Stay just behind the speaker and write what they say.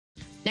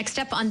Next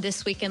up on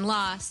This Week in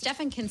Law,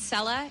 Stefan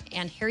Kinsella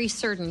and Harry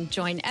Surden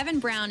join Evan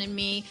Brown and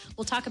me.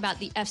 We'll talk about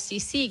the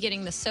FCC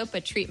getting the SOPA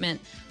treatment,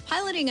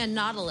 piloting a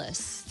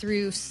Nautilus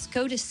through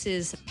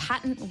SCOTUS's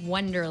patent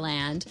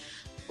wonderland.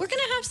 We're going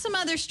to have some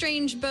other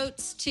strange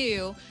boats,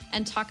 too,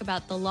 and talk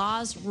about the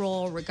law's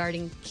role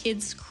regarding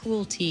kids'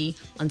 cruelty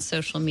on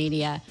social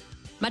media.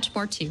 Much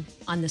more, too,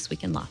 on This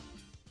Week in Law.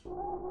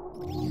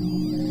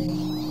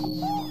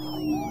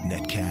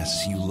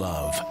 Netcasts you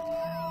love.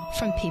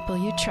 From people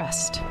you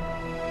trust.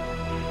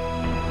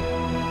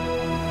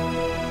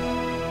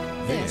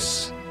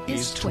 This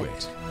is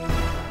Twit.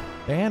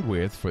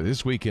 Bandwidth for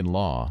This Week in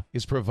Law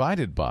is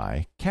provided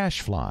by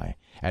CashFly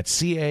at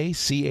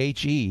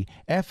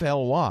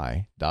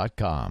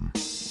CACHEFLY.com.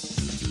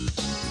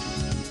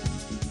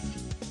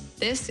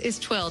 This is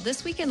Twill,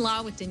 This Week in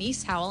Law with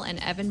Denise Howell and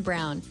Evan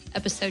Brown,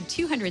 episode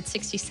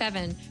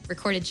 267,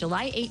 recorded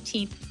July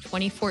 18th,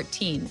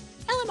 2014.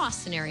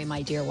 Eleemosynary,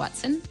 my dear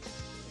Watson.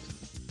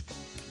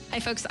 Hi,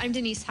 folks. I'm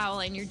Denise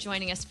Howell, and you're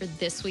joining us for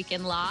This Week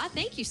in Law.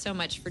 Thank you so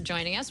much for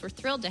joining us. We're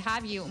thrilled to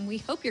have you, and we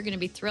hope you're going to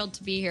be thrilled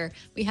to be here.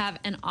 We have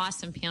an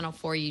awesome panel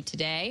for you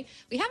today.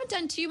 We haven't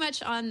done too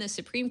much on the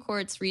Supreme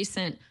Court's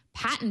recent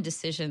patent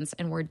decisions,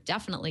 and we're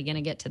definitely going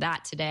to get to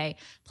that today,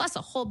 plus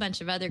a whole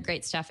bunch of other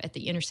great stuff at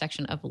the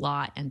intersection of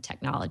law and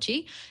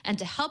technology. And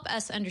to help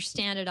us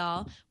understand it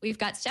all, we've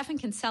got Stefan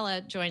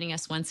Kinsella joining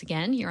us once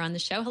again here on the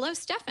show. Hello,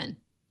 Stefan.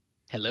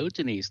 Hello,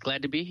 Denise.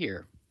 Glad to be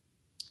here.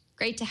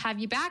 Great to have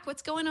you back.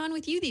 What's going on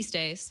with you these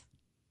days?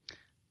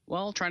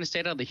 Well, trying to stay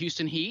out of the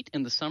Houston heat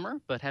in the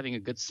summer, but having a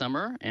good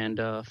summer and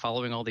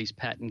following all these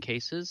patent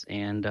cases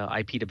and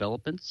IP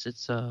developments.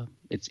 It's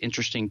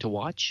interesting to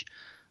watch,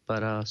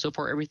 but so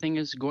far everything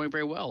is going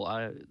very well.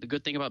 The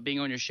good thing about being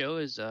on your show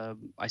is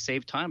I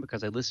save time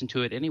because I listen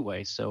to it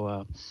anyway.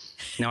 So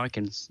now I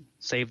can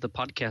save the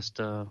podcast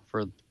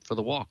for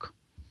the walk.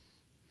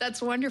 That's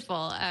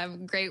wonderful.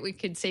 Great. We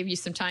could save you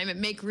some time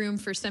and make room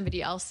for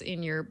somebody else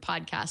in your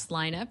podcast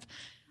lineup.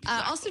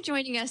 Exactly. Also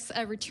joining us,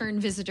 a return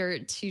visitor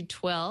to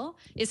Twill,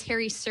 is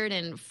Harry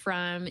Surden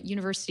from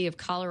University of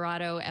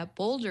Colorado at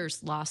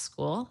Boulder's Law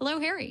School. Hello,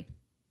 Harry.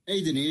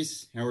 Hey,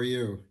 Denise. How are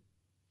you?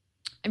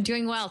 I'm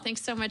doing well.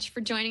 Thanks so much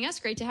for joining us.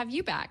 Great to have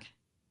you back.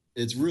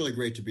 It's really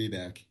great to be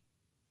back.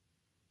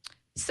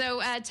 So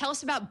tell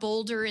us about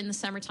Boulder in the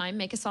summertime.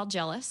 Make us all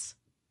jealous.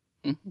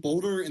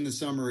 Boulder in the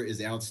summer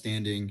is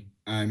outstanding.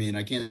 I mean,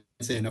 I can't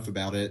say enough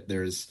about it.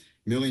 There's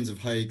millions of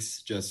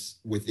hikes just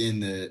within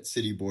the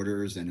city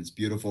borders, and it's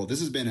beautiful. This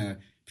has been a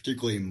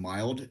particularly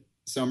mild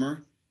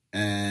summer,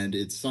 and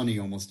it's sunny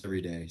almost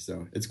every day.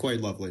 So it's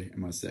quite lovely, I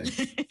must say.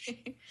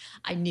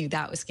 I knew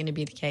that was going to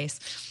be the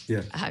case.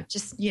 Yeah. I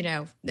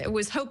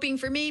was hoping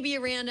for maybe a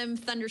random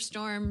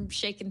thunderstorm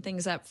shaking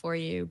things up for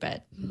you,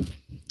 but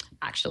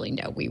actually,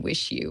 no, we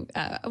wish you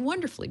a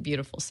wonderfully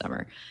beautiful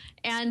summer.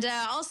 And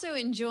also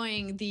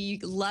enjoying the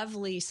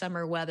lovely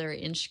summer weather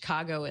in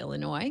Chicago,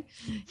 Illinois,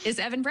 is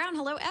Evan Brown.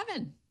 Hello,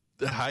 Evan.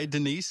 Hi,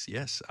 Denise.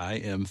 Yes, I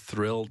am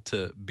thrilled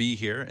to be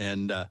here.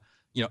 And,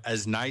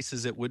 as nice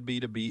as it would be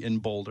to be in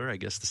Boulder, I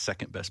guess the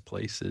second best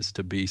place is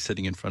to be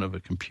sitting in front of a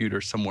computer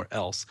somewhere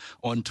else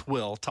on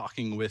Twill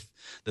talking with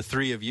the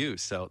three of you.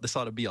 So this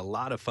ought to be a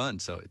lot of fun.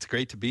 So it's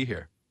great to be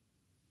here.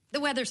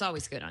 The weather's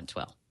always good on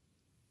Twill.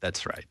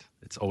 That's right.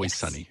 It's always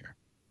sunny here.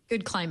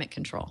 Good climate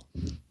control.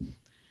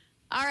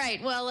 All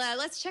right. Well,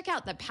 let's check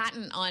out the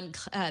patent on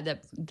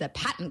the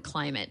patent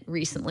climate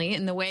recently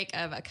in the wake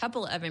of a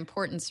couple of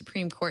important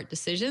Supreme Court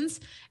decisions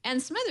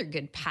and some other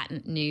good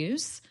patent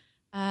news.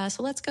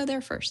 So let's go there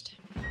first.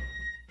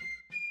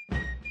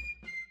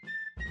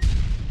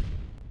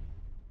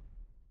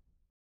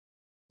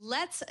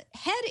 Let's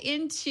head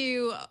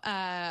into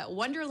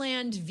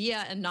Wonderland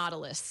via a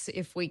Nautilus,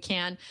 if we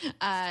can.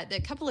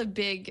 A couple of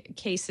big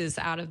cases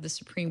out of the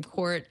Supreme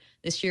Court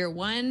this year.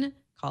 One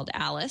called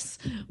Alice,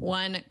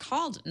 one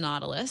called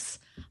Nautilus,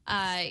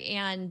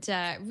 and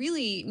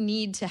really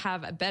need to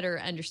have a better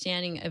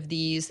understanding of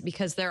these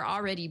because they're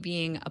already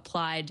being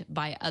applied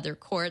by other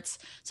courts.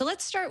 So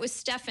let's start with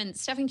Stefan.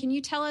 Stefan, can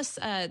you tell us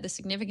the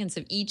significance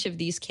of each of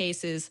these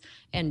cases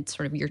and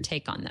sort of your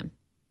take on them?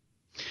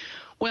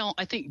 Well,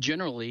 I think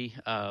generally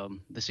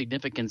the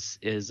significance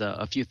is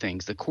a few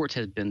things. The court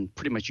has been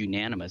pretty much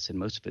unanimous in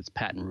most of its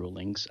patent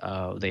rulings.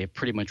 They have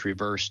pretty much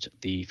reversed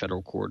the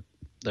federal court,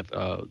 the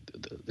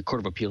Court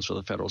of Appeals for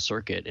the Federal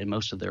Circuit in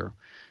most of their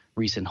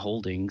recent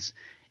holdings.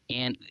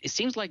 And it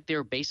seems like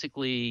they're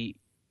basically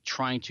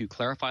trying to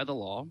clarify the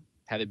law,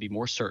 have it be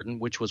more certain,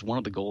 which was one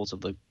of the goals of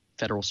the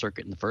Federal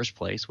Circuit in the first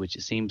place, which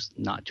it seems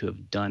not to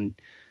have done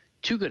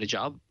too good a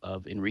job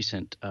of in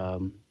recent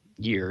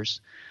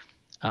years.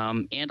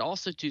 And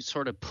also to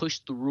sort of push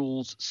the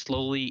rules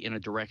slowly in a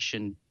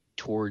direction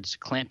towards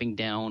clamping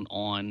down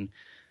on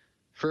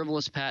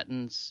frivolous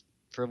patents,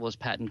 frivolous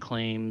patent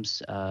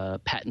claims,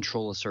 patent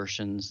troll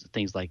assertions,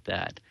 things like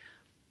that.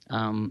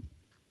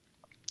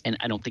 And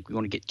I don't think we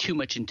want to get too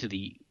much into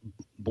the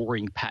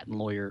boring patent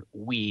lawyer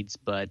weeds,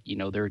 but,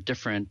 there are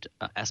different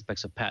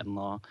aspects of patent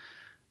law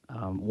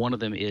One of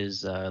them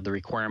is the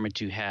requirement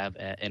to have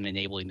an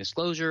enabling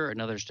disclosure.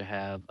 Another is to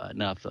have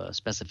enough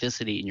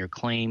specificity in your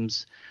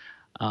claims.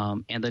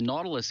 And the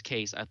Nautilus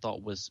case I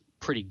thought was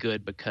pretty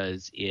good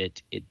because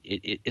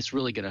it's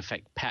really going to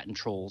affect patent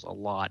trolls a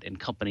lot and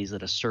companies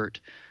that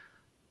assert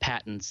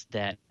patents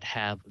that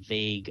have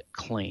vague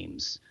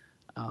claims.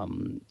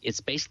 It's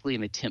basically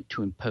an attempt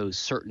to impose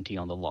certainty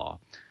on the law.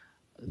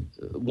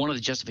 One of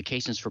the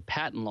justifications for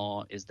patent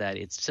law is that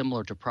it's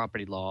similar to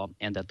property law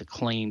and that the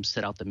claims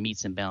set out the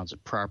metes and bounds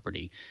of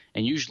property.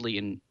 And usually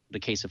in the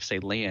case of, say,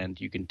 land,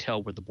 you can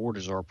tell where the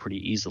borders are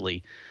pretty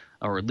easily,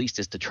 or at least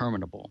it's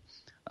determinable.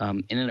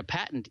 And in a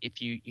patent,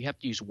 if you have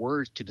to use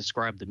words to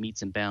describe the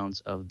metes and bounds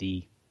of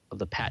the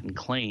patent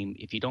claim,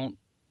 if you don't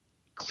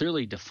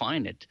clearly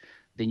define it,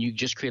 then you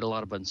just create a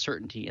lot of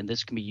uncertainty, and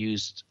this can be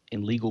used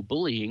in legal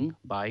bullying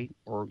by,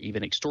 or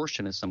even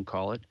extortion as some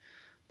call it,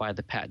 by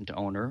the patent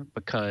owner,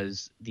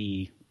 because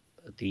the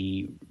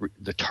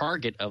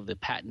target of the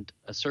patent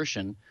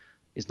assertion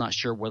is not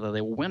sure whether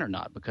they will win or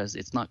not because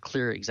it's not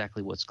clear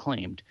exactly what's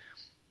claimed.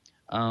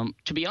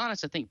 To be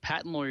honest, I think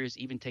patent lawyers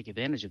even take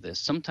advantage of this.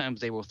 Sometimes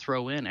they will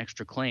throw in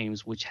extra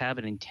claims which have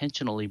an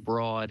intentionally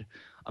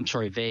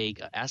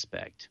vague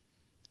aspect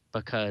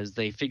because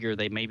they figure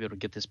they may be able to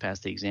get this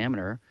past the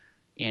examiner,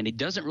 and it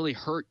doesn't really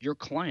hurt your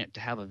client to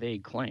have a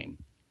vague claim.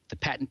 The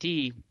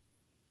patentee,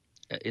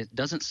 it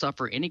doesn't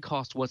suffer any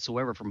cost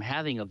whatsoever from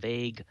having a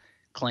vague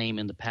claim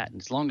in the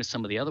patent as long as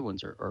some of the other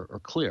ones are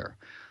clear,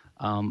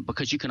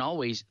 because you can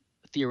always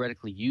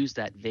theoretically use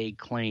that vague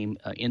claim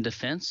in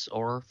defense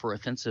or for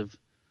offensive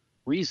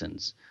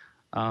reasons.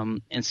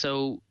 And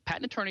so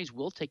patent attorneys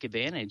will take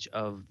advantage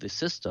of the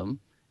system,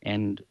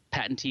 and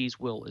patentees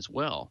will as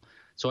well.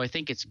 So I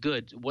think it's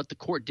good. What the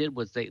court did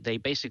was they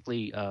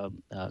basically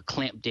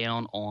clamped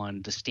down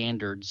on the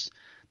standards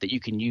that you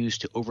can use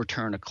to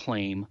overturn a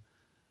claim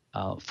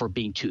for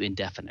being too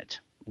indefinite.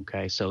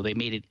 Okay, so they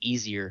made it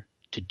easier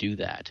to do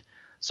that.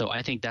 So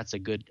I think that's a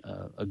good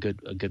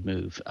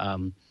move.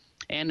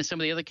 And in some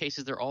of the other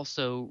cases, they're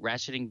also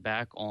ratcheting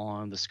back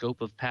on the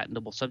scope of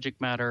patentable subject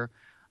matter.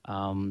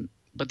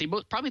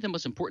 But probably the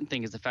most important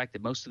thing is the fact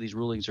that most of these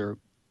rulings are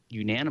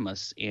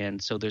unanimous,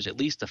 and so there's at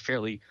least a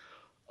fairly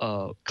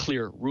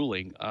clear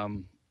ruling.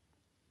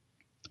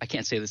 I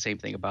can't say the same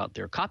thing about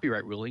their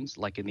copyright rulings,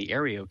 like in the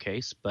Aereo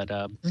case, but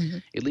at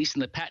least in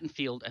the patent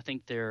field, I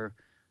think they're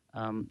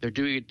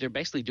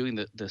basically doing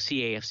the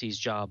CAFC's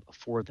job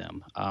for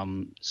them.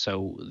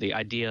 So the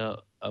idea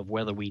of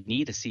whether we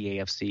need a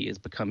CAFC is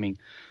becoming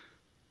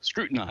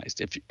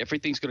scrutinized. If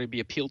everything's going to be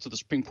appealed to the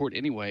Supreme Court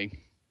anyway,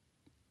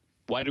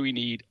 why do we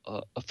need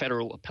a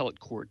federal appellate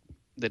court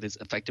that is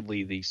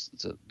effectively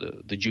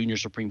the junior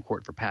Supreme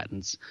Court for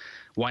patents?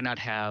 Why not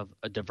have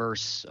a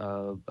diverse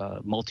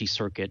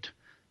multi-circuit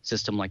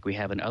system like we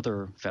have in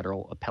other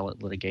federal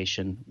appellate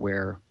litigation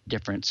where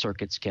different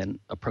circuits can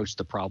approach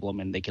the problem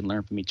and they can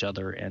learn from each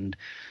other, and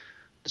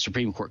the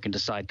Supreme Court can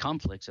decide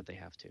conflicts if they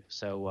have to.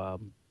 So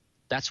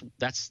that's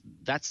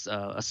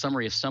a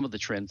summary of some of the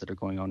trends that are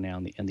going on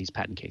now in these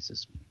patent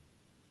cases.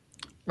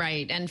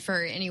 Right. And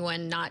for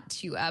anyone not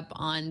too up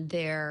on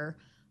their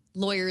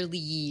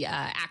lawyerly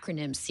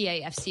acronym,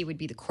 CAFC would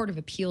be the Court of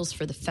Appeals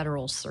for the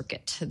Federal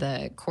Circuit,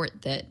 the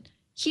court that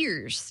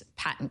hears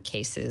patent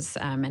cases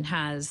and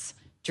has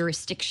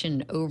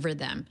jurisdiction over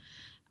them.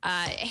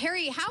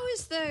 Harry, how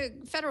is the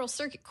Federal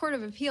Circuit Court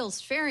of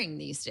Appeals faring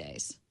these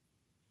days?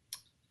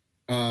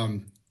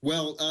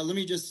 Let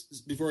me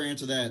just, before I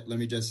answer that, let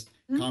me just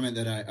comment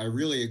that I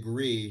really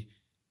agree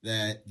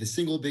that the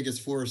single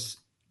biggest force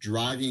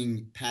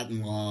driving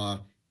patent law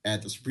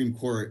at the Supreme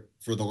Court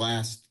for the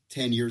last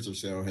 10 years or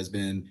so has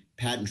been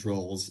patent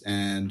trolls.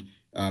 And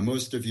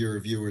most of your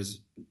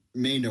viewers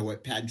may know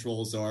what patent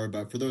trolls are,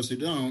 but for those who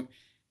don't,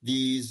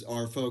 these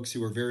are folks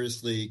who are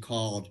variously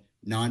called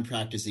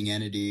non-practicing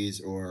entities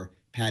or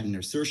patent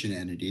assertion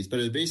entities, but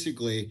are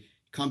basically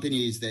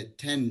companies that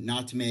tend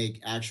not to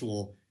make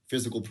actual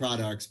physical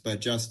products,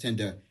 but just tend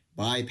to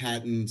buy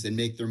patents and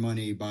make their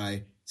money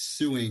by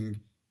suing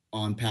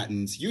on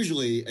patents,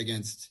 usually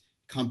against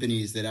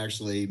companies that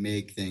actually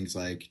make things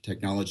like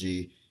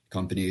technology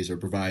companies or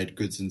provide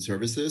goods and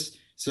services.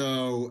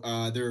 So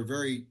they're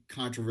very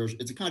controversial.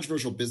 It's a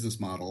controversial business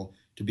model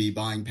to be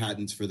buying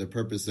patents for the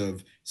purpose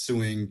of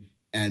suing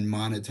and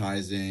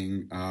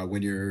monetizing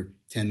when you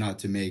tend not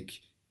to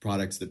make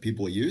products that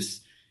people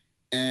use.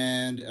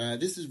 And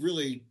this has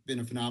really been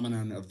a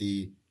phenomenon of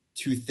the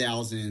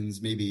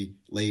 2000s, maybe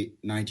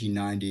late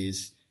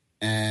 1990s,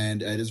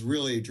 and it has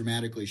really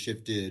dramatically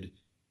shifted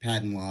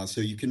patent law.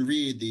 So you can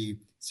read the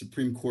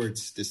Supreme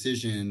Court's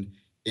decision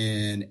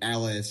in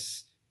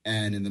Alice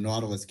and in the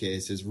Nautilus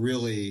case as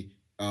really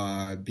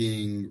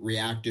being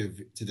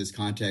reactive to this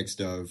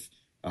context of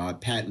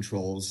patent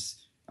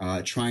trolls,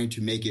 trying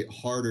to make it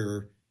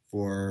harder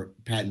for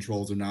patent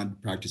trolls or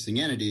non-practicing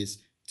entities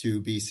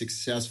to be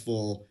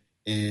successful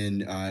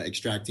in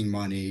extracting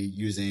money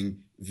using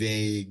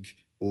vague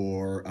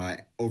or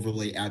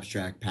overly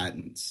abstract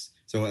patents.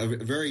 So a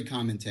very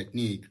common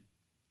technique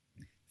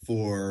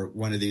for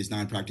one of these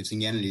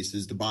non-practicing entities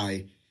is to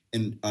buy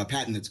a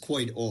patent that's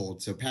quite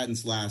old. So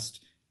patents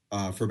last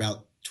for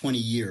about 20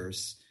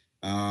 years.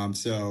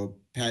 So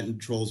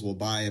patent trolls will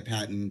buy a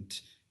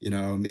patent,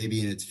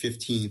 maybe in its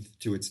 15th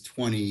to its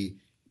 20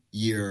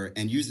 year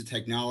and use a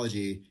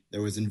technology that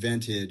was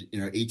invented,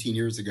 18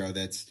 years ago.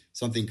 That's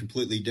something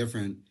completely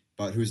different,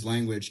 but whose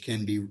language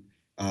can be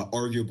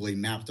arguably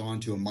mapped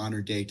onto a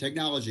modern day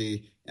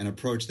technology and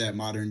approach that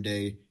modern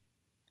day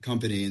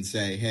company and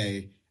say,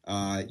 hey,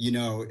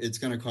 it's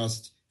going to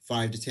cost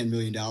 $5 to $10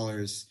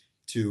 million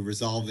to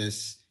resolve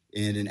this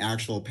in an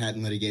actual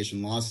patent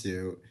litigation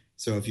lawsuit.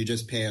 So if you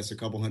just pay us a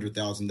couple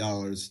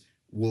 $100,000,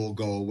 we'll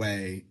go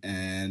away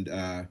and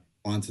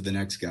on to the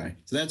next guy.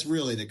 So that's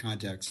really the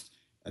context.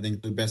 I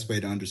think the best way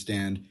to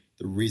understand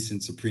the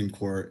recent Supreme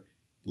Court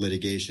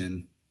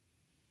litigation.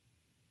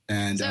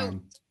 And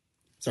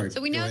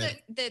So we know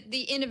that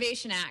the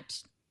Innovation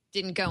Act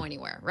didn't go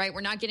anywhere, right?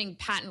 We're not getting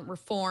patent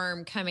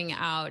reform coming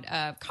out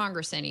of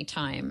Congress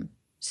anytime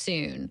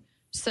soon.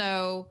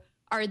 So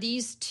are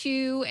these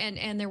two,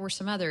 and there were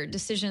some other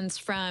decisions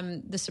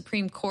from the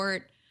Supreme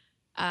Court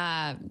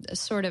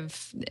sort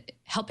of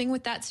helping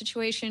with that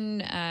situation,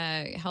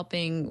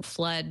 helping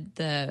flood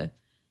the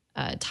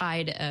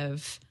tide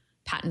of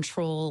patent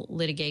troll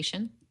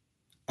litigation?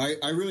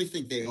 I really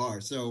think they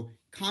are. So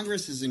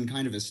Congress is in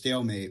kind of a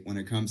stalemate when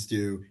it comes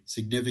to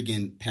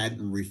significant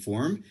patent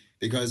reform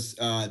because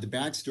the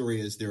backstory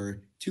is there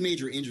are two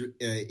major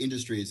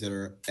industries that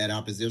are at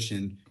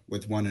opposition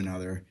with one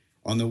another.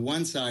 On the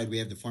one side, we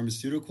have the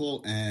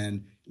pharmaceutical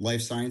and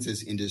life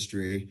sciences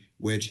industry,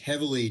 which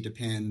heavily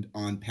depend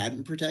on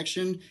patent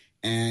protection.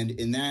 And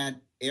in that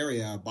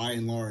area, by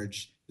and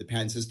large, the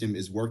patent system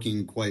is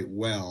working quite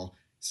well.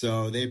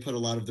 So they put a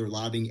lot of their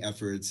lobbying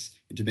efforts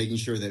into making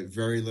sure that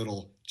very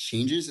little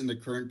changes in the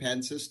current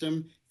patent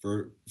system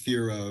for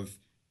fear of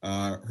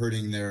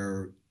hurting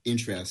their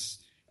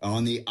interests.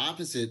 On the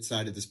opposite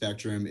side of the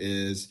spectrum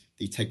is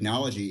the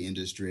technology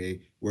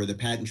industry, where the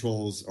patent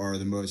trolls are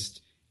the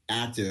most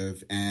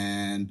active,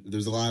 and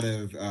there's a lot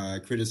of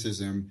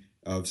criticism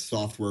of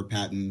software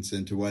patents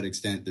and to what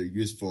extent they're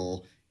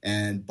useful.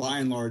 And by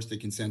and large, the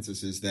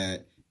consensus is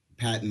that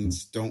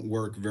patents don't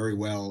work very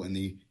well in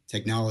the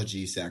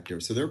technology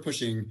sector. So they're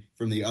pushing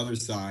from the other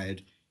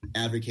side,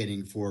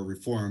 advocating for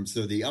reform.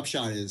 So the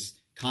upshot is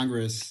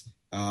Congress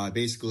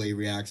basically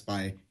reacts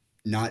by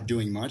not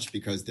doing much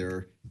because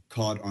they're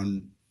caught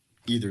on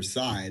either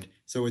side.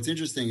 So what's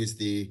interesting is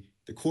the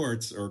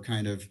courts are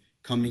kind of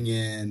coming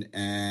in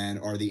and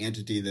are the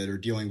entity that are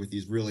dealing with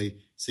these really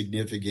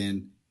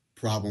significant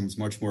problems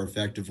much more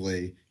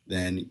effectively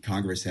than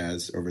Congress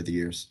has over the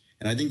years.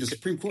 And I think the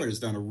Supreme Court has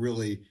done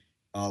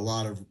a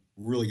lot of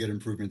really good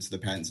improvements to the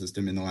patent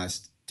system in the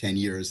last 10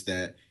 years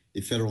that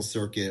the Federal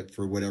Circuit,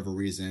 for whatever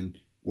reason,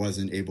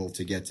 wasn't able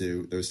to get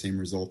to those same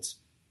results.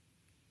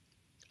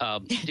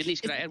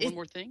 Denise, could I add one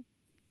more thing?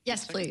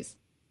 Yes, please.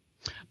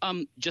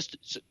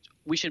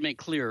 We should make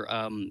clear,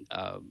 I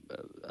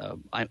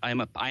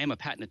am a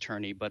patent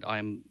attorney, but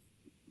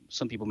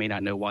some people may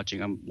not know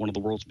watching, I'm one of the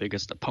world's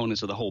biggest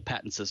opponents of the whole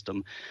patent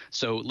system.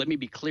 So let me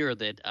be clear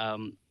that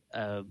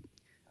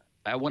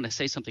I want to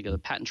say something of the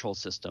patent troll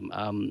system.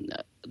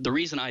 The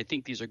reason I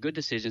think these are good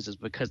decisions is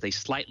because they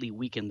slightly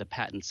weaken the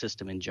patent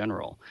system in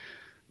general.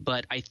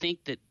 But I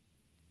think that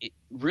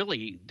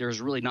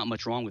there's really not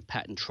much wrong with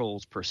patent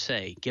trolls per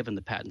se, given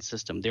the patent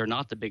system. They're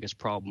not the biggest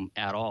problem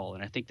at all.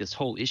 And I think this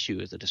whole issue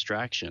is a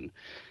distraction.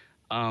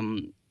 There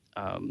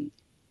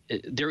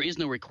is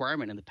no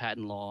requirement in the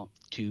patent law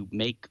to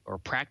make or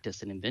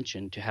practice an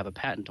invention to have a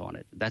patent on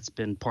it. That's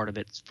been part of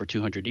it for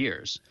 200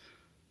 years.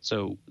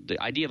 So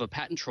the idea of a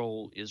patent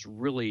troll is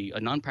really a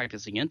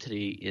non-practicing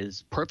entity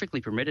is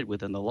perfectly permitted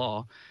within the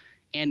law.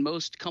 And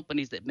most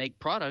companies that make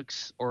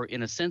products are,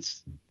 in a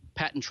sense,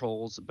 patent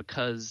trolls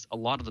because a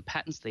lot of the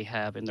patents they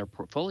have in their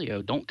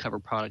portfolio don't cover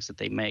products that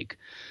they make.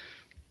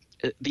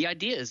 The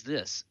idea is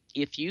this.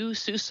 If you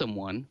sue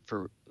someone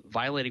for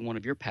violating one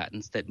of your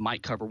patents that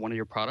might cover one of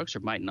your products or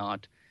might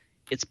not,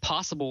 it's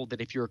possible that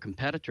if you're a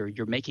competitor,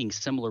 you're making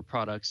similar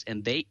products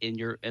and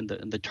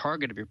the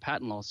target of your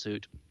patent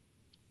lawsuit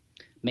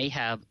may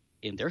have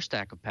in their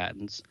stack of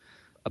patents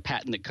a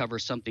patent that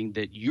covers something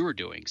that you're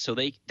doing. So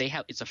they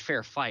have – it's a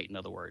fair fight, in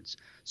other words.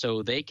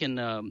 So they can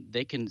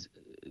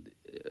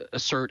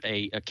assert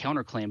a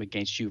counterclaim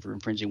against you for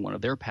infringing one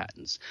of their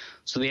patents.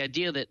 So the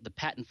idea that the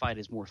patent fight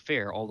is more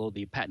fair, although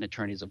the patent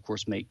attorneys, of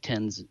course, make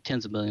tens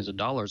of millions of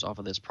dollars off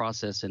of this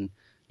process, and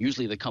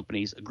usually the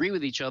companies agree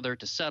with each other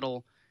to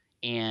settle.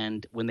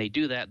 And when they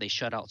do that, they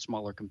shut out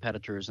smaller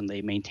competitors and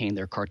they maintain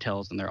their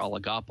cartels and their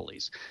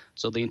oligopolies.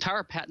 So the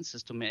entire patent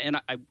system, and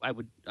I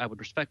would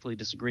respectfully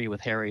disagree with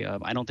Harry.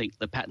 I don't think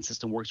the patent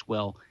system works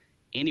well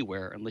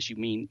anywhere unless you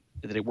mean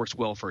that it works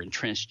well for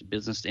entrenched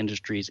business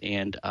industries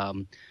and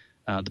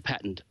the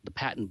patent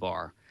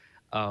bar.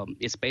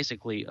 It's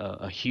basically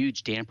a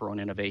huge damper on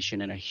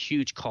innovation and a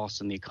huge cost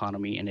in the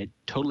economy, and it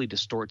totally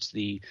distorts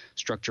the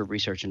structure of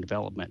research and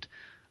development.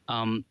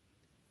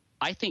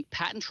 I think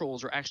patent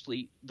trolls are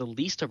actually the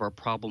least of our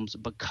problems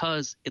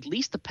because at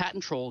least the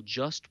patent troll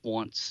just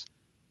wants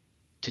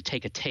to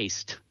take a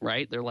taste,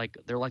 right? They're like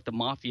the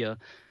mafia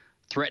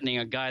threatening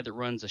a guy that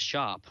runs a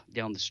shop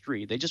down the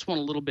street. They just want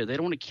a little bit. They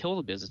don't want to kill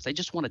the business. They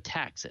just want to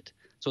tax it.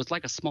 So it's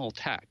like a small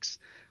tax.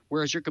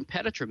 Whereas your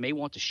competitor may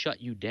want to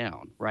shut you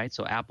down, right?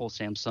 So Apple,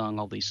 Samsung,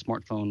 all these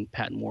smartphone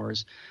patent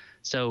wars.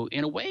 So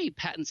in a way,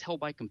 patents held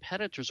by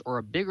competitors are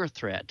a bigger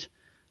threat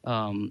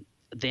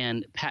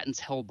than patents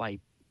held by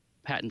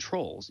patent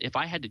trolls. If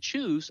I had to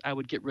choose, I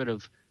would get rid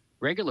of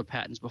regular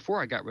patents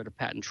before I got rid of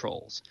patent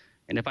trolls.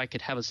 And if I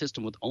could have a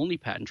system with only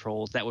patent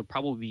trolls, that would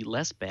probably be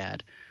less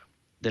bad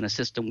than a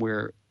system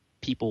where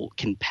people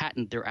can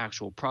patent their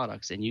actual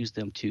products and use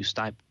them to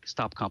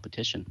stop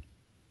competition.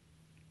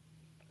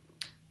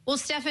 Well,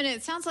 Stefan,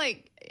 it sounds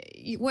like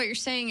what you're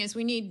saying is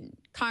we need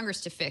Congress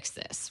to fix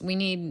this. We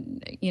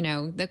need,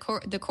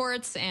 the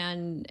courts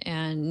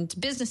and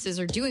businesses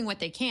are doing what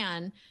they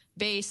can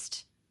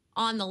based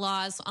on the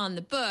laws on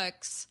the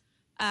books.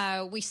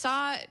 We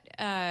saw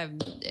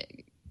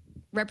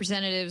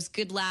Representatives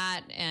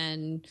Goodlatte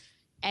and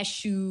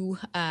Eshoo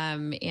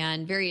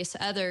and various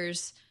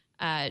others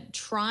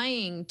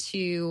trying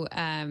to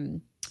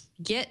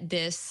get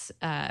this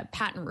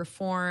patent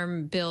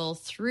reform bill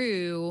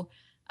through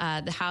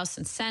the House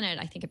and Senate.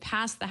 I think it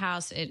passed the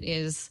House. It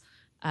is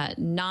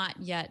not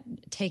yet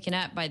taken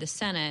up by the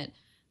Senate.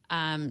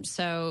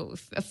 So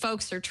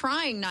folks are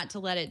trying not to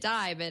let it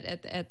die, but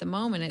at the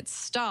moment it's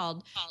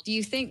stalled. Do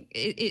you think,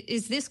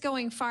 is this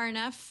going far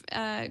enough,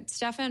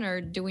 Stefan, or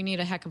do we need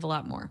a heck of a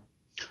lot more?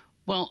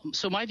 Well,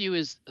 so my view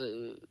is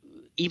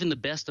even the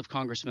best of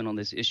congressmen on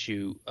this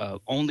issue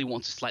only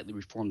wants to slightly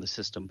reform the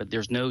system, but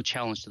there's no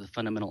challenge to the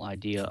fundamental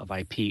idea of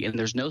IP, and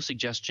there's no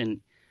suggestion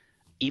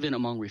even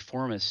among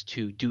reformists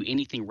to do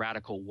anything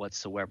radical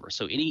whatsoever.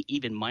 So any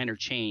even minor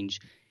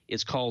change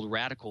is called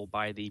radical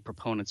by the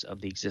proponents of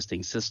the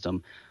existing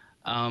system.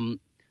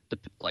 The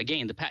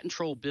patent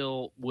troll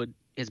bill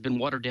has been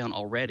watered down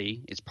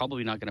already. It's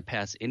probably not going to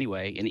pass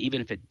anyway, and even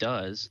if it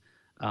does,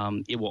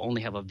 it will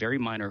only have a very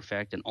minor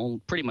effect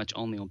and pretty much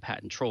only on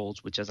patent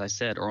trolls, which, as I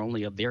said, are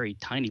only a very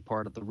tiny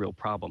part of the real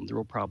problem. The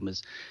real problem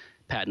is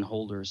patent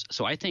holders.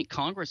 So I think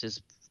Congress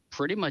is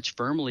pretty much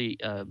firmly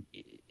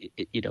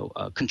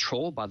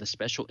controlled by the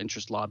special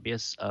interest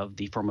lobbyists of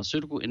the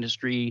pharmaceutical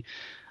industry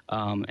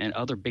and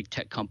other big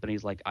tech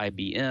companies like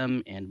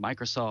IBM and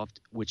Microsoft,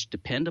 which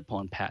depend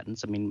upon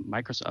patents.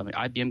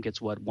 IBM gets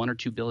 $1 or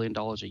 $2 billion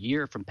a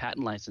year from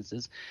patent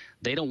licenses.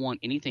 They don't want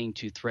anything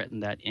to threaten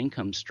that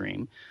income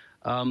stream.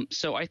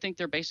 So I think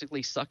they're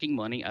basically sucking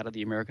money out of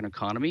the American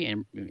economy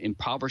and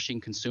impoverishing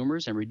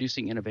consumers and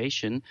reducing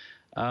innovation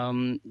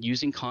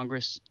using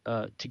Congress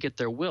to get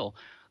their will.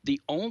 The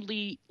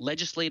only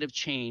legislative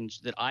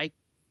change that I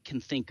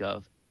can think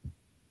of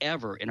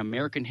ever in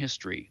American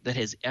history that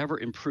has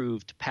ever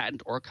improved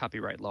patent or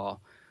copyright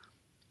law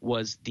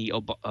was the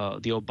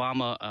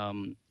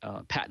Obama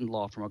patent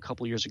law from a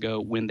couple years ago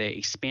when they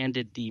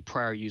expanded the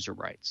prior user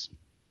rights.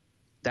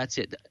 That's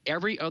it.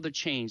 Every other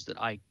change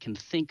that I can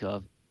think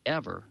of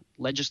ever,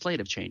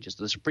 legislative changes.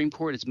 The Supreme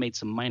Court has made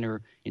some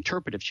minor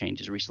interpretive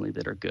changes recently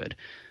that are good.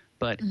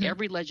 But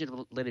every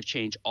legislative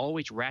change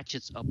always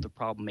ratchets up the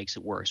problem, makes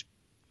it worse.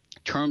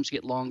 Terms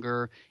get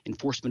longer.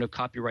 Enforcement of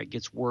copyright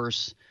gets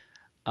worse.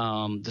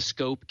 The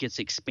scope gets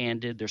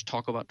expanded. There's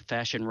talk about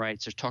fashion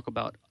rights. There's talk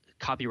about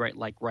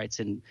copyright-like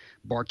rights in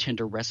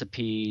bartender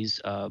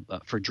recipes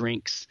for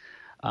drinks.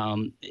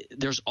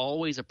 There's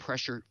always a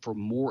pressure for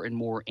more and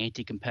more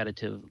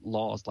anti-competitive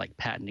laws like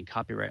patent and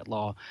copyright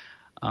law.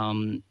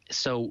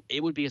 So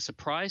it would be a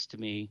surprise to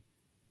me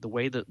the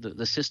way that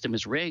the system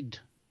is rigged,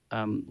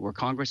 where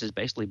Congress is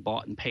basically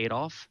bought and paid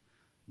off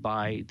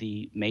by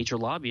the major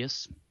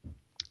lobbyists.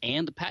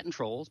 And the patent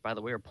trolls, by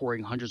the way, are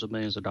pouring hundreds of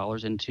millions of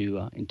dollars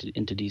into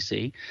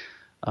D.C.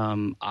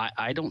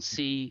 I don't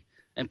see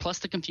 – and plus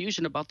the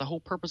confusion about the whole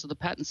purpose of the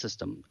patent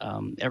system.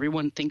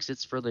 Everyone thinks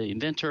it's for the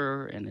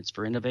inventor and it's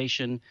for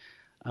innovation.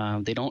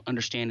 They don't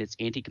understand its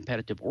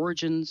anti-competitive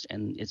origins,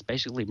 and it's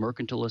basically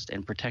mercantilist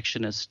and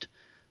protectionist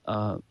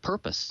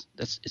purpose.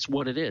 It's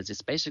what it is.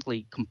 It's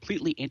basically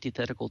completely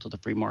antithetical to the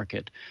free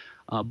market.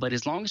 But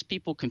as long as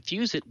people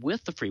confuse it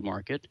with the free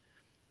market –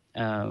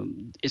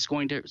 it's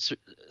going to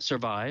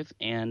survive,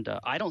 and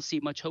I don't see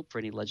much hope for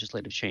any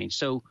legislative change.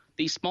 So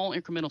these small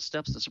incremental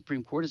steps the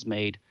Supreme Court has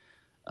made,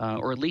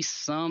 or at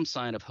least some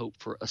sign of hope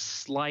for a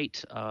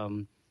slight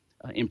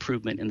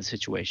improvement in the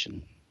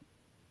situation.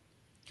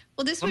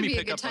 Well, this would be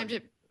a good time to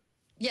 –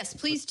 yes,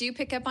 please do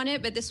pick up on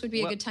it, but this would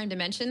be a good time to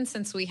mention,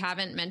 since we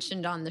haven't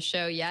mentioned on the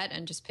show yet,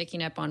 and just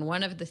picking up on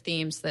one of the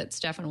themes that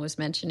Stefan was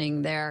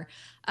mentioning there.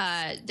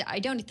 I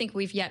don't think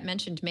we've yet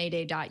mentioned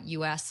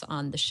Mayday.us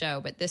on the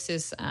show, but this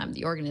is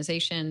the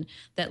organization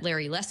that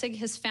Larry Lessig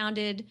has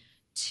founded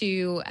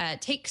to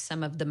take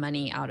some of the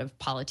money out of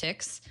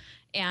politics.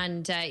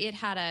 And it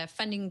had a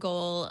funding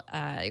goal.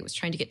 It was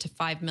trying to get to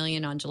 $5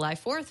 million on July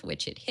 4th,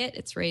 which it hit.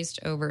 It's raised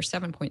over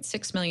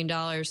 $7.6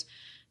 million.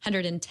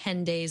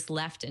 110 days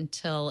left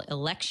until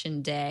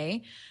Election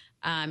Day.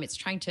 It's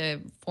trying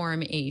to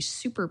form a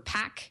super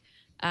PAC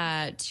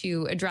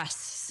to address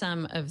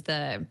some of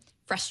the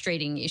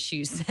frustrating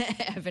issues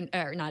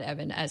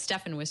that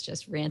Stefan was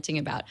just ranting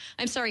about.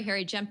 I'm sorry,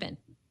 Harry, jump in.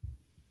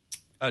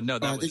 No,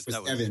 that I think it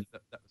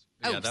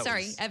was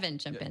Evan. Evan,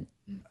 jump in.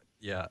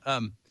 Yeah.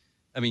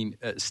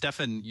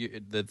 Stefan,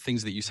 the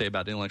things that you say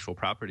about intellectual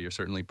property are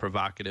certainly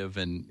provocative,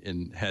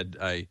 and had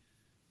I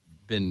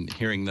been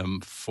hearing them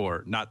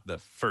for not the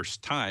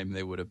first time,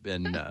 they would have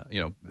been,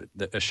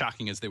 as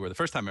shocking as they were the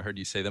first time I heard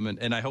you say them.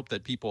 And I hope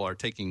that people are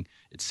taking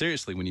it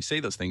seriously when you say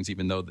those things,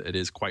 even though it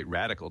is quite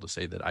radical to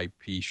say that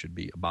IP should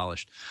be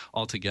abolished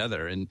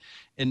altogether.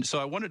 And so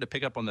I wanted to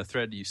pick up on the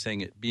thread you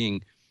saying it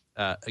being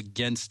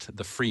against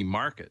the free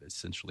market,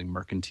 essentially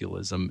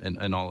mercantilism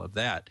and all of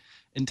that,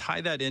 and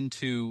tie that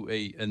into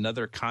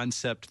another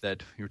concept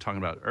that you were talking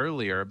about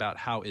earlier about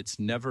how it's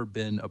never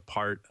been a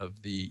part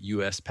of the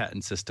U.S.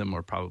 patent system,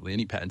 or probably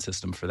any patent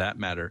system for that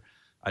matter.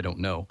 I don't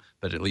know,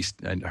 but at least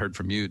I heard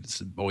from you,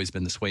 it's always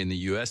been this way in the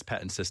U.S.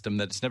 patent system,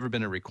 that it's never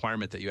been a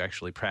requirement that you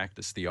actually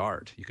practice the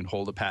art. You can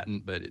hold a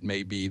patent, but it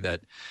may be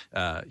that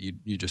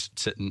you just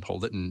sit and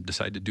hold it and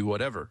decide to do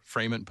whatever,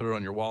 frame it and put it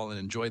on your wall and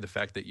enjoy the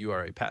fact that you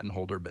are a patent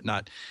holder, but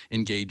not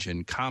engage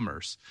in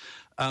commerce.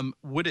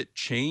 Would it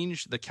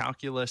change the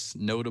calculus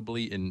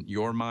notably in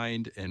your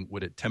mind, and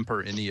would it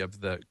temper any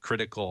of the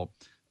critical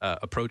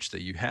approach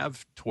that you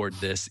have toward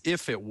this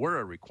if it were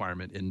a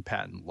requirement in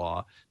patent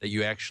law that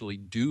you actually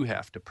do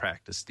have to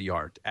practice the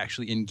art,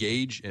 actually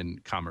engage in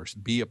commerce,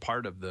 be a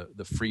part of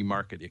the free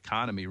market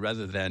economy,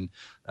 rather than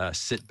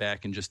sit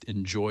back and just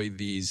enjoy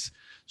these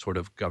sort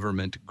of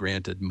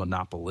government-granted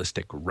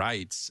monopolistic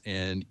rights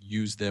and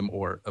use them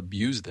or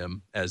abuse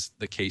them as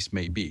the case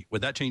may be?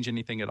 Would that change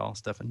anything at all,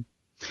 Stefan?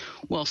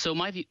 Well, so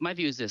my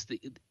view is this.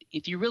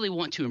 If you really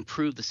want to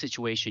improve the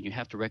situation, you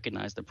have to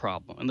recognize the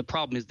problem. And the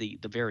problem is the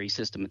very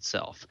system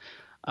itself.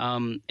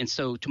 And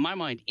so to my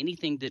mind,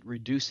 anything that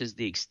reduces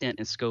the extent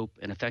and scope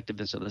and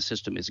effectiveness of the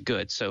system is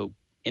good. So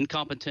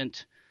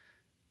incompetent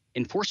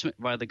enforcement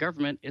by the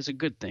government is a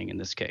good thing in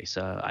this case.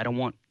 I don't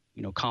want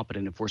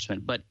competent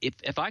enforcement. But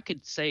if I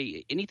could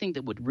say anything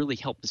that would really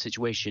help the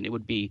situation, it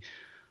would be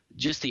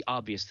just the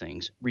obvious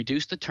things.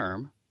 Reduce the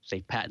term.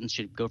 Say patents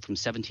should go from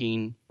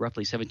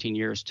roughly 17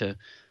 years to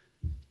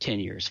 10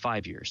 years,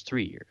 5 years,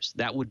 3 years.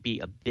 That would be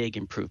a big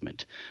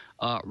improvement.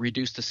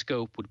 Reduce the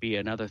scope would be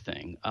another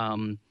thing.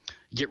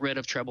 Get rid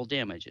of treble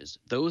damages.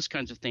 Those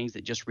kinds of things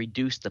that just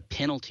reduce the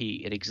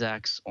penalty it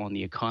exacts on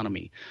the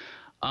economy.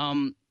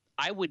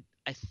 I would,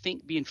 I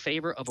think, be in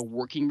favor of a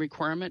working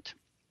requirement.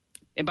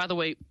 And by the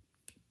way,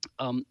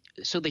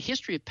 so the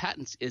history of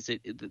patents is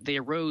they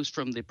arose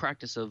from the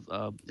practice of,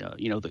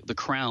 the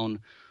crown,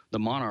 the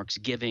monarchs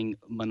giving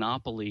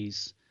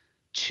monopolies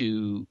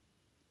to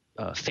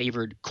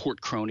favored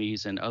court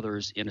cronies and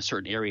others in a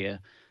certain area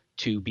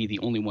to be the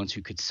only ones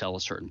who could sell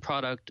a certain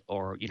product.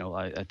 Or,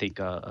 I think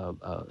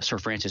Sir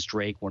Francis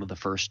Drake, one of the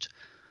first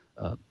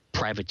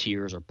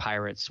privateers or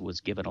pirates, was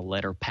given a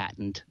letter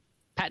patent.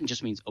 Patent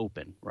just means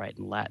open, right,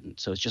 in Latin.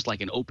 So it's just like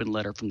an open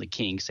letter from the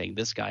king saying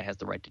this guy has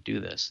the right to do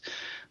this.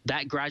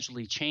 That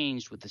gradually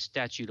changed with the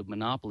Statute of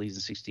Monopolies in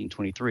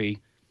 1623.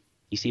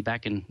 You see,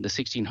 back in the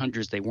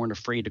 1600s, they weren't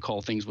afraid to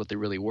call things what they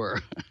really were.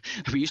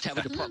 We used to have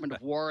a Department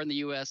of War in the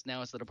U.S.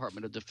 Now it's the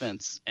Department of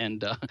Defense.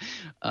 And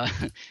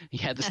you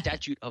had the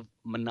Statute of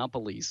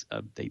Monopolies.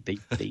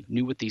 They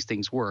knew what these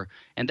things were.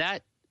 And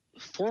that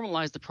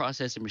formalized the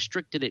process and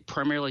restricted it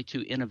primarily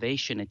to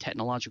innovation and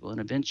technological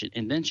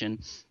invention.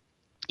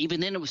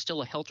 Even then, it was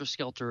still a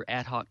helter-skelter,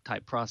 ad hoc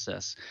type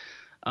process.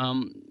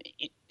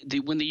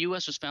 When the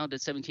U.S. was founded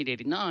in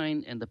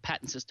 1789 and the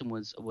patent system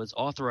was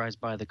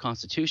authorized by the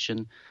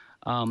Constitution,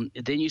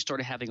 then you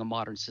started having a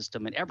modern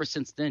system. And ever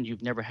since then,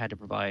 you've never had to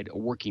provide a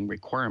working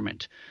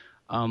requirement.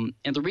 And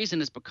the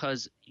reason is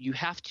because you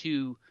have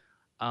to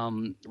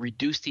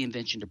reduce the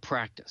invention to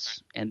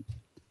practice. And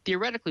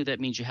theoretically, that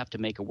means you have to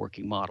make a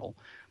working model.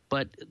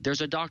 But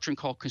there's a doctrine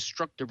called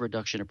constructive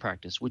reduction to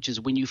practice, which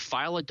is when you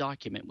file a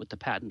document with the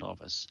patent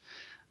office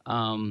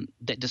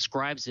that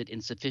describes it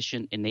in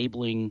sufficient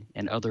enabling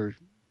and other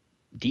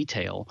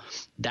detail,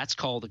 that's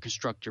called the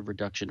constructive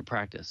reduction to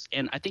practice.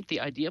 And I think the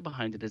idea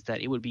behind it is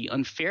that it would be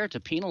unfair to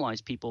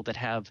penalize people that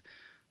have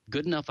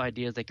good enough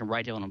ideas they can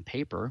write down on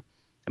paper.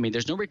 I mean,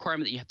 there's no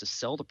requirement that you have to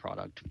sell the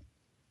product.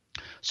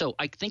 So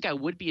I think I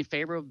would be in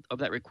favor of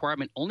that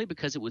requirement only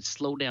because it would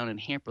slow down and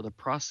hamper the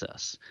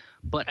process,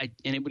 and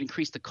it would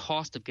increase the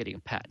cost of getting a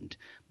patent.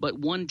 But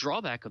one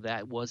drawback of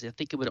that was I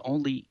think it would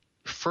only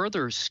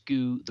further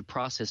skew the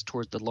process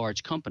towards the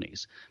large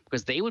companies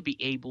because they would be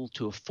able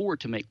to afford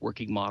to make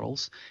working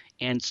models,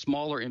 and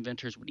smaller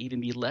inventors would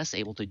even be less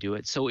able to do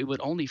it. So it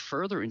would only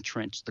further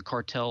entrench the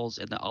cartels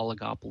and the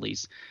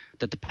oligopolies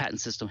that the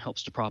patent system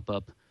helps to prop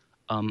up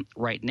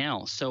right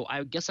now. So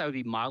I guess I would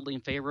be mildly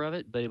in favor of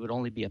it, but it would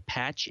only be a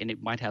patch, and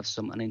it might have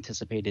some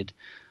unanticipated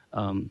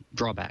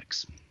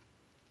drawbacks.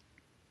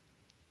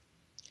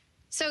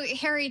 So,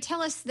 Harry,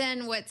 tell us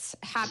then what's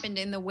happened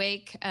in the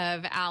wake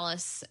of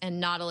Alice and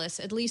Nautilus.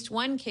 At least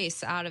one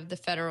case out of the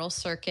Federal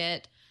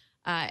Circuit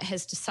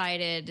has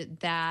decided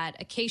that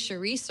Acacia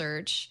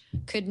Research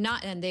could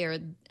not, and they are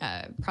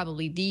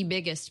probably the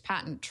biggest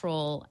patent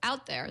troll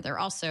out there. They're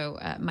also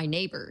my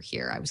neighbor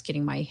here. I was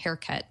getting my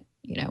haircut,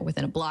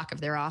 within a block of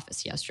their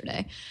office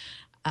yesterday.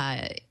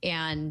 However,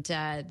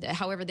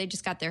 they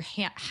just got their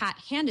hat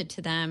handed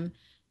to them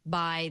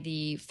by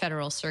the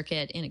federal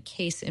circuit in a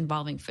case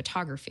involving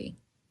photography.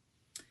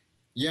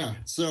 Yeah.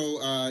 So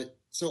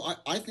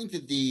I think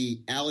that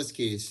the Alice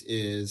case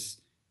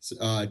is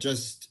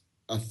just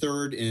a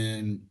third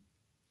in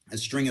a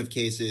string of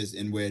cases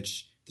in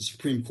which the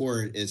Supreme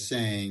Court is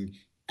saying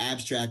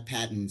abstract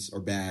patents are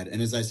bad.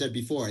 And as I said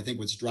before, I think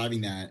what's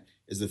driving that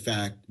is the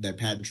fact that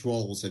patent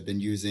trolls have been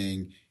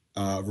using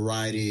a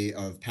variety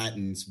of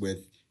patents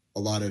with a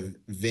lot of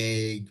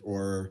vague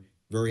or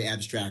very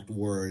abstract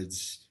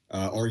words,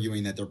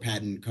 arguing that their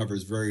patent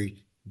covers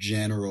very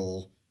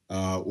general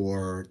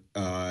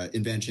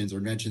inventions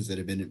that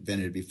have been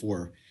invented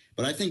before.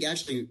 But I think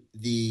actually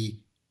the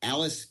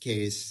Alice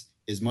case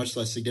is much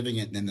less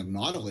significant than the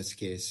Nautilus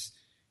case,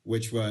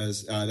 which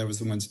was that was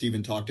the one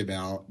Stephen talked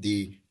about,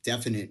 the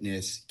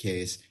definiteness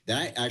case.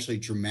 That actually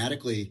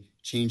dramatically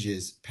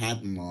changes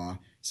patent law.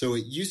 So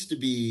it used to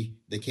be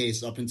the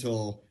case up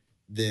until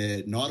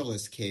the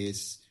Nautilus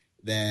case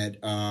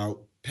that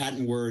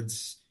patent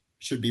words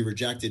should be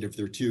rejected if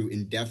they're too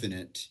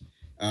indefinite.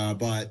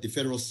 But the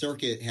Federal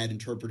Circuit had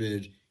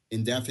interpreted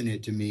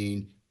indefinite to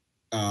mean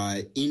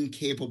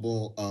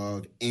incapable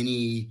of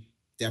any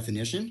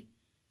definition.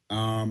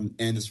 And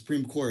the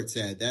Supreme Court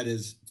said that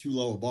is too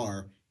low a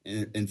bar.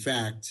 In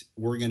fact,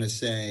 we're going to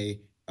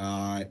say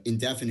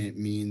indefinite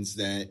means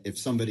that if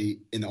somebody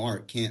in the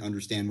art can't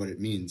understand what it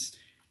means.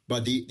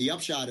 But the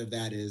upshot of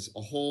that is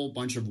a whole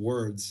bunch of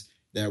words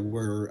that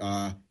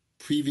were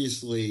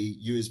previously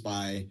used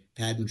by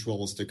patent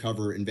trolls to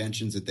cover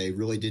inventions that they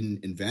really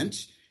didn't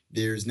invent.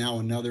 There's now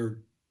another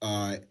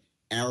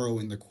arrow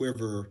in the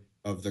quiver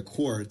of the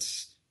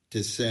courts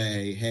to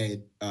say,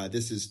 hey,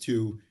 this is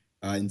too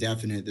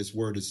indefinite, this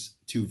word is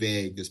too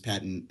vague, this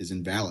patent is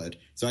invalid.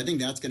 So I think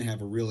that's going to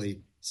have a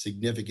really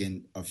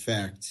significant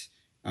effect.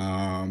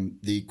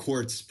 The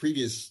courts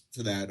previous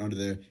to that, under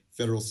the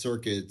Federal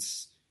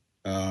Circuit's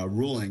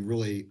ruling,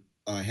 really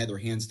had their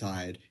hands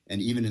tied,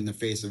 and even in the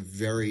face of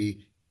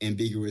very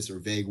ambiguous or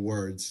vague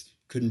words,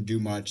 couldn't do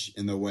much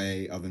in the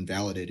way of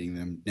invalidating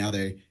them. Now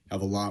they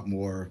have a lot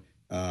more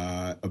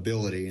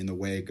ability in the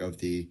wake of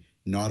the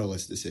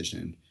Nautilus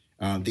decision.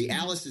 The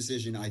Alice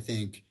decision, I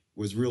think,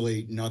 was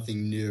really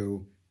nothing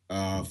new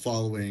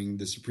following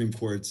the Supreme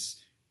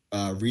Court's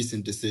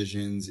recent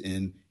decisions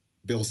in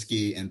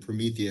Bilski and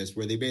Prometheus,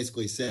 where they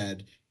basically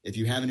said, if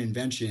you have an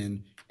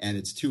invention and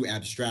it's too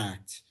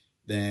abstract,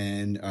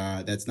 then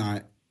that's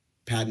not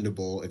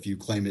patentable if you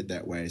claim it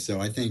that way.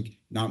 So I think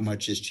not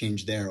much has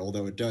changed there,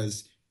 although it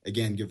does,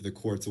 again, give the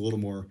courts a little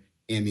more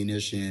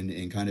ammunition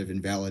in kind of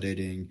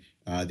invalidating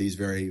these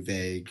very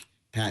vague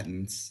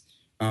patents.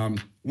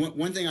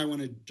 One thing I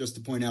wanted just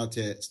to point out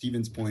to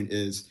Stephen's point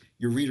is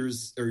your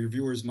readers or your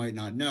viewers might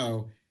not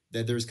know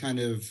that there's kind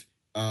of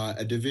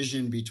a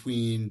division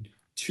between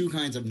two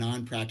kinds of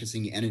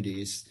non-practicing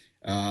entities,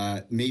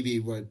 maybe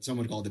what some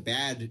would call the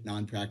bad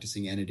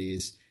non-practicing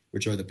entities,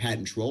 which are the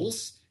patent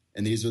trolls.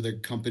 And these are the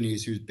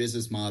companies whose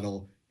business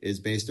model is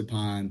based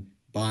upon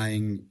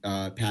buying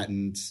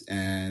patents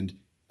and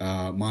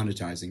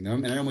monetizing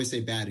them. And I only say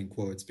bad in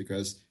quotes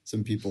because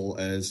some people,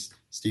 as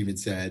Stephen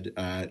said,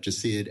 just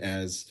see it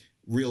as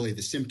really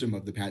the symptom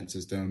of the patent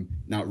system,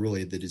 not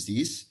really the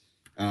disease.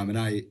 And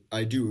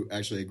I do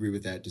actually agree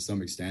with that to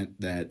some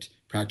extent, that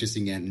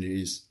practicing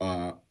entities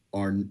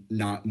are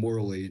not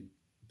morally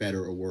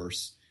better or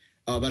worse.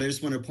 But I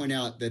just want to point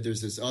out that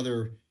there's this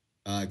other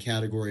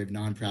category of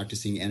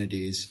non-practicing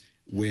entities,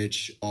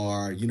 which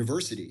are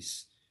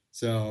universities.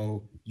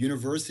 So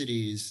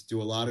universities do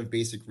a lot of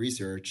basic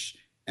research,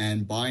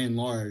 and by and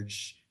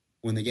large,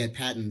 when they get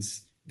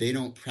patents, they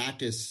don't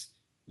practice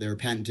their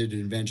patented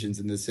inventions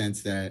in the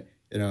sense that,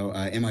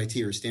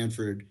 MIT or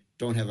Stanford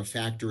don't have a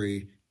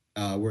factory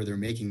where they're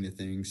making the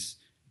things.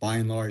 By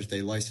and large,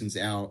 they license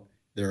out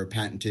their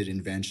patented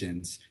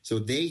inventions. So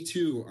they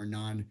too are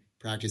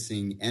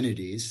non-practicing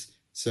entities.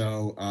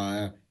 So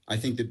I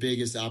think the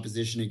biggest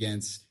opposition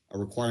against a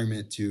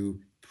requirement to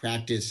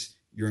practice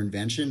your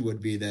invention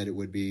would be that it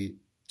would be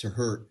to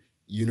hurt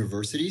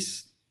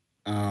universities,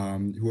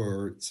 who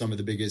are some of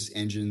the biggest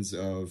engines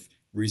of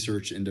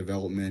research and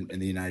development in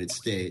the United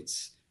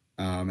States.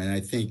 And I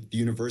think the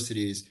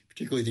universities,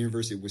 particularly the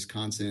University of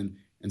Wisconsin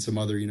and some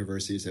other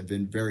universities, have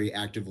been very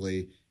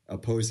actively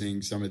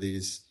opposing some of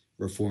these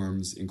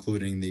reforms,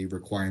 including the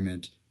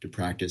requirement to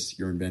practice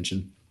your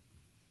invention.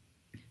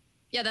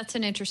 Yeah, that's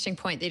an interesting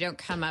point. They don't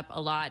come up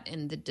a lot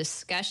in the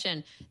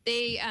discussion.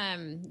 They,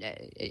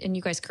 and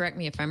you guys correct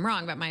me if I'm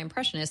wrong, but my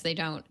impression is they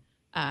don't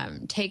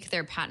take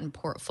their patent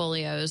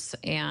portfolios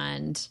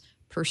and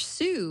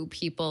pursue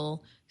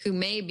people who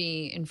may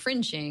be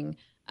infringing.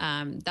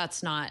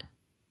 That's not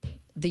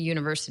the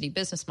university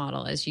business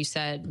model. As you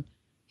said,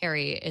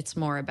 Harry, it's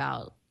more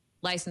about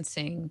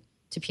licensing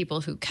to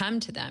people who come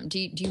to them. Do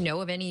you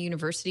know of any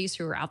universities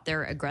who are out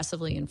there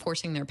aggressively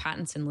enforcing their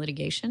patents in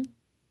litigation?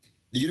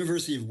 The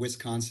University of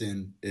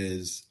Wisconsin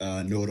is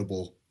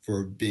notable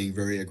for being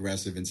very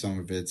aggressive in some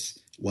of its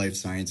life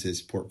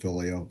sciences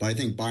portfolio. But I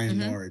think by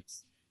and large,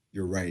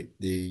 you're right.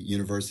 The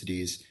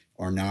universities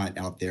are not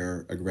out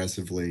there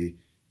aggressively,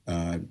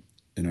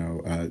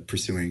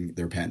 pursuing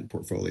their patent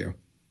portfolio.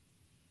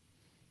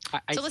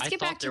 So let's get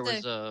back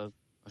to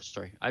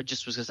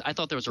I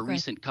thought there was a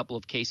recent couple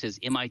of cases.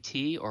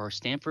 MIT or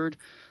Stanford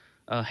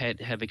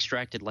have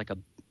extracted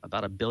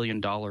about $1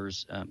 billion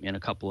in a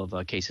couple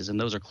of cases, and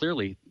those are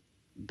clearly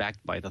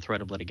backed by the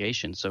threat of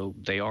litigation. So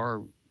they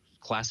are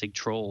classic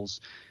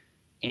trolls,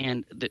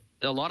 and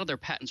a lot of their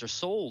patents are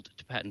sold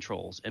to patent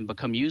trolls and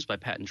become used by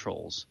patent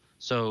trolls.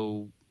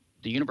 So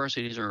the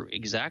universities are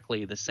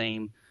exactly the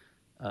same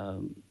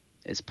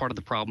as part of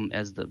the problem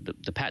as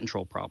the patent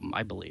troll problem,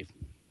 I believe.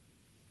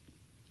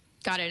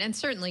 Got it. And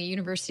certainly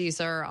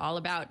universities are all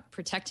about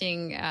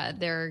protecting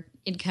their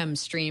income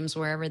streams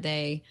wherever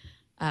they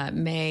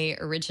may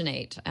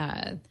originate.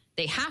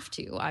 They have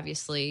to,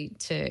 obviously,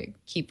 to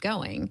keep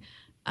going.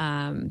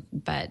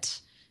 But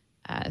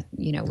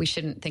we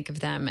shouldn't think of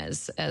them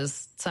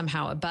as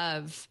somehow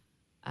above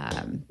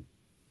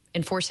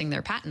enforcing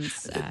their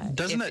patents.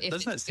 Doesn't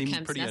that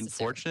seem pretty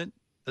unfortunate?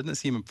 Doesn't it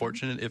seem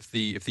unfortunate if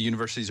the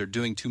universities are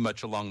doing too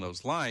much along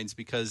those lines?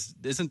 Because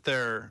aren't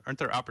there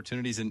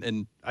opportunities?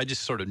 And I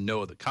just sort of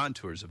know the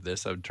contours of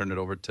this. I would turn it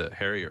over to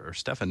Harry or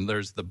Stefan.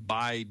 There's the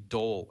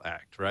Bayh-Dole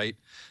Act, right,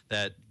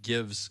 that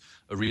gives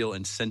a real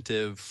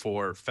incentive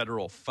for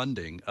federal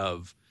funding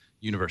of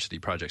university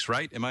projects,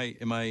 right? Am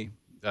I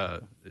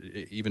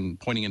even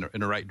pointing in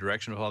the right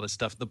direction with all this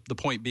stuff? The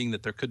point being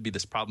that there could be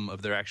this problem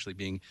of there actually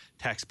being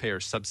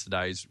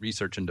taxpayer-subsidized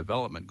research and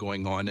development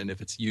going on, and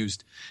if it's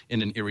used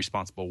in an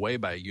irresponsible way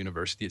by a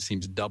university, it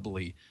seems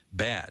doubly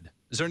bad.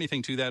 Is there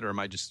anything to that, or am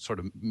I just sort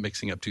of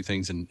mixing up two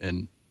things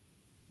and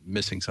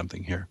missing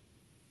something here?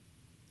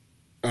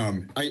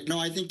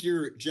 I think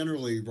you're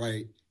generally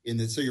right in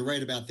that. So you're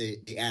right about the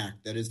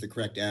act. That is the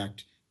correct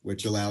act,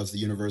 which allows the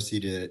university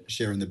to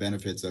share in the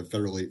benefits of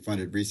federally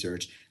funded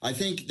research. I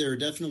think there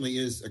definitely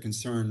is a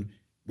concern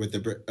with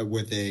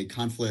a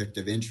conflict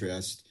of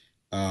interest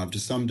to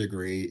some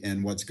degree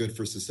in what's good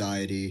for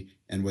society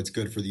and what's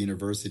good for the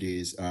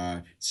universities.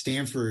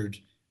 Stanford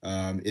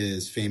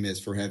is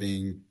famous for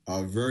having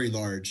a very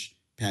large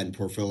patent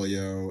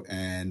portfolio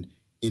and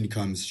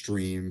income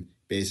stream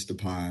based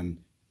upon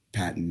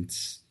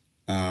patents.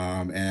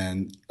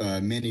 And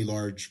many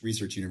large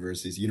research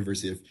universities,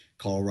 University of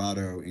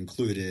Colorado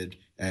included,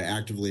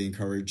 actively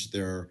encourage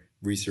their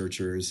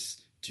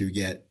researchers to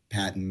get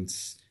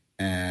patents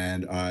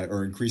and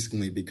are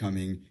increasingly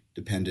becoming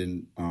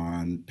dependent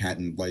on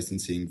patent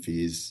licensing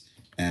fees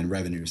and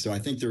revenue. So I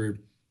think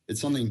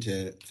it's something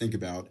to think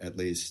about, at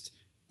least,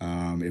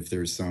 if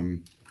there's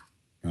some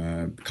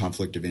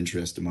conflict of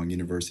interest among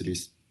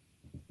universities.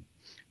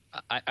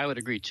 I would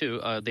agree,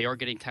 too. They are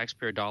getting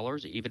taxpayer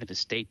dollars, even if it's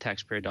state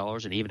taxpayer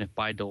dollars, and even if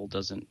Bayh-Dole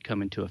doesn't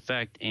come into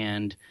effect.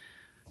 And,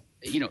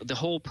 the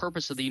whole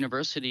purpose of the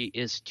university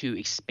is to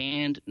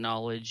expand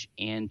knowledge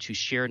and to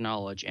share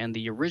knowledge. And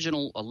the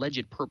original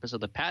alleged purpose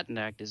of the Patent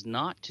Act is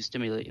not to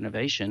stimulate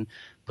innovation,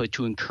 but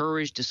to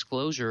encourage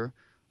disclosure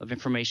of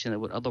information that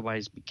would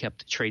otherwise be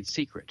kept trade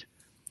secret,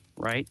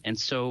 right? And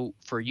so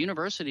for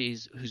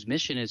universities whose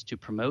mission is to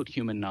promote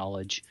human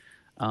knowledge,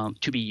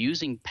 to be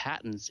using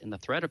patents and the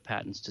threat of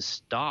patents to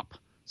stop,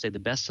 say, the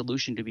best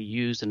solution to be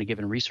used in a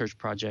given research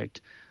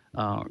project,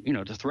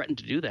 to threaten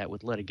to do that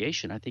with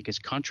litigation, I think is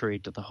contrary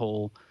to the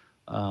whole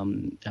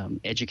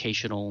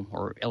educational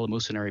or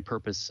eleemosynary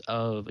purpose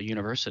of a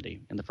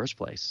university in the first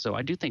place. So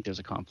I do think there's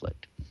a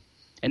conflict.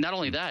 And not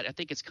only that, I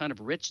think it's kind of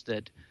rich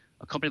that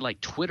a company like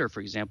Twitter, for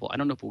example, I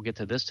don't know if we'll get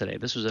to this today.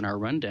 This was in our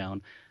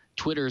rundown.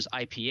 Twitter's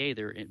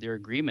IPA, their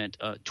agreement,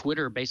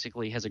 Twitter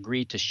basically has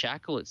agreed to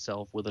shackle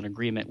itself with an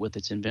agreement with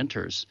its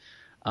inventors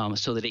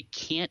so that it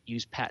can't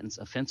use patents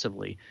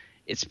offensively.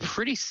 It's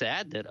pretty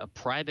sad that a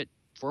private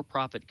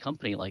for-profit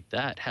company like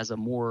that has a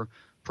more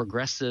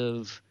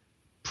progressive,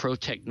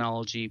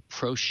 pro-technology,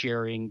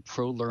 pro-sharing,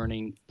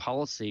 pro-learning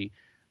policy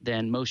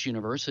than most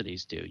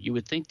universities do. You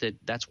would think that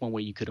that's one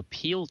way you could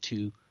appeal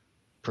to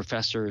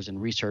professors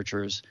and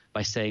researchers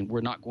by saying,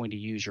 we're not going to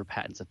use your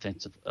patents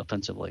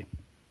offensively.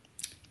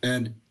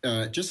 And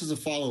just as a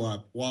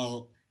follow-up,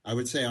 while I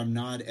would say I'm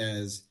not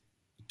as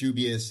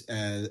dubious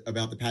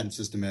about the patent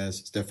system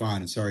as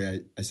Stefan,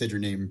 sorry, I said your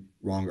name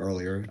wrong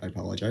earlier. I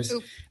apologize.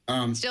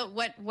 Still,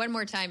 one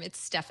more time, it's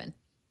Stefan.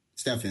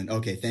 Stefan,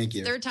 okay, thank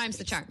you. Third time's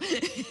the charm.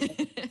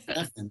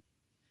 Stefan,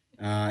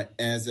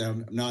 as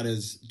not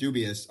as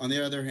dubious. On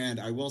the other hand,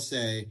 I will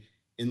say,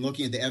 in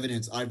looking at the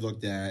evidence I've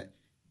looked at,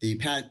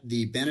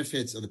 the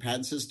benefits of the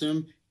patent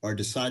system are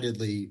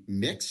decidedly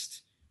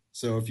mixed.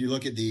 So if you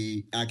look at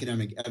the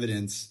academic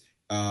evidence,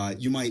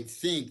 you might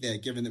think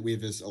that given that we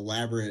have this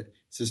elaborate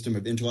system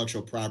of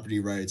intellectual property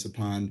rights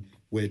upon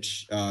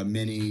which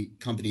many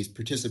companies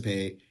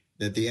participate,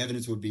 that the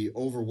evidence would be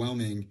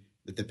overwhelming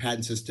that the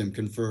patent system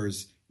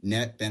confers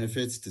net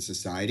benefits to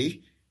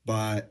society.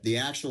 but the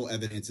actual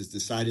evidence is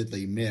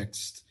decidedly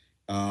mixed,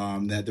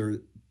 that there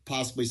are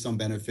possibly some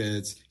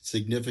benefits,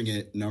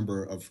 significant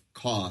number of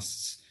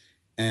costs,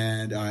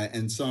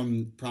 and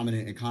some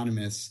prominent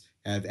economists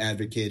have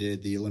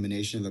advocated the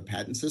elimination of the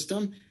patent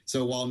system.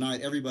 So while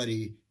not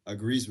everybody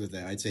agrees with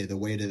that, I'd say the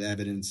weight of the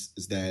evidence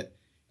is that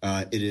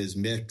it is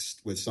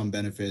mixed with some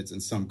benefits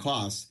and some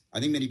costs. I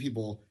think many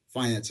people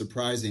find that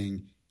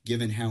surprising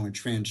given how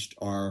entrenched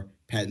our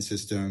patent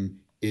system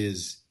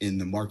is in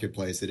the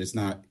marketplace, that it's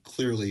not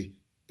clearly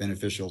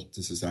beneficial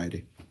to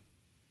society.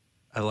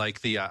 I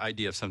like the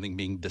idea of something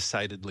being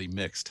decidedly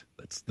mixed.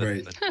 That's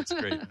great.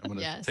 I'm going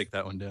to take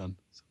that one down.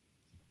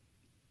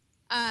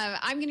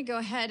 I'm going to go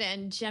ahead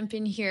and jump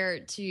in here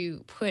to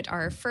put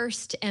our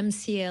first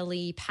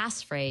MCLE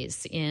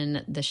passphrase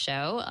in the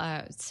show.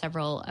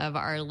 Several of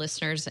our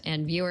listeners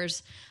and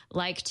viewers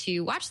like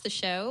to watch the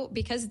show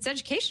because it's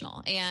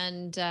educational.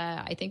 And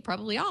I think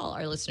probably all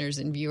our listeners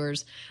and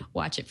viewers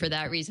watch it for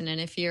that reason. And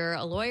if you're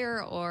a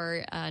lawyer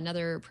or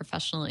another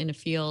professional in a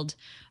field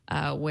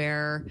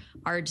where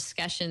our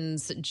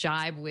discussions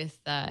jibe with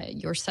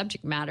your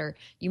subject matter,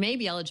 you may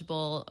be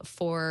eligible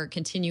for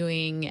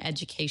continuing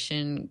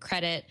education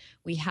credit.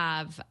 We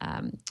have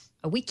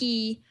a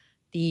wiki,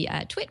 the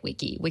Twit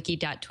wiki,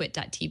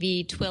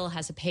 wiki.twit.tv. Twill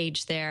has a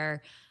page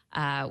there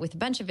with a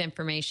bunch of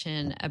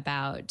information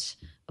about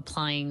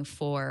applying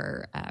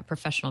for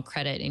professional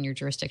credit in your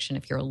jurisdiction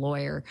if you're a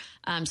lawyer.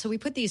 So we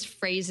put these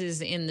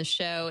phrases in the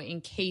show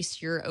in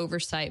case your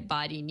oversight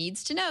body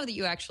needs to know that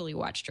you actually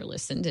watched or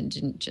listened and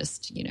didn't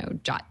just,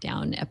 jot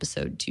down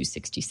episode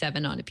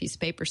 267 on a piece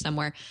of paper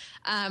somewhere.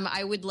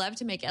 I would love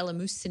to make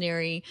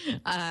Eleemosynary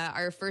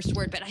our first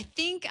word, but I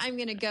think I'm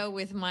going to go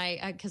with my,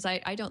 because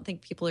I don't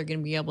think people are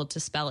going to be able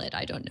to spell it.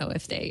 I don't know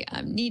if they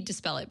need to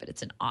spell it, but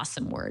it's an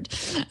awesome word.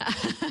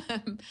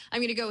 I'm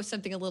going to go with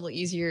something a little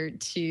easier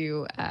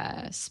to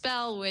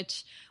spell,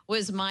 which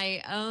was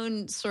my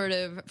own sort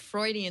of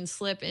Freudian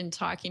slip in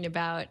talking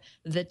about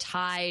the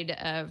tide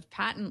of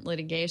patent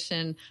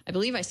litigation. I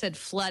believe I said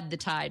flood the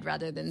tide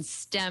rather than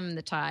stem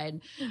the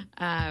tide,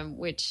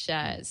 which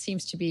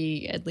seems to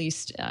be at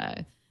least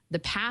the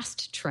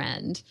past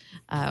trend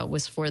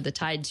was for the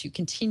tide to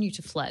continue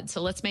to flood.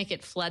 So let's make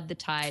it flood the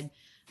tide.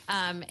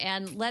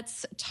 And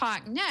let's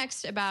talk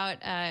next about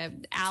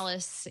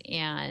Alice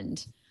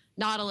and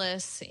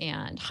Nautilus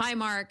and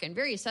Highmark and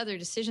various other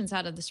decisions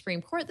out of the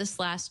Supreme Court this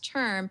last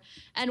term,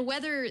 and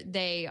whether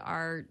they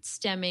are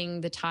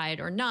stemming the tide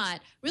or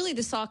not. Really,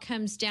 this all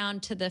comes down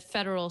to the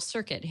federal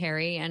circuit,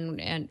 Harry,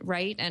 and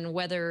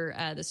whether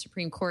the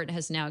Supreme Court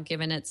has now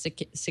given it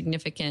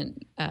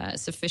significant,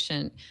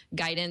 sufficient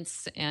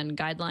guidance and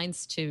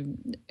guidelines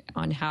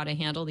on how to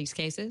handle these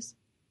cases.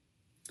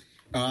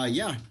 I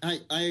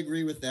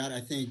agree with that.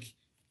 I think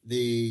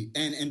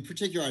and in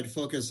particular, I'd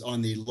focus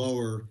on the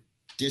lower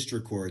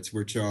district courts,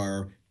 which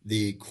are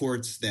the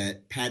courts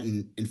that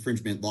patent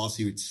infringement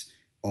lawsuits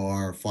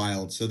are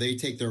filed. So they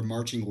take their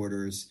marching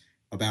orders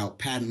about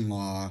patent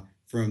law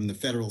from the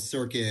federal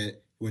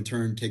circuit, who in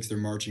turn takes their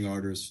marching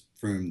orders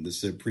from the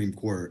Supreme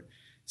Court.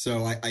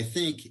 So I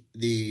think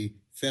the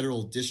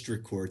federal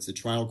district courts, the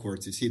trial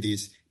courts who see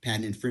these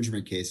patent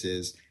infringement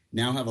cases,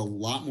 now have a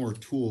lot more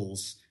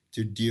tools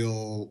to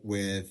deal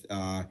with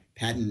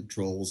patent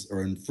trolls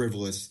or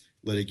frivolous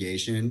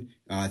litigation.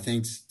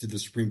 Thanks to the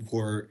Supreme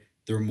Court,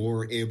 they're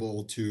more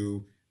able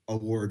to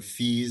award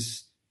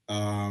fees,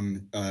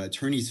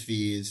 attorney's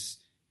fees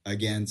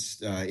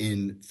against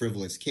in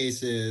frivolous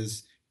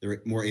cases. They're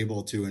more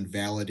able to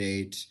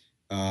invalidate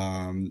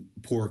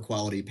poor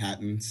quality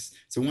patents.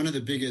 So one of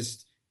the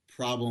biggest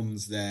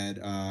problems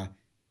that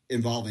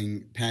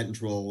involving patent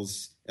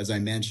trolls, as I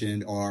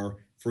mentioned, are,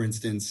 for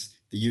instance,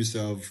 the use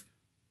of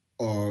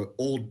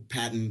old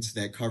patents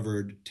that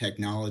covered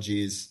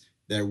technologies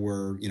that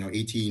were,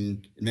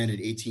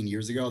 invented 18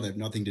 years ago that have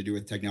nothing to do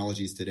with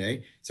technologies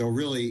today. So a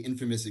really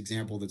infamous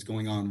example that's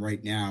going on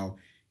right now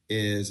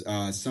is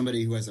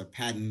somebody who has a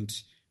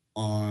patent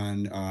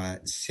on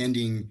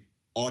sending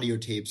audio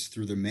tapes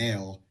through the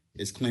mail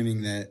is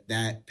claiming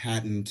that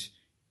patent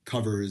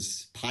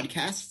covers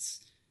podcasts,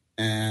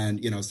 and,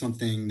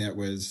 something that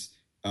was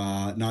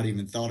not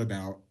even thought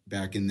about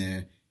back in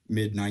the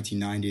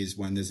mid-1990s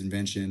when this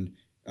invention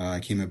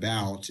came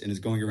about, and is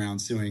going around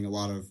suing a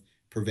lot of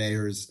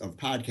purveyors of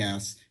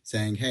podcasts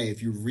saying, hey,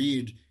 if you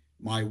read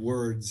my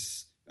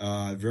words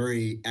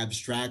very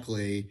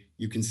abstractly,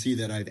 you can see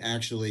that I've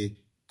actually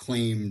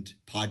claimed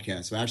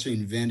podcasts. So I actually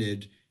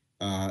invented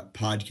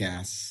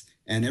podcasts.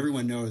 And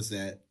everyone knows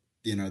that,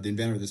 the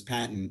inventor of this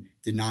patent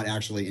did not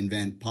actually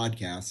invent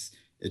podcasts.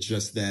 It's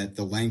just that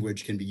the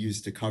language can be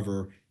used to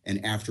cover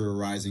an after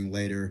arising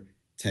later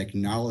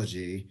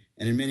technology.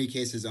 And in many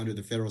cases under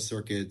the federal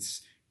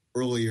circuit's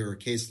earlier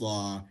case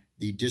law,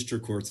 the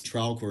district courts,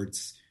 trial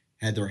courts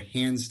had their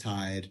hands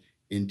tied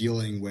in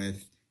dealing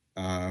with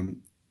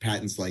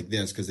patents like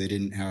this because they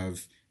didn't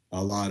have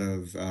a lot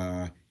of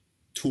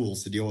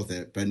tools to deal with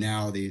it. But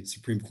now the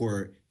Supreme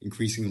Court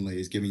increasingly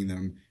is giving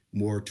them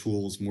more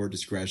tools, more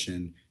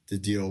discretion to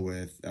deal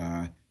with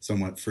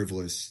somewhat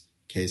frivolous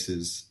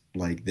cases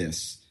like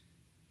this.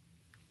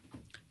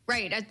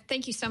 Right.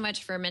 Thank you so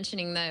much for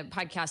mentioning the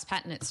podcast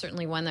patent. It's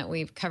certainly one that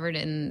we've covered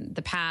in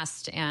the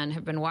past and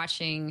have been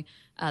watching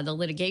the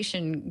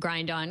litigation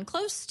grind on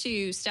close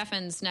to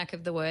Stefan's neck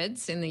of the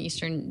woods in the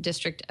Eastern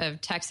District of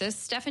Texas.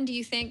 Stefan, do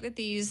you think that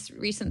these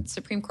recent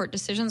Supreme Court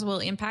decisions will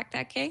impact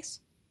that case?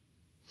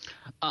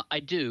 I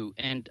do,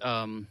 and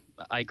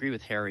I agree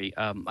with Harry.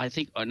 I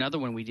think another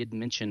one we didn't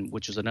mention,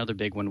 which was another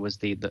big one, was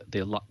the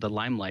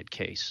Limelight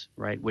case,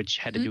 right, which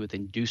had to do with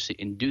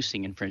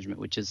inducing infringement,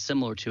 which is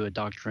similar to a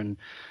doctrine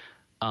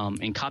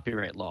in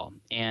copyright law.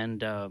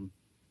 And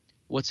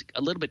what's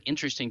a little bit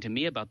interesting to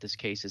me about this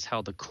case is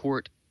how the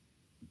court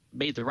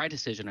made the right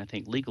decision, I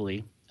think,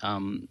 legally,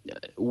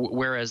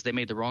 whereas they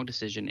made the wrong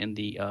decision in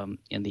the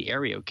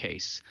Aereo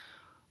case.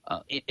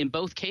 In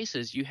both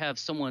cases, you have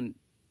someone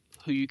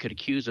who you could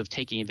accuse of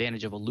taking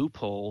advantage of a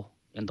loophole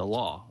in the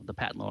law, the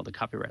patent law, the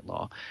copyright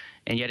law,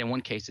 and yet in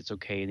one case it's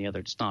okay, in the other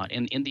it's not.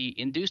 And in the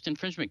induced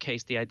infringement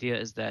case, the idea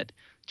is that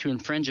to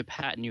infringe a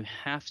patent, you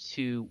have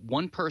to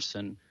one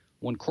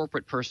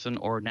corporate person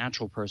or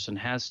natural person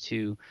has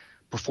to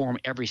perform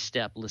every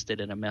step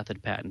listed in a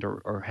method patent,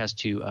 or has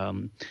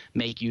to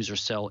make, use, or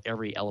sell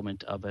every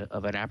element of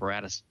an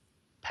apparatus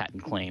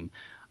patent claim.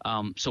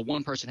 So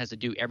one person has to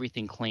do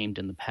everything claimed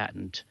in the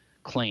patent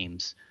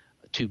claims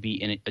to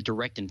be a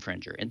direct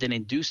infringer. And then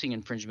inducing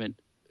infringement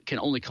can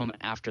only come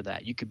after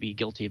that. You could be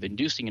guilty of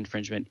inducing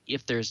infringement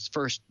if there's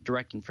first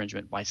direct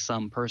infringement by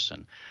some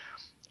person.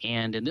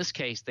 And in this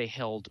case, they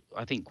held,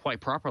 I think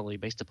quite properly,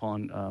 based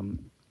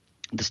upon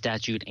the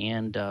statute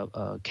and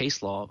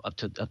case law up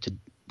to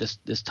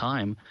this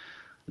time,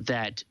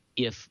 that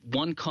if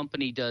one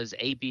company does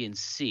A, B, and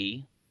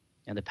C,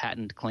 and the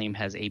patent claim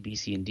has A, B,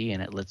 C, and D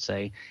in it, let's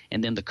say,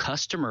 and then the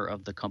customer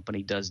of the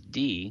company does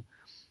D,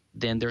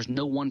 then there's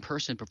no one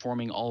person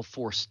performing all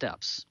four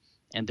steps.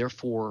 And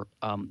therefore,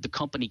 the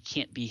company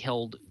can't be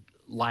held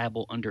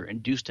liable under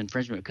induced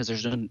infringement because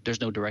there's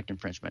no direct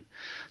infringement.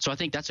 So I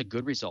think that's a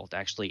good result,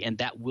 actually, and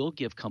that will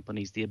give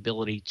companies the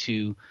ability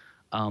to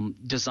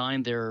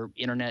design their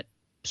internet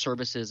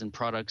services and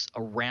products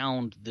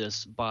around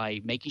this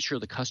by making sure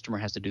the customer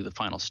has to do the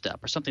final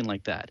step or something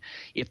like that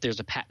if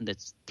there's a patent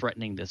that's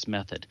threatening this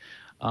method.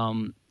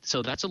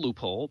 So that's a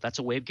loophole. That's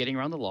a way of getting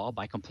around the law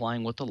by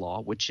complying with the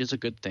law, which is a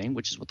good thing,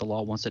 which is what the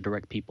law wants to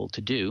direct people to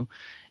do.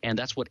 And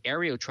that's what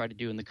Aereo tried to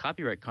do in the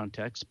copyright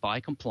context by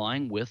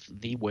complying with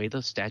the way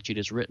the statute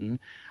is written.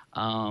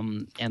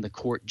 And the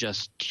court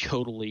just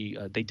totally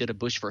they did a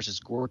Bush versus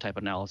Gore type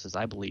analysis,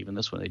 I believe, in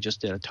this one. They just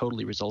did a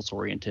totally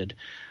results-oriented,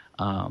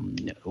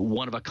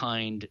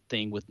 one-of-a-kind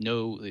thing with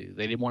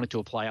they didn't want it to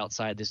apply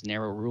outside this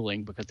narrow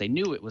ruling because they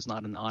knew it was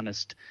not an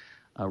honest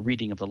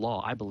reading of the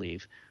law, I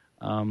believe.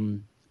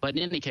 But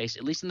in any case,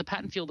 at least in the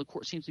patent field, the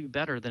court seems to be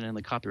better than in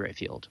the copyright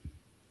field.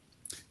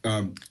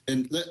 And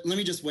let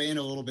me just weigh in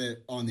a little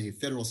bit on the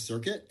Federal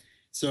Circuit.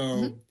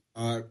 So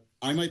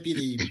I might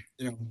be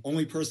the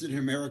only person in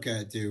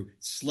America to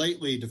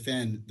slightly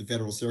defend the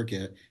Federal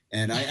Circuit,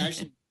 and I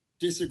actually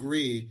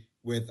disagree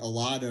with a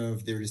lot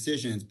of their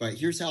decisions, but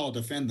here's how I'll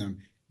defend them.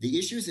 The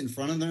issues in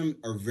front of them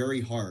are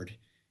very hard,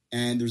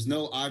 and there's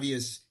no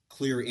obvious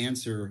clear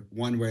answer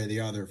one way or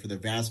the other for the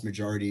vast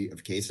majority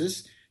of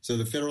cases. So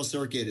the Federal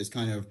Circuit is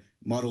kind of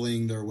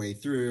muddling their way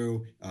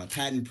through.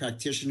 Patent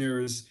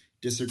practitioners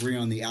disagree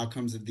on the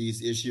outcomes of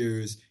these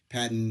issues.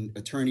 Patent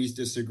attorneys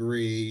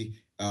disagree.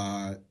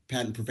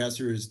 Patent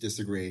professors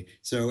disagree.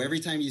 So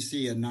every time you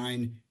see a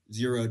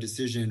 9-0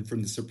 decision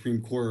from the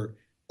Supreme Court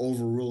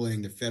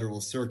overruling the Federal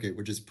Circuit,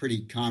 which is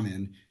pretty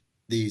common,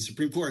 the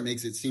Supreme Court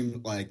makes it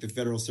seem like the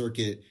Federal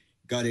Circuit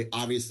got it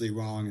obviously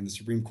wrong and the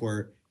Supreme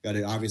Court got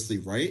it obviously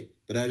right.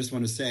 But I just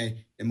want to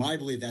say, in my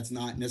belief, that's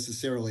not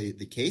necessarily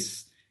the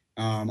case.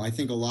 I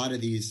think a lot of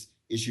these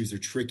issues are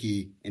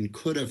tricky and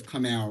could have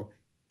come out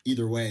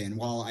either way. And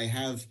while I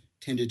have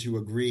tended to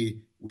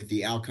agree with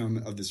the outcome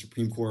of the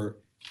Supreme Court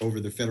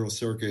over the Federal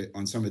Circuit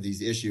on some of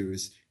these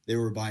issues, they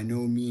were by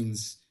no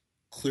means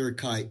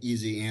clear-cut,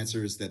 easy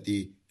answers that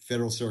the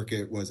Federal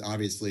Circuit was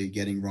obviously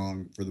getting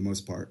wrong for the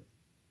most part.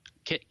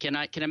 Can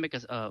I make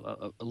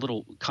a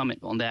little comment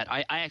on that?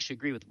 I actually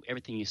agree with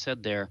everything you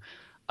said there.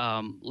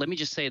 Let me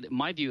just say that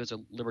my view as a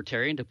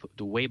libertarian,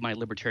 to wave my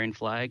libertarian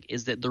flag,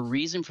 is that the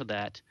reason for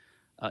that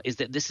is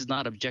that this is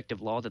not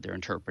objective law that they're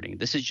interpreting.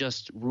 This is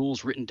just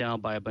rules written down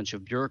by a bunch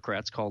of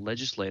bureaucrats called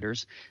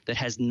legislators that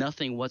has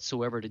nothing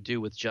whatsoever to do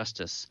with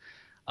justice.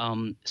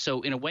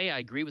 So in a way, I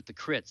agree with the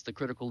crits, the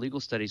critical legal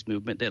studies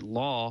movement, that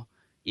law,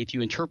 if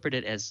you interpret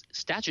it as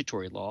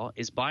statutory law,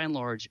 is by and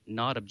large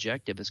not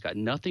objective. It's got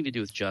nothing to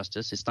do with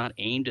justice. It's not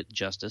aimed at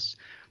justice.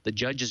 The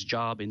judge's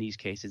job in these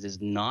cases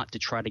is not to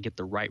try to get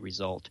the right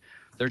result.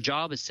 Their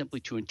job is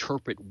simply to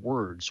interpret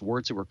words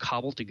that were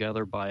cobbled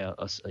together by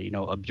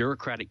a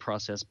bureaucratic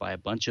process by a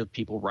bunch of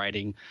people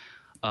writing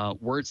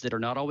words that are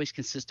not always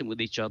consistent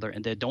with each other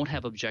and that don't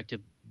have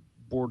objective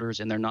borders,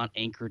 and they're not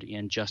anchored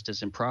in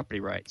justice and property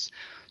rights.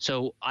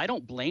 So I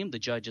don't blame the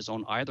judges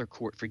on either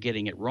court for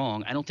getting it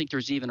wrong. I don't think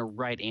there's even a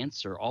right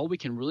answer. All we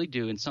can really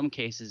do in some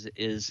cases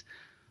is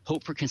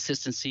hope for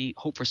consistency,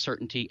 hope for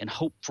certainty, and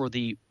hope for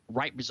the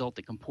right result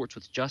that comports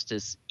with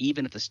justice,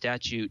 even if the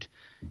statute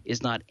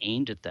is not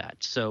aimed at that.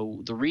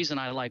 So the reason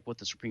I like what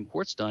the Supreme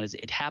Court's done is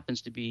it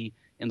happens to be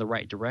in the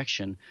right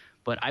direction.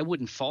 But I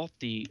wouldn't fault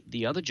the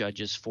other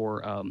judges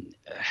for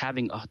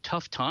having a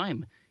tough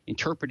time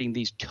interpreting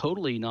these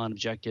totally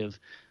non-objective,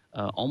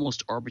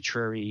 almost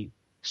arbitrary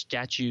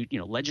statute,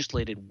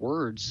 legislated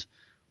words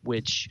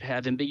which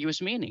have ambiguous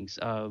meanings.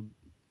 Under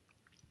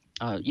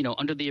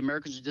the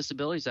Americans with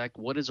Disabilities Act,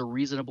 what is a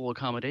reasonable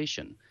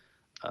accommodation?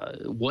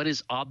 What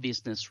is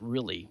obviousness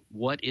really?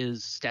 What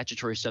is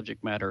statutory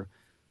subject matter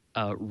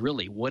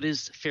really? What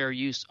is fair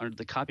use under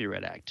the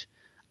Copyright Act?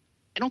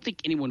 I don't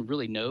think anyone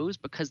really knows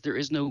because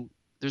there's no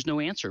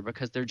answer,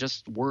 because they're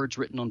just words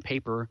written on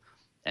paper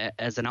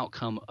as an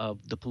outcome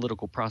of the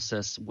political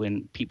process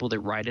when people that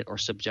write it are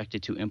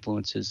subjected to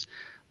influences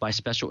by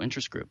special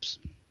interest groups.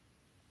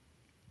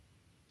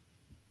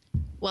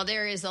 Well,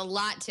 there is a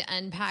lot to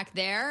unpack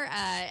there.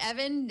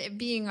 Evan,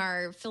 being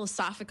our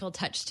philosophical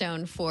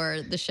touchstone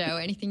for the show,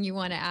 anything you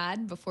want to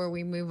add before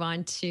we move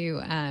on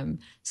to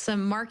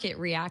some market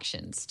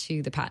reactions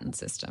to the patent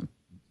system?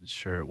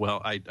 Sure.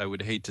 Well, I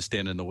would hate to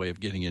stand in the way of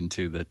getting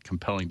into the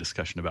compelling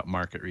discussion about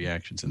market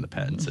reactions in the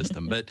patent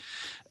system. But,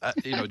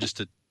 just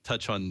to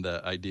touch on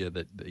the idea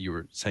that you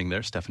were saying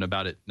there, Stefan,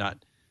 about it not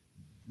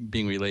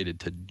being related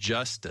to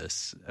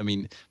justice. I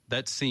mean,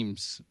 that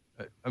seems...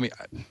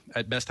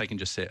 at best, I can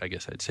just say, I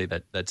guess I'd say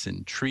that that's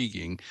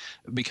intriguing,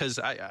 because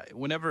I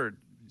whenever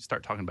you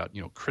start talking about,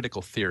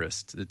 critical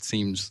theorists, this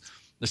seems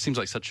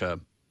like such a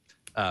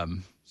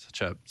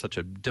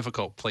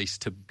difficult place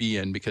to be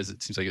in, because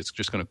it seems like it's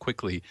just going to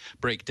quickly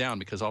break down,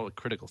 because all a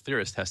critical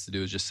theorist has to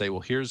do is just say,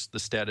 well, here's the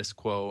status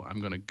quo.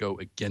 I'm going to go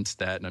against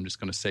that, and I'm just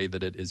going to say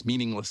that it is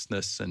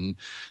meaninglessness, and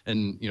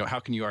how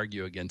can you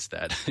argue against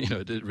that?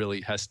 It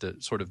really has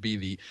to sort of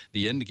be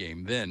the end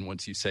game. Then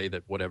once you say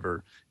that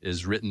whatever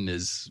is written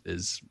is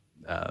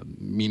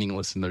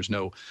meaningless and there's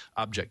no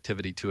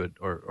objectivity to it,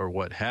 or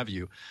what have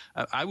you,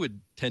 I would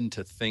tend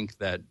to think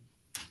that,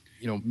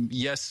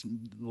 yes,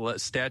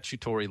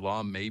 statutory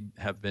law may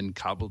have been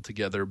cobbled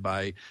together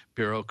by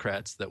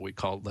bureaucrats that we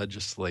call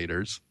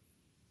legislators,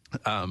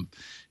 and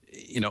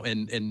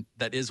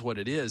that is what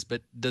it is.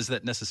 But does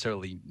that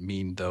necessarily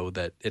mean, though,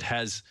 that it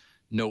has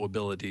no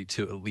ability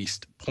to at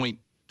least point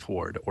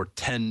toward or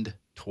tend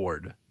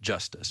toward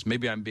justice?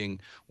 Maybe I'm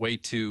being way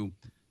too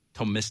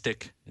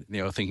Thomistic,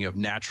 thinking of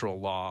natural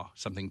law,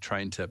 something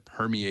trying to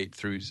permeate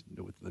through,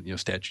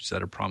 statutes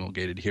that are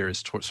promulgated here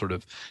is sort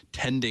of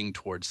tending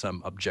towards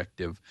some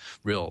objective,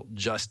 real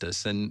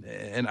justice. And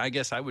I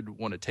guess I would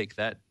want to take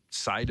that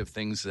side of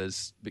things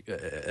as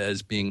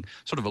being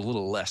sort of a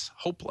little less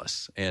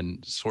hopeless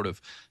and sort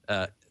of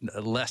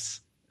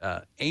less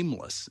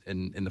aimless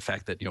in the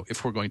fact that,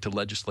 if we're going to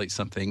legislate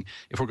something,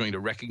 if we're going to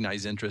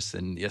recognize interests,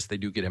 and yes, they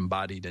do get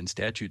embodied in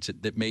statutes,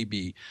 that may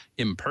be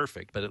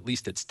imperfect, but at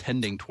least it's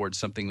tending towards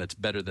something that's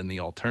better than the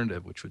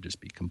alternative, which would just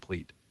be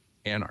complete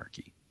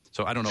anarchy.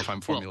 So I don't know if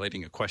I'm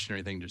formulating a question or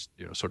anything, just,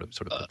 sort of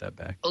put that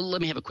back. Let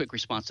me have a quick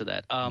response to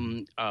that.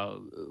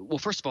 Well,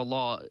 first of all,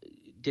 law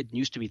didn't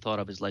used to be thought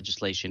of as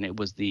legislation. It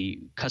was the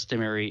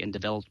customary and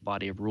developed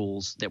body of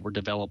rules that were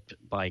developed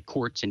by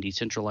courts and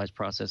decentralized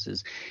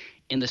processes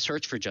in the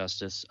search for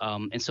justice.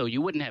 And so you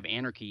wouldn't have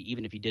anarchy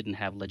even if you didn't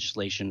have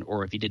legislation,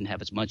 or if you didn't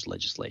have as much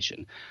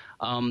legislation.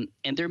 And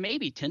there may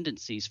be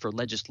tendencies for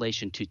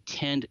legislation to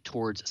tend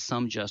towards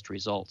some just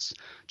results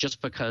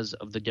just because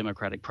of the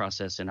democratic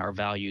process and our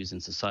values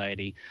in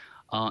society.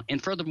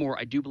 And furthermore,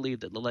 I do believe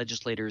that the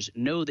legislators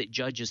know that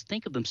judges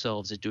think of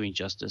themselves as doing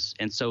justice,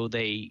 and so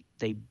they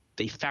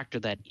factor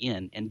that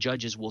in, and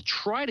judges will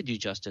try to do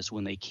justice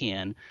when they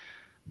can.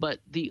 But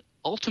the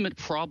ultimate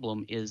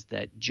problem is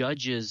that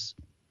judges'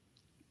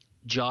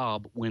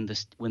 job, when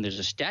there's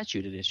a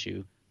statute at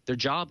issue, their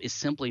job is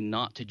simply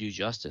not to do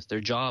justice.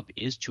 Their job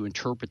is to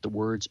interpret the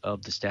words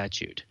of the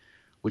statute,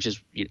 which is,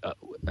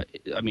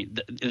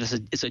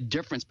 it's a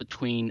difference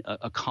between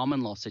a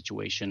common law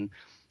situation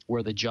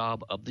where the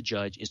job of the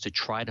judge is to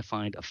try to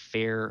find a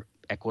fair,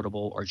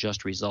 equitable, or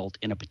just result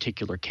in a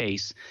particular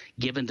case,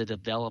 given the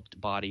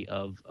developed body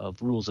of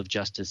rules of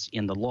justice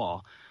in the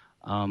law.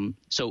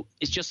 So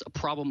it's just a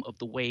problem of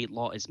the way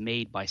law is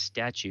made by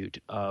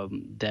statute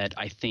that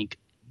I think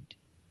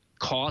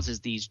causes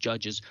these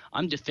judges –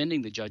 I'm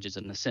defending the judges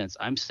in a sense.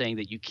 I'm saying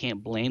that you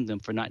can't blame them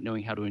for not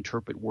knowing how to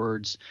interpret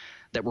words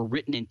that were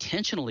written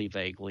intentionally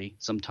vaguely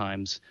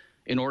sometimes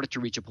in order to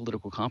reach a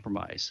political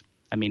compromise.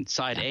 I mean,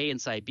 side A and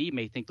side B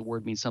may think the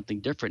word means something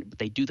different, but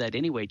they do that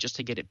anyway just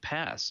to get it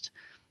passed.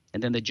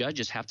 And then the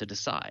judges have to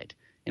decide.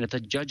 And if the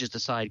judges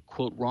decide,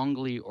 quote,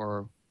 wrongly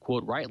or,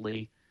 quote,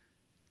 rightly,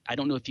 I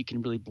don't know if you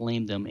can really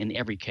blame them in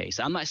every case.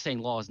 I'm not saying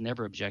law is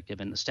never objective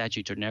and the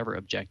statutes are never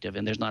objective,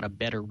 and there's not a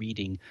better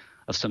reading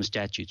of some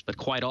statutes. But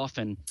quite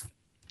often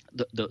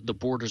the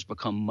borders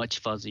become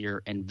much fuzzier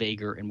and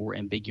vaguer and more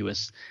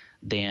ambiguous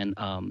than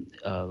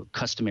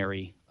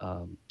customary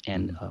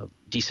and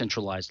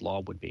decentralized law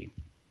would be.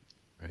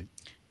 Right.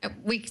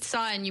 We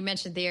saw, and you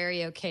mentioned the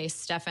Aereo case,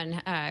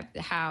 Stefan,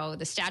 how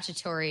the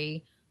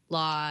statutory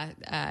law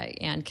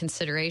and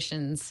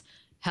considerations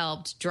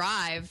helped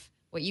drive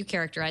what you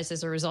characterize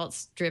as a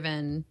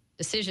results-driven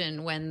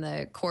decision when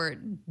the court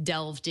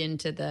delved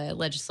into the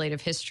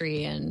legislative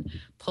history and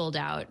pulled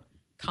out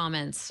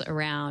comments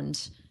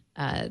around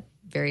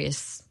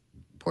various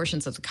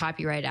portions of the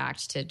Copyright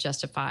Act to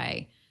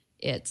justify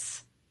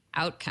its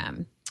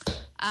outcome.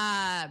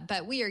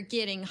 But we are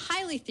getting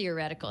highly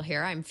theoretical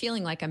here. I'm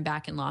feeling like I'm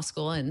back in law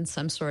school in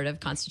some sort of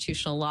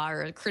constitutional law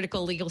or a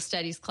critical legal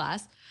studies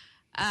class.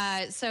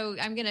 So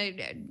I'm going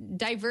to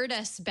divert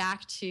us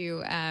back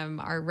to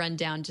our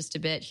rundown just a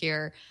bit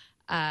here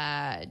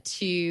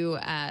to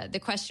the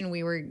question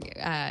we were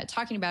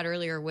talking about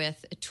earlier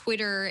with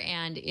Twitter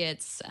and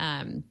its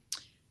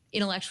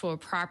intellectual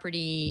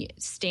property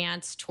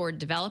stance toward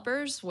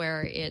developers,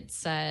 where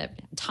it's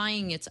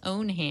tying its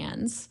own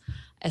hands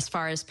as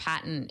far as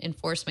patent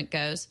enforcement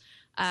goes.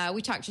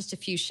 We talked just a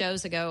few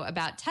shows ago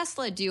about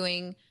Tesla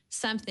doing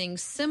something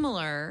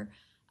similar.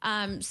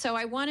 So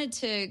I wanted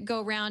to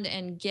go around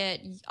and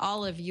get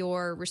all of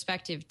your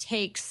respective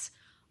takes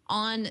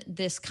on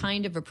this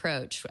kind of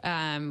approach,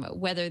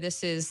 whether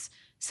this is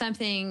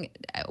something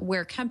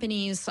where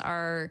companies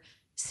are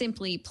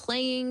simply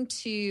playing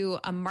to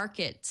a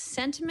market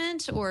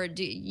sentiment, or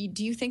do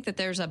you think that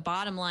there's a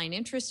bottom line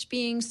interest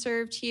being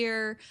served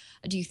here?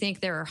 Do you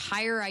think there are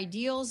higher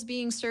ideals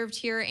being served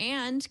here?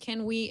 And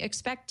can we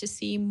expect to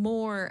see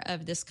more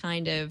of this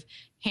kind of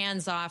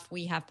hands-off,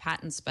 we have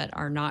patents but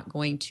are not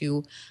going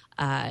to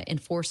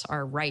enforce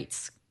our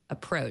rights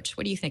approach?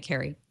 What do you think,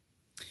 Harry?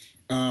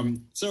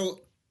 So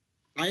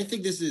I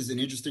think this is an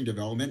interesting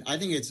development. I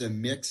think it's a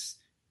mix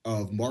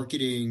of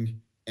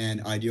marketing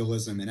and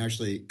idealism and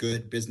actually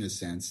good business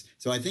sense.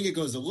 So I think it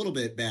goes a little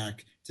bit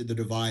back to the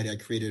divide I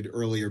created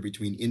earlier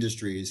between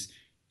industries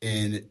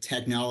and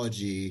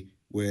technology,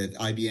 with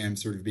IBM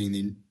sort of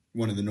being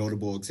one of the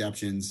notable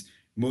exceptions.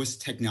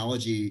 Most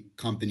technology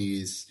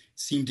companies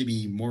seem to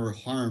be more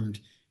harmed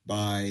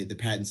by the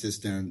patent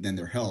system than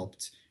they're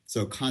helped.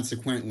 So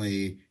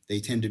consequently, they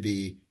tend to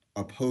be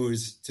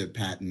opposed to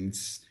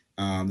patents.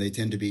 They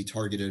tend to be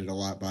targeted a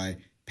lot by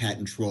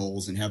patent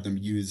trolls and have them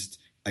used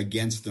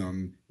against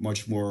them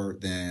much more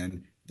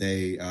than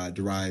they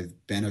derive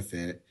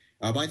benefit.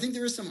 But I think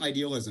there is some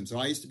idealism. So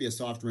I used to be a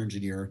software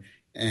engineer,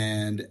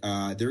 and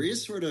there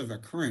is sort of a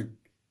current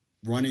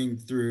running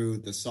through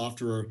the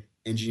software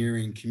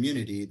engineering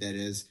community that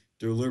is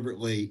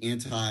deliberately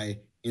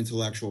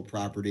anti-intellectual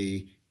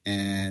property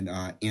and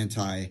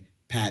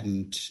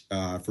anti-patent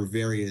for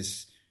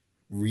various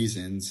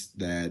reasons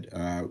that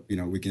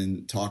we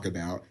can talk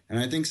about. And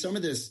I think some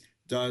of this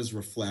does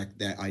reflect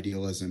that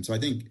idealism. So I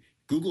think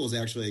Google is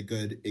actually a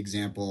good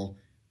example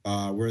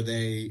where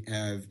they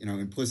have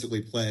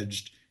implicitly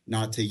pledged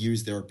not to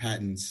use their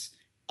patents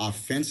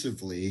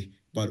offensively,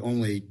 but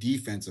only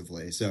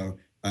defensively. So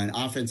an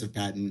offensive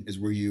patent is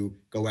where you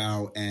go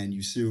out and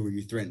you sue or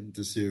you threaten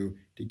to sue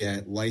to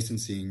get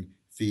licensing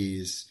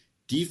fees.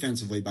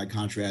 Defensively, by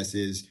contrast,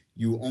 is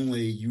you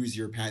only use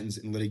your patents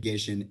in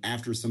litigation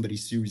after somebody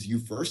sues you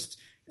first,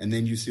 and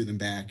then you sue them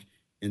back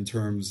in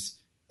terms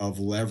of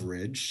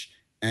leverage.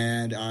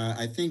 And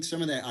I think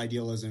some of that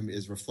idealism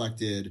is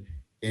reflected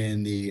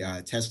in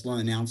the Tesla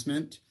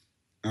announcement.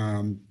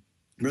 But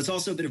it's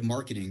also a bit of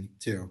marketing,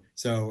 too.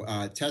 So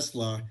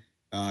Tesla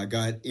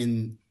got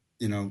in,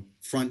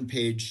 front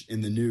page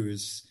in the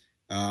news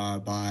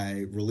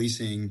by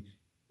releasing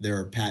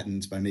their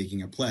patents, by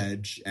making a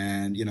pledge.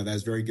 And,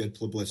 that's very good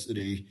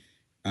publicity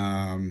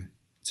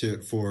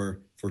for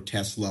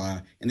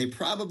Tesla. And they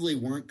probably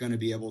weren't going to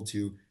be able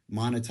to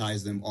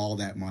monetize them all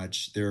that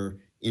much. Their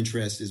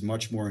interest is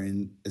much more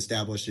in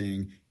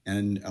establishing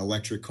an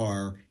electric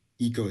car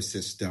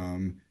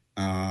ecosystem.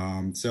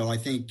 So I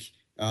think,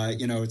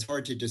 it's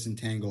hard to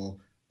disentangle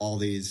all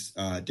these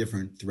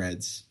different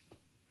threads.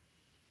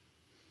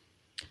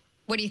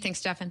 What do you think,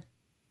 Stefan?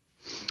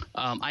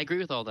 I agree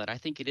with all that. I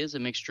think it is a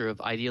mixture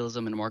of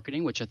idealism and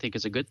marketing, which I think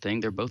is a good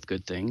thing. They're both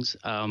good things.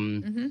 I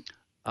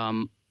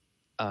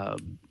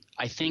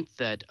think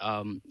that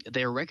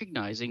they're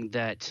recognizing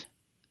that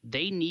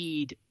they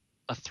need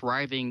a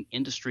thriving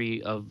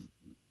industry of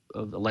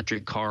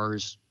electric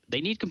cars.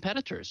 They need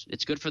competitors.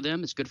 It's good for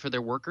them. It's good for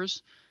their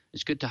workers.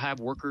 It's good to have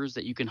workers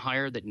that you can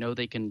hire that know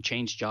they can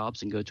change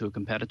jobs and go to a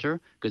competitor,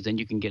 because then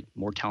you can get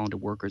more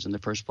talented workers in the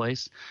first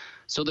place.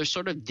 So they're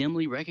sort of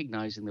dimly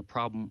recognizing the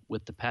problem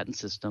with the patent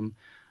system.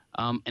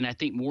 And I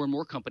think more and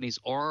more companies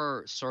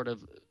are sort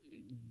of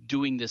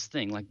doing this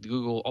thing, like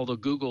Google, although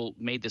Google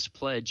made this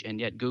pledge, and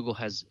yet Google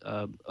has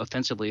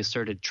offensively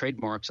asserted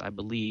trademarks, I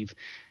believe.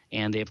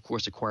 And they, of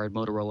course, acquired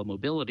Motorola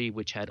Mobility,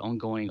 which had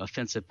ongoing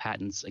offensive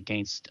patents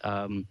against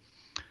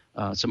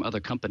some other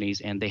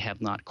companies, and they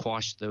have not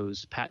quashed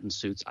those patent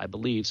suits, I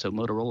believe. So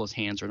Motorola's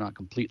hands are not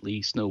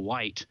completely snow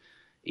white,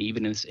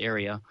 even in this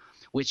area,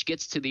 which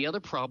gets to the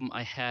other problem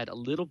I had a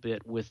little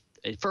bit with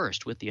at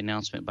first with the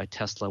announcement by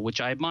Tesla,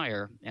 which I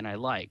admire and I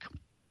like.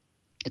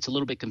 It's a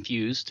little bit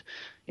confused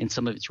in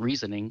some of its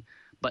reasoning,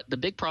 but the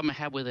big problem I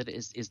have with it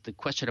is the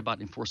question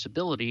about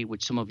enforceability,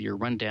 which some of your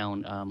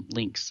rundown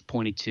links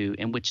pointed to,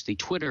 and which the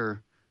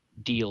Twitter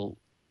deal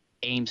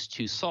aims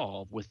to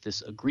solve with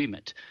this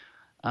agreement.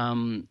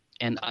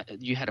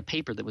 You had a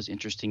paper that was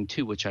interesting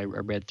too, which I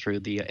read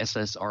through, the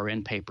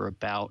SSRN paper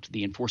about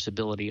the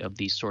enforceability of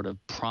these sort of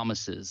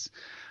promises.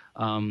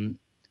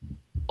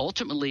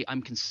 Ultimately,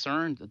 I'm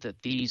concerned that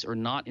these are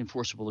not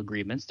enforceable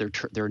agreements.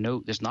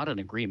 There's not an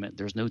agreement.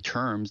 There's no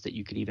terms that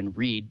you could even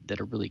read that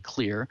are really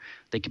clear.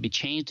 They could be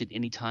changed at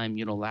any time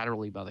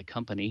unilaterally by the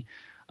company.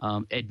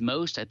 At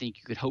most, I think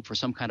you could hope for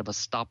some kind of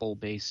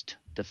estoppel-based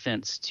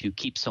defense to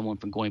keep someone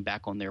from going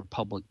back on their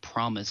public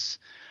promise,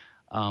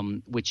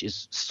 which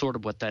is sort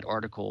of what that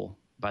article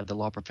by the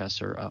law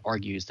professor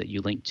argues that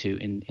you linked to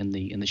in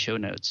the show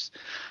notes.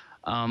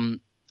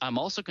 I'm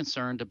also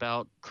concerned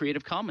about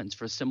Creative Commons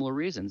for similar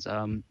reasons.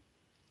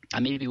 I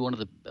may be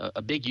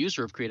a big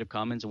user of Creative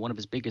Commons and one of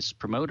his biggest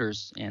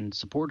promoters and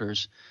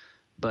supporters,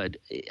 but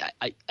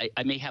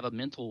I may have a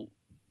mental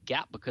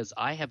gap because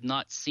I have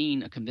not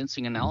seen a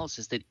convincing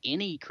analysis that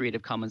any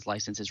Creative Commons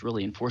license is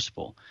really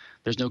enforceable.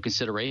 There's no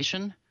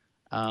consideration.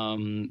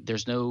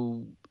 There's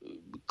no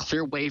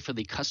clear way for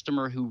the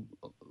customer who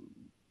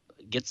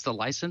gets the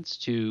license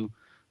to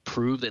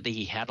prove that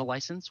he had a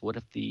license. What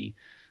if the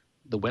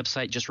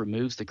website just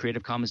removes the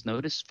Creative Commons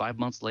notice 5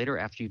 months later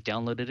after you've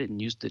downloaded it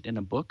and used it in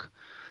a book?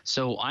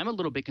 So I'm a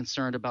little bit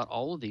concerned about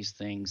all of these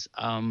things,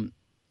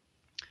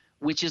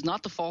 which is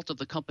not the fault of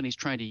the companies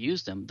trying to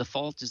use them. The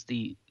fault is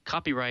the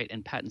copyright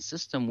and patent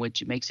system,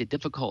 which makes it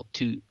difficult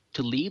to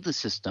leave the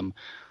system.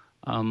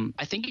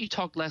 I think you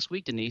talked last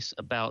week, Denise,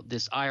 about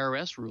this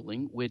IRS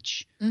ruling,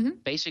 which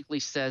basically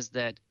says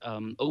that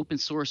open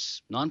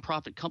source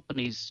nonprofit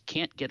companies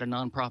can't get a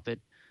nonprofit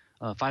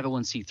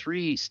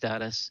 501c3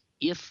 status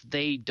if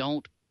they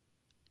don't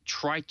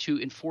try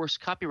to enforce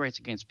copyrights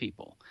against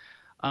people.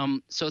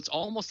 So it's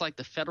almost like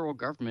the federal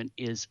government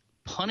is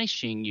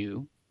punishing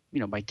you,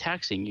 by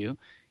taxing you,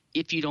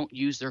 if you don't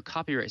use their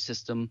copyright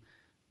system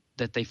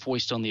that they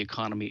foist on the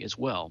economy as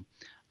well.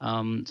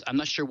 I'm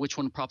not sure which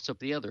one props up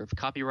the other, if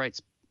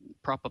copyrights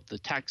prop up the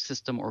tax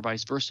system or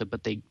vice versa,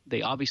 but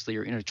they obviously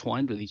are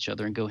intertwined with each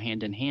other and go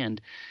hand in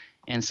hand.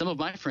 And some of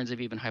my friends have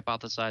even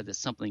hypothesized that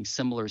something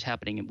similar is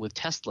happening with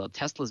Tesla.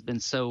 Tesla's been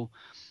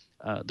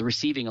they're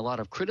receiving a lot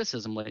of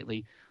criticism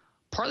lately,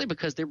 partly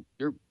because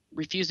they're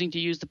refusing to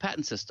use the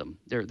patent system.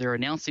 They're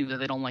announcing that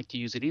they don't like to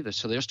use it either.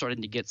 So they're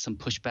starting to get some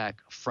pushback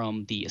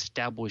from the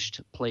established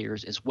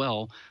players as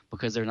well,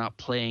 because they're not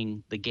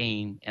playing the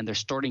game and they're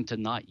starting to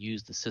not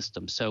use the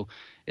system. So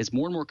as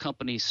more and more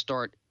companies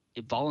start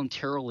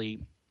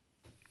voluntarily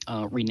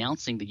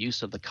renouncing the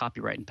use of the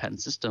copyright and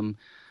patent system,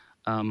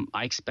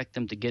 I expect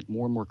them to get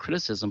more and more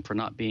criticism for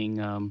not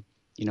being,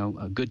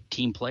 good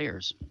team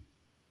players.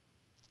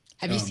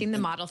 Have you seen the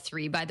Model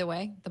 3, by the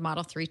way? The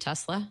Model 3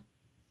 Tesla?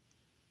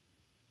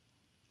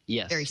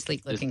 Yes. Very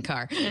sleek-looking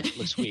car.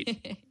 Looks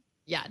sweet.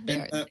 Yeah.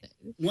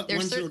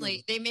 They're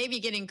certainly – they may be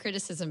getting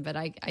criticism, but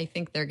I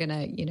think they're going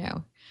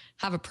to,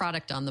 have a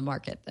product on the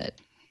market that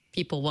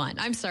people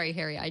want. I'm sorry,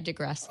 Harry. I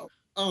digress.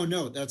 Oh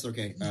no, that's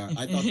okay.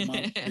 I thought the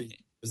Model 3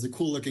 was a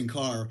cool-looking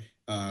car,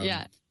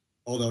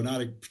 although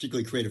not a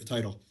particularly creative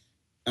title.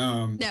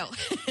 No.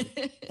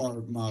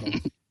 Car model.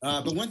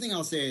 But one thing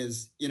I'll say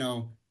is,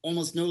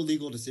 almost no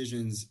legal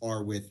decisions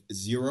are with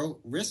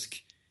zero risk.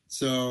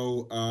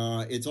 So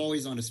it's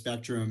always on a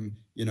spectrum,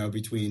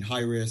 between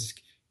high risk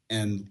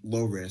and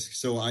low risk.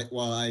 So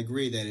while I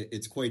agree that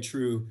it's quite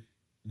true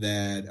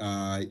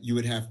that you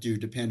would have to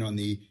depend on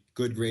the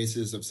good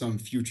graces of some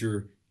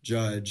future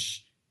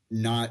judge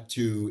not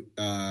to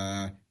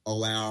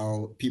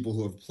allow people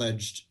who have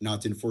pledged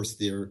not to enforce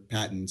their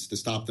patents to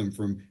stop them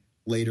from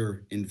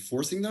later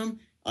enforcing them,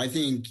 I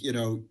think,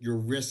 your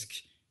risk,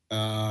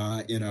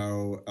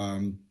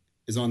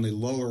 is on the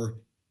lower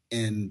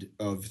end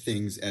of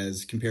things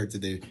as compared to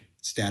the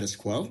status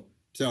quo.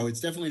 So it's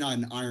definitely not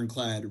an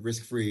ironclad,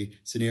 risk-free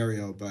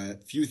scenario,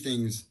 but few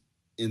things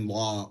in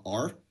law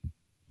are.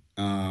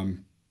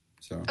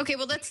 Okay,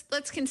 well,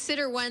 let's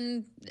consider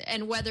one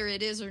and whether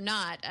it is or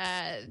not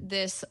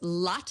this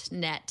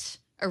LotNet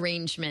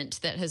arrangement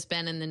that has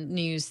been in the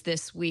news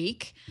this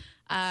week.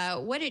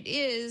 What it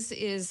is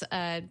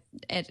a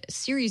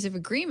series of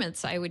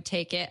agreements, I would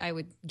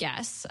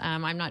guess.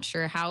 I'm not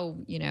sure how,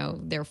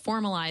 they're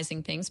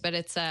formalizing things, but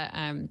it's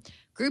a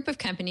group of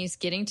companies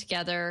getting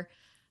together.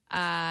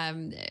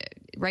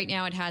 Right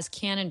now it has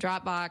Canon,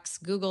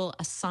 Dropbox, Google,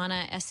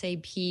 Asana,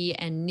 SAP,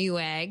 and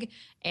Newegg.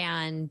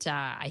 And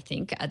I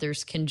think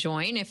others can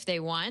join if they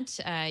want.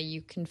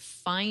 You can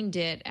find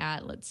it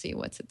at, let's see,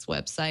 what's its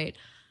website?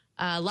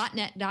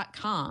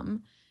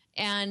 Lotnet.com.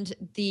 And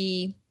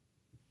the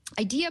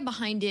idea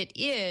behind it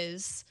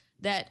is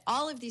that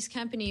all of these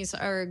companies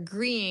are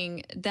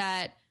agreeing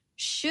that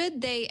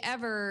should they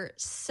ever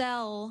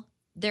sell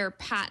their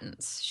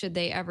patents, should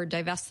they ever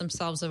divest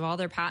themselves of all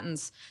their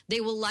patents, they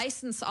will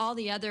license all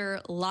the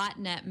other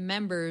LotNet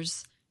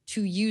members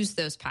to use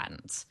those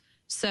patents.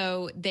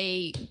 So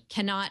they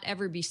cannot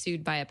ever be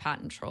sued by a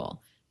patent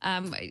troll.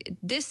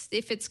 This,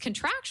 if it's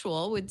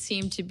contractual, would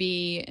seem to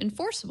be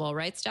enforceable,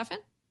 right, Stefan?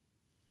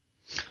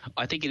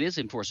 I think it is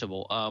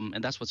enforceable,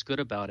 and that's what's good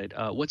about it.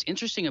 What's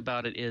interesting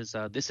about it is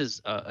this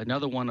is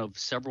another one of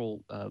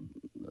several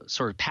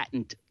sort of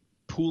patent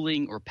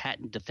pooling or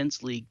patent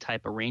defense league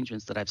type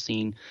arrangements that I've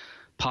seen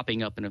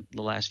popping up in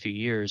the last few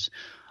years.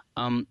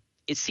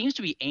 It seems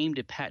to be aimed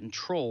at patent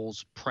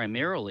trolls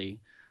primarily,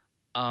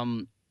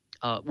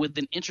 with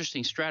an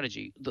interesting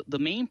strategy. The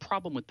main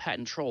problem with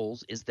patent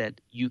trolls is that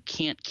you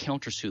can't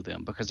countersue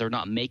them because they're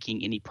not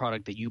making any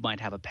product that you might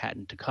have a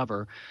patent to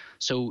cover.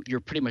 So you're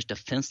pretty much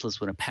defenseless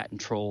when a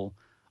patent troll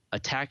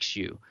attacks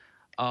you.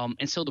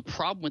 And so the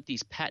problem with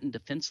these patent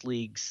defense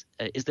leagues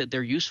is that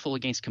they're useful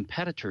against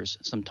competitors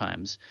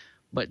sometimes,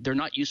 but they're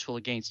not useful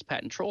against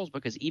patent trolls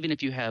because even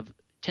if you have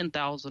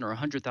 10,000 or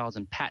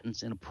 100,000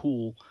 patents in a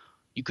pool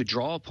you could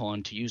draw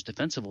upon to use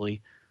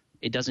defensively,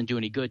 it doesn't do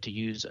any good to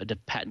use a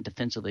patent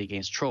defensively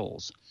against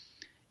trolls.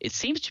 It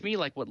seems to me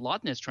like what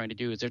LotNet's trying to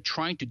do is they're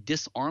trying to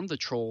disarm the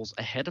trolls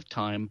ahead of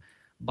time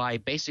by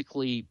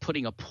basically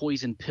putting a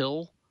poison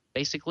pill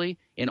basically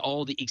in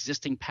all the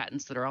existing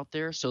patents that are out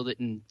there so that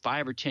in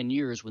 5 or 10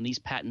 years when these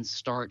patents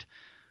start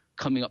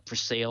coming up for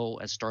sale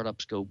as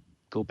startups go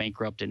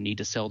bankrupt and need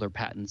to sell their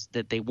patents,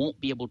 that they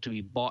won't be able to be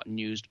bought and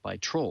used by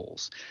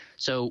trolls.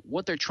 So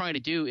what they're trying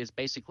to do is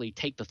basically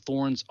take the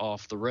thorns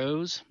off the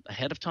rose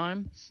ahead of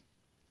time.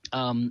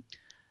 And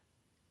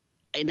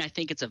I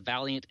think it's a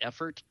valiant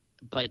effort,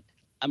 but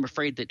I'm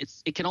afraid that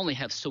it can only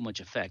have so much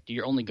effect.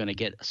 You're only going to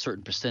get a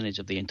certain percentage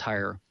of the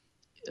entire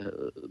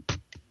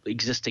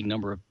existing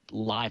number of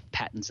live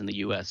patents in the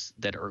U.S.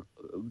 that are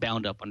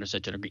bound up under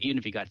such an agreement. Even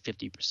if you got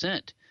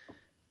 50%,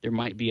 there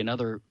might be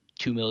another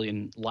 2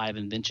 million live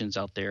inventions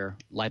out there,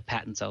 live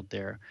patents out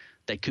there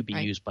that could be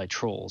used by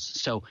trolls.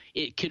 So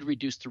it could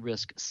reduce the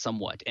risk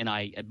somewhat, and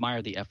I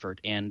admire the effort,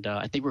 and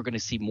I think we're going to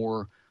see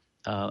more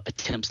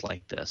attempts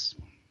like this.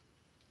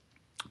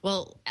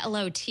 Well,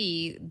 LOT,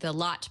 the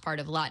LOT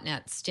part of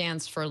LotNet,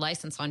 stands for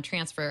License on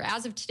Transfer.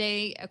 As of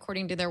today,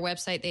 according to their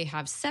website, they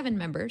have 7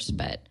 members,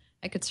 but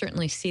I could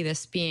certainly see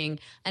this being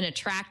an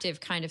attractive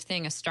kind of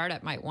thing a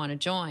startup might want to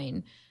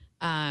join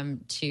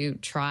to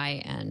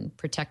try and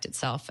protect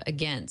itself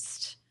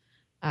against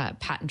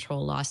patent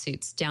troll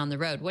lawsuits down the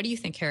road. What do you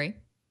think, Harry?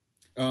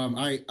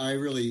 I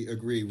really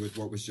agree with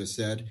what was just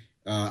said.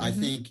 I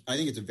think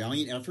it's a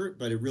valiant effort,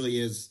 but it really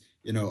is,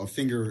 a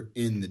finger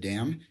in the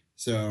dam.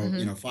 So,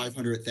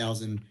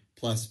 500,000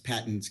 plus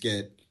patents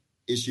get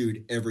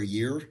issued every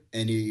year.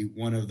 Any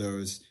one of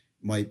those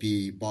might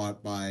be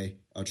bought by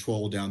a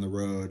troll down the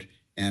road.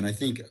 And I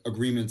think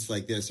agreements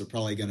like this are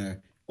probably going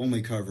to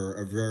only cover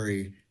a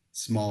very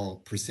small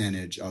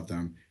percentage of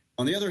them.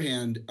 On the other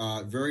hand,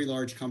 very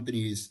large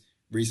companies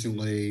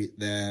recently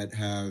that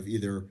have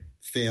either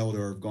failed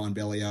or have gone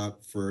belly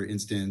up, for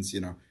instance,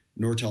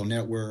 Nortel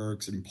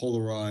Networks and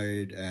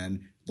Polaroid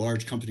and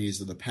large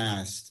companies of the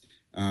past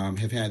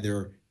have had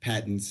their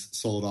patents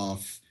sold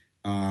off.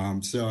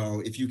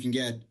 So if you can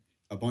get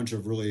a bunch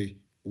of really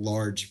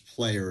large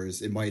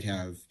players, it might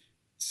have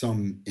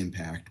some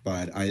impact.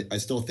 But I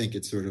still think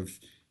it's sort of,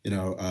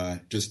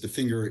 just the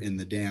finger in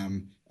the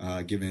dam,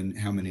 given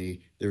how many,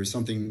 there's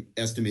something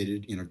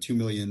estimated, 2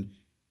 million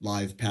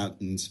live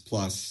patents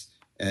plus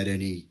at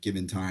any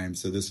given time.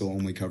 So this will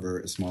only cover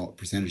a small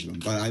percentage of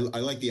them. But I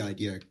like the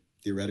idea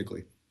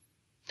theoretically.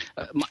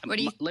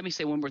 Let me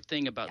say one more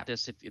thing about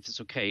this, if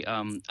it's okay.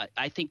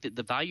 I think that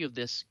the value of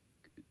this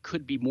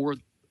could be more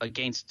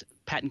against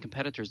patent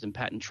competitors than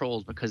patent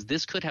trolls, because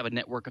this could have a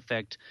network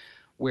effect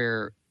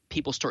where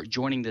people start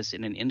joining this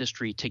in an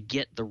industry to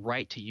get the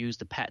right to use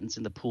the patents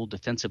in the pool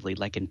defensively,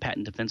 like in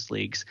patent defense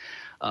leagues,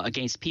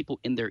 against people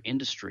in their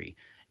industry.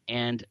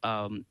 And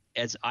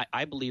as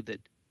I believe that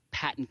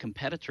patent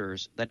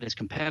competitors, that is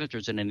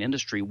competitors in an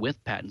industry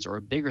with patents, are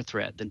a bigger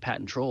threat than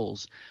patent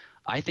trolls.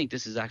 I think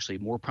this is actually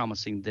more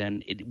promising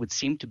than it would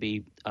seem to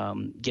be,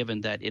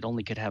 given that it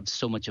only could have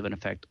so much of an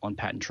effect on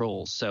patent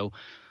trolls. So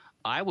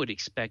I would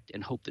expect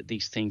and hope that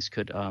these things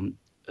could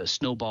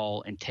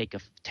snowball and take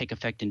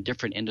effect in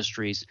different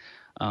industries.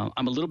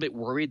 I'm a little bit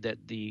worried that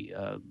the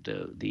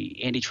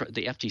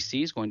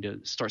FTC is going to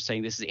start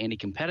saying this is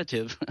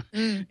anti-competitive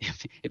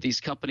if these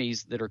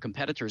companies that are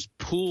competitors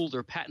pool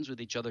their patents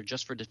with each other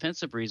just for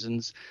defensive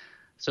reasons.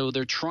 So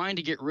they're trying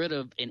to get rid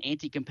of an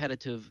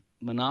anti-competitive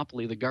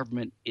monopoly the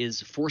government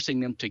is forcing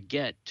them to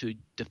get to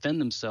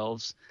defend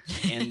themselves,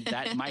 and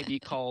that might be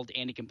called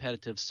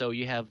anti-competitive. So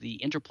you have the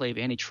interplay of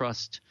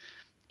antitrust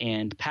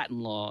and patent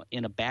law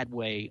in a bad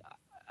way,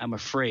 I'm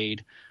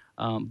afraid.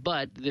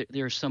 But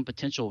there's some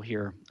potential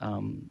here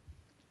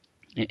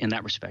in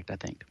that respect, I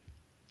think.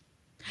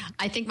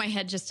 I think my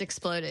head just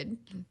exploded.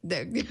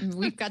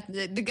 We've got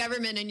the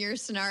government in your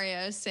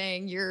scenario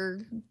saying you're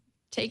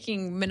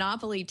taking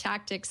monopoly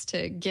tactics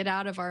to get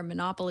out of our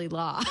monopoly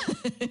law.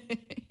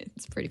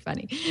 It's pretty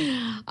funny.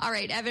 All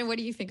right, Evan, what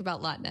do you think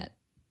about LotNet?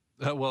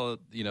 Well,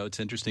 it's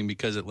interesting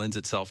because it lends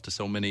itself to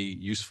so many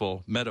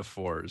useful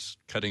metaphors,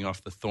 cutting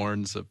off the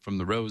thorns from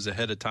the rose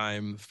ahead of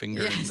time,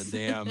 finger in the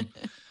dam,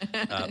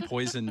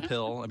 poison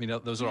pill. I mean,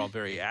 those are all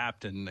very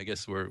apt, and I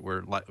guess we're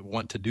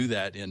want to do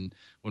that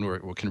when we're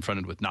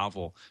confronted with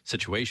novel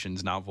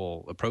situations,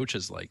 novel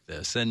approaches like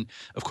this. And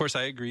of course,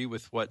 I agree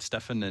with what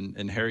Stefan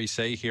and Harry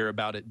say here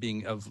about it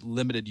being of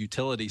limited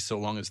utility so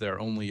long as there are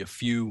only a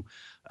few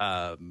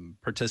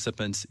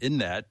participants in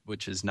that,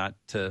 which is not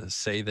to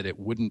say that it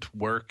wouldn't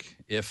work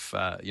if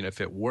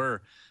it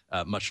were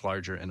much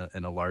larger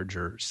and a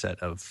larger set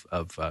of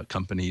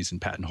companies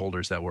and patent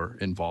holders that were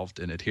involved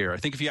in it here. I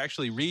think if you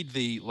actually read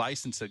the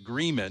license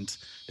agreement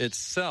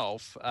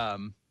itself,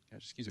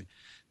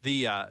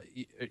 the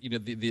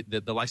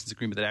license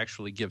agreement that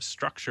actually gives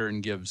structure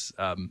and gives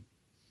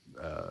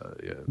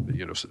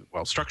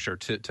structure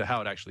to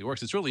how it actually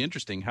works. It's really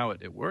interesting how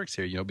it works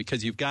here,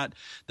 because you've got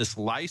this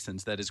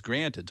license that is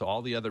granted to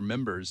all the other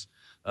members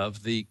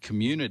of the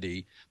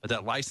community, but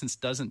that license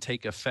doesn't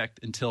take effect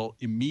until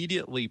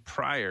immediately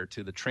prior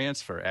to the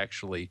transfer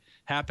actually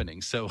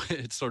happening. So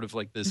it's sort of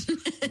like this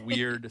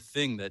weird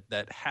thing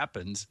that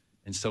happens.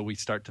 And so we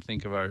start to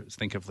think of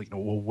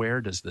where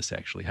does this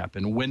actually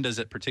happen? When does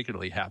it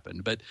particularly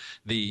happen? But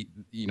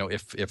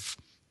if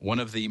one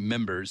of the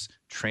members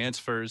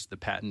transfers the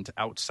patent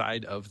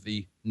outside of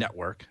the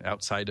network,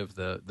 outside of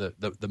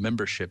the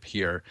membership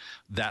here,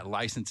 that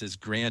license is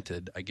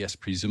granted, I guess,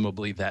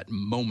 presumably that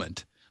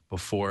moment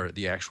before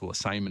the actual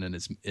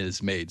assignment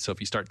is made. So if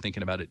you start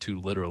thinking about it too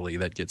literally,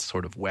 that gets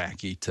sort of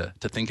wacky to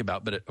think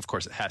about. But of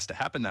course, it has to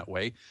happen that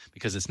way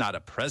because it's not a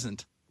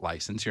present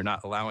license. You're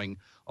not allowing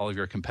all of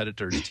your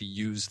competitors to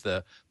use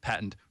the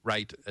patent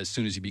right as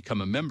soon as you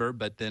become a member.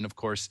 But then, of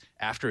course,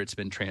 after it's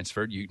been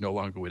transferred, you no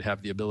longer would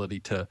have the ability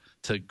to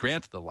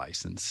grant the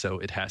license. So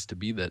it has to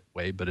be that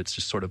way. But it's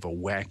just sort of a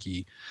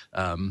wacky,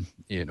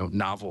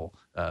 novel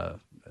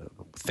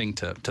thing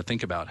to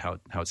think about how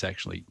it's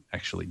actually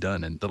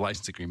done. And the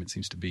license agreement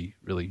seems to be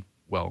really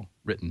well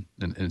written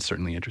and it's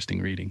certainly interesting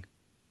reading.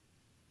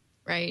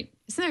 Right.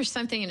 Isn't there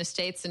something in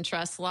estates and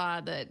trust law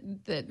that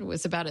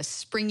was about a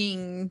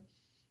springing,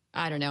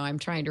 I don't know, I'm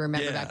trying to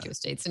remember back to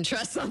estates and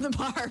trusts on the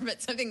bar,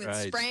 but something that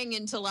sprang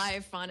into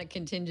life on a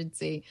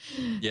contingency.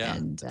 Yeah.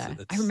 And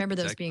I remember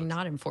those being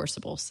not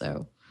enforceable.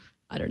 So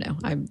I don't know.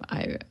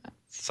 I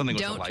something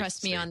don't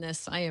trust me on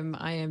this. I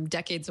am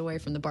decades away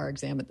from the bar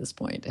exam at this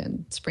point,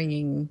 and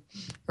springing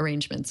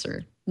arrangements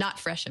are not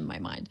fresh in my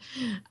mind.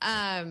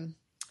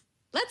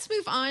 Let's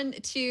move on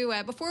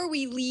to, before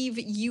we leave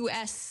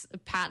U.S.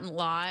 patent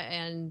law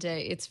and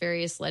its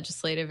various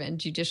legislative and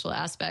judicial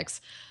aspects,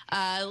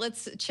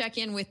 let's check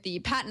in with the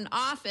Patent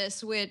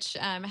Office, which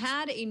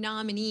had a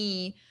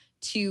nominee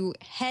to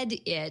head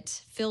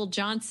it, Phil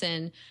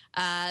Johnson,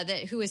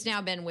 who has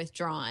now been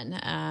withdrawn.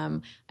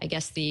 I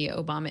guess the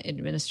Obama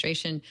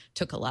administration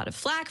took a lot of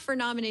flack for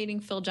nominating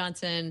Phil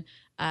Johnson.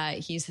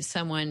 He's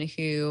someone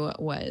who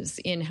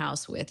was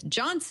in-house with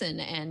Johnson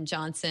 &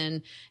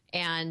 Johnson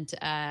and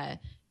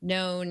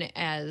known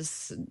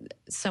as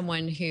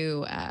someone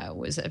who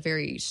was a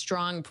very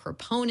strong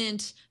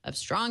proponent of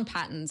strong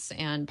patents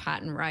and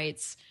patent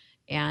rights.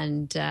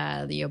 And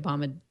the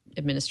Obama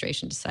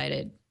administration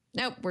decided,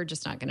 nope, we're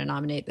just not going to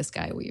nominate this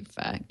guy. We've,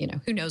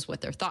 who knows what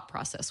their thought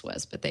process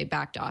was, but they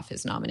backed off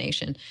his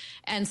nomination.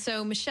 And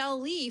so Michelle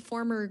Lee,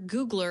 former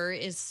Googler,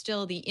 is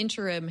still the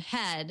interim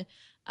head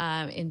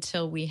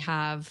until we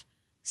have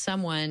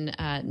someone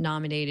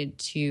nominated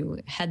to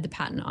head the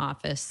patent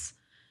office.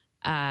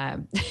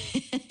 Evan,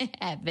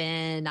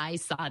 I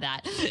saw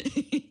that.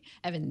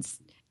 Evan's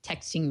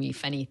texting me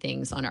funny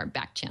things on our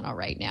back channel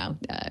right now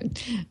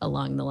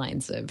along the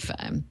lines of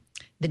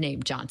the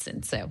name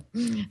Johnson. So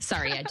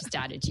sorry, I just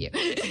added you.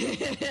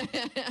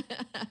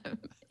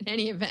 In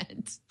any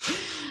event,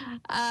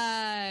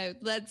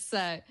 let's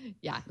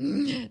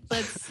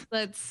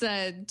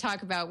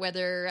talk about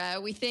whether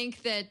we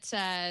think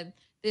that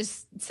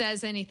this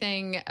says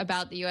anything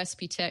about the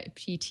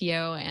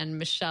USPTO and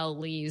Michelle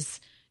Lee's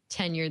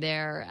tenure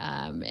there.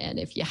 And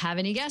if you have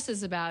any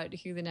guesses about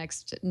who the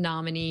next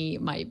nominee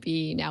might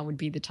be, now would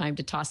be the time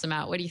to toss them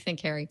out. What do you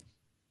think, Harry?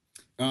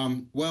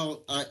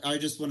 Well, I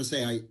just want to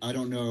say I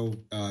don't know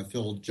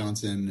Phil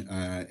Johnson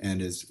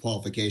and his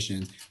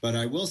qualifications, but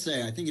I will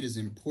say I think it is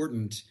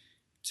important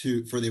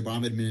for the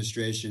Obama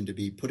administration to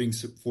be putting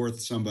forth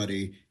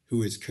somebody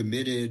who is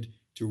committed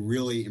to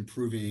really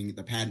improving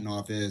the patent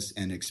office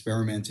and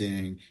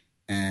experimenting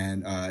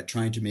and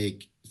trying to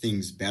make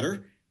things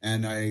better.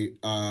 And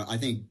I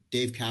think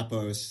Dave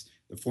Kapos,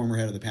 the former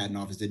head of the patent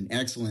office, did an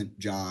excellent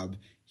job.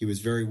 He was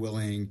very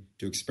willing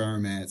to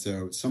experiment.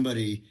 So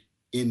somebody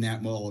in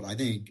that mold, I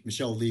think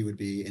Michelle Lee would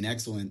be an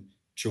excellent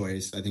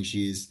choice. I think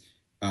she's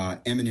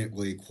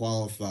eminently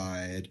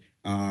qualified.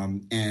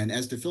 And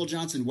as to Phil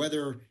Johnson,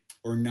 whether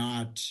or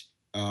not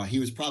he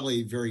was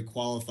probably very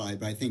qualified,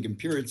 but I think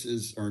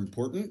empirics are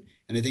important.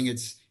 And I think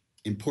it's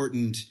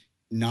important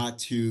not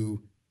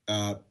to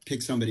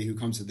pick somebody who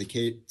comes to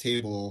the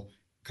table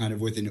kind of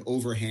with an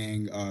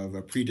overhang of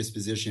a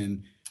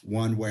predisposition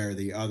one way or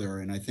the other.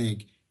 And I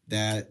think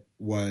that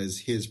was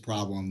his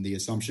problem. The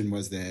assumption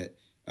was that,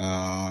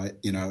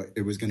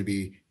 it was going to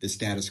be the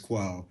status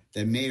quo.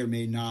 That may or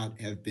may not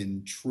have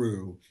been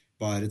true,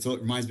 but it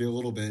reminds me a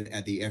little bit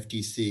at the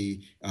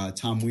FTC,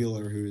 Tom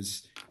Wheeler,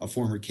 who's a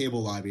former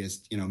cable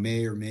lobbyist,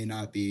 may or may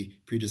not be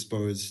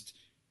predisposed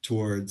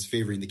towards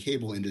favoring the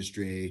cable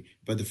industry.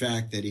 But the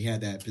fact that he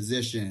had that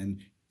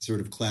position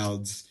sort of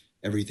clouds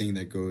everything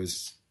that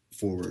goes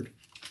forward.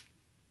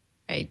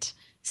 Right.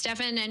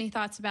 Stefan, any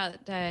thoughts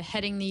about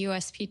heading the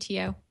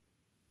USPTO?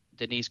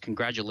 Denise,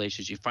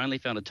 congratulations. You finally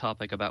found a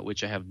topic about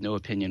which I have no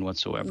opinion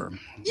whatsoever.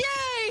 Yay!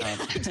 I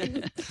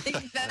didn't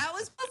think that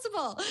was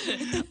possible.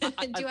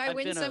 Do I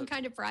win some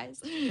kind of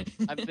prize?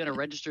 I've been a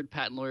registered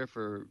patent lawyer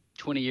for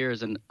 20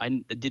 years, and I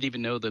didn't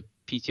even know the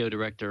PTO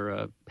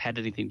director had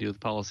anything to do with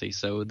policy.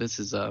 So this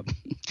is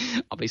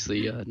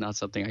obviously not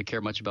something I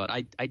care much about.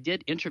 I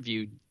did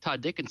interview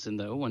Todd Dickinson,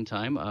 though, one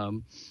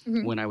time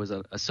when I was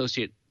an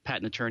associate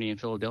patent attorney in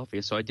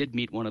Philadelphia. So I did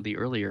meet one of the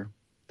earlier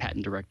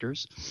patent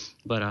directors.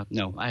 But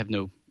no, I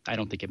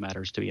don't think it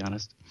matters, to be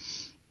honest.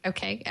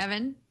 Okay,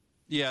 Evan?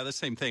 Yeah, the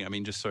same thing. I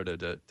mean, just sort of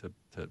to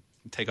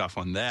take off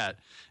on that,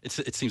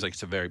 it seems like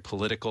it's a very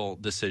political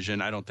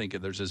decision. I don't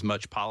think there's as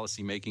much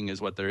policy making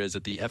as what there is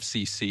at the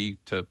FCC,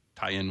 to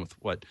tie in with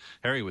what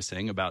Harry was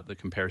saying about the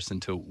comparison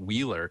to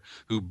Wheeler,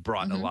 who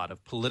brought a lot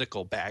of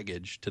political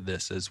baggage to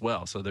this as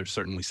well. So there's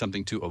certainly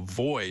something to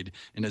avoid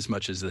in as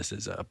much as this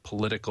is a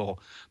political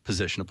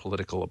position, a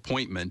political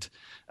appointment.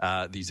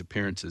 These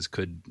appearances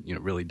could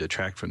really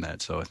detract from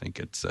that. So I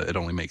think it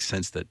only makes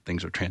sense that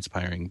things are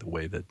transpiring the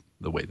way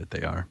that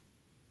they are.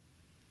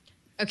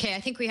 Okay,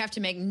 I think we have to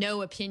make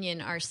no opinion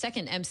our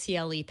second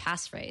MCLE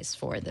passphrase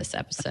for this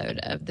episode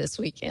of This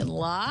Week in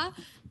Law.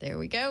 There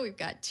we go. We've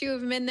got two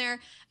of them in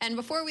there. And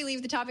before we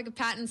leave the topic of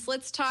patents,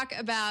 let's talk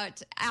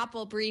about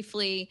Apple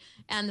briefly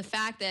and the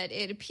fact that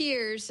it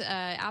appears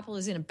Apple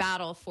is in a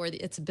battle for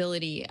its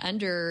ability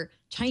under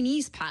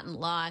Chinese patent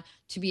law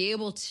to be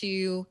able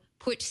to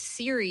put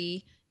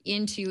Siri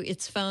into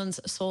its phones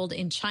sold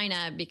in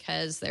China,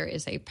 because there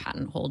is a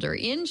patent holder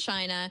in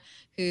China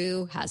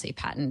who has a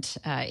patent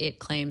it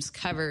claims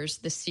covers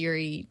the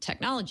Siri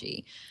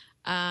technology.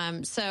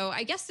 So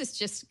I guess this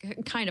just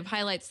kind of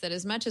highlights that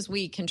as much as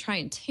we can try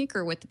and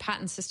tinker with the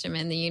patent system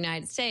in the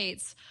United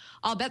States,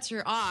 all bets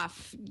are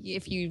off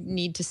if you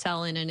need to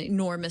sell in an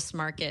enormous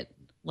market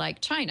like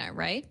China,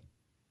 right?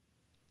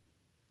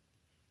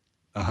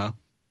 Uh-huh.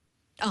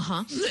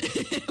 Uh-huh.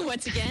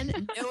 Once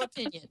again, no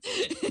opinion.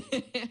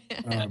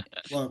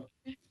 Well,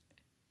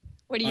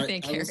 what do you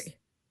think, Harry?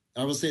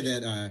 I will say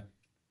that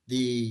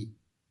the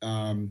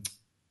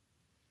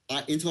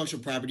intellectual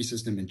property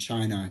system in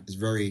China is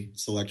very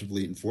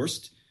selectively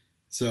enforced.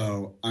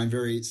 So I'm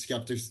very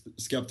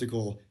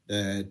skeptical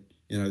that,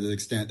 to the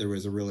extent there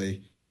was a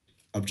really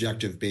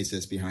objective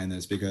basis behind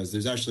this, because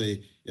there's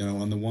actually,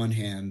 on the one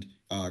hand,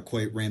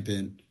 quite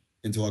rampant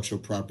intellectual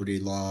property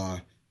law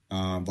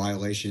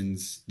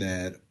violations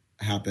that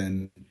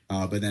happen,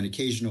 but then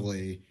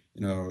occasionally,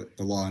 the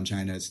law in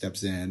China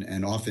steps in,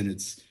 and often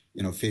it's,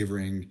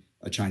 favoring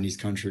a Chinese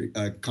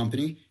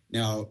company.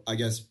 Now, I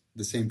guess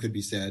the same could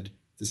be said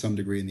to some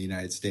degree in the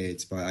United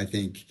States, but I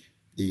think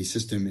the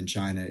system in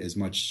China is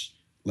much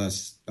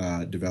less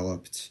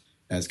developed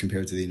as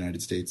compared to the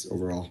United States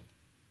overall.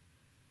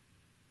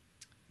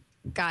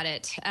 Got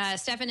it.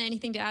 Stefan,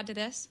 anything to add to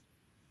this?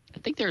 I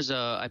think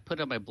I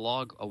put on my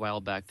blog a while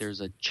back, there's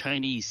a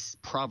Chinese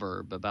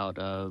proverb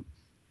about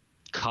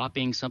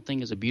copying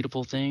something is a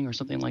beautiful thing or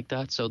something like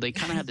that. So they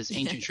kind of have this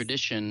ancient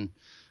tradition,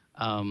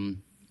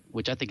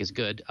 which I think is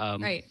good.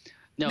 Right.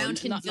 No,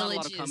 Mountain not villages a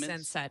lot of comments.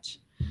 and such.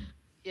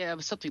 Yeah,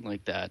 something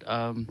like that.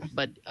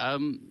 But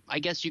I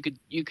guess you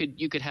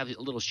could have a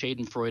little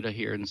Schadenfreude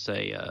here and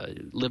say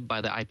live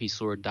by the IP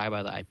sword, die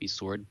by the IP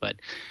sword. But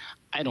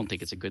I don't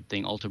think it's a good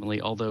thing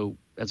ultimately. Although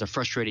as a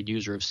frustrated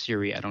user of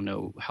Siri, I don't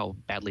know how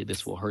badly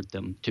this will hurt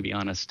them, to be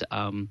honest.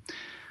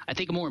 I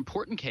think a more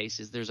important case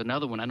is there's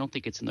another one. I don't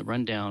think it's in the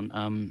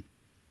rundown.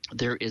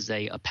 There is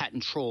a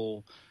patent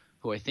troll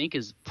who I think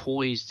is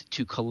poised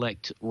to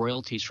collect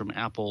royalties from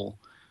Apple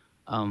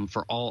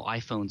for all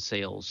iPhone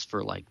sales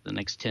for like the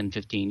next 10,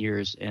 15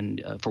 years,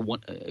 and for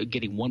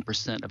getting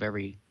 1% of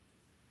every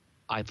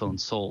iPhone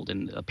sold.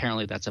 And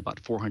apparently that's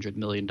about $400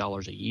 million a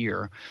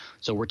year.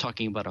 So we're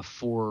talking about a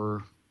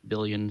 $4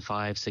 billion,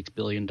 $6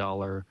 billion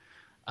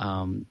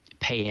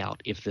payout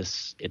if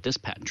this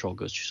patent troll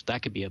goes through. So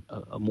that could be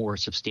a more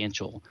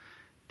substantial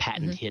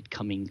patent hit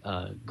coming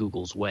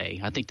Google's way.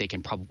 I think they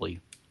can probably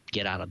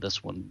get out of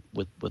this one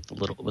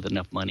with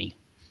enough money.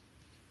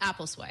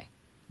 Apple's way.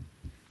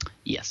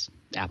 Yes,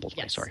 Apple's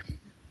way. Sorry.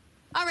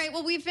 All right.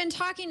 Well, we've been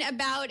talking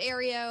about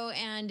Aereo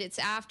and its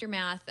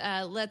aftermath.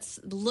 Let's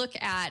look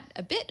at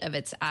a bit of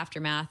its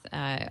aftermath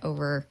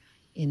over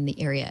in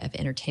the area of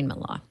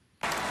entertainment law.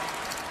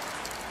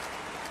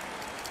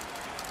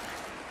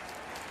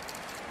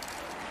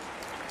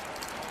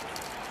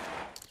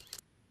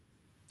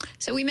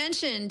 So we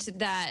mentioned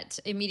that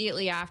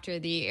immediately after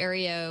the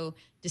Aereo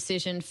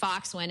decision,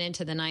 Fox went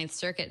into the Ninth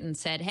Circuit and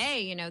said,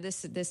 hey, you know,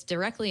 this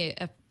directly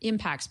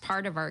impacts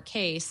part of our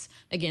case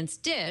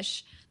against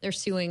Dish. They're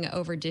suing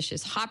over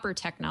Dish's Hopper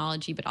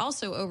technology, but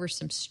also over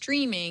some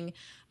streaming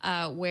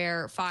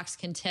where Fox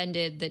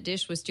contended that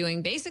Dish was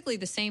doing basically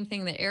the same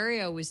thing that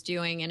Aereo was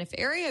doing. And if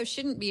Aereo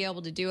shouldn't be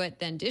able to do it,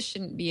 then Dish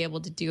shouldn't be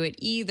able to do it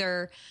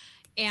either.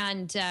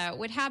 And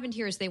what happened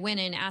here is they went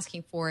in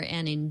asking for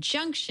an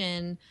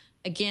injunction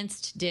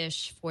against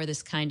Dish for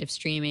this kind of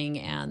streaming,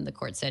 and the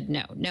court said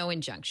no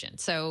injunction.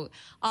 So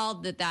all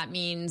that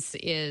means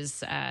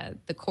is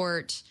the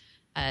court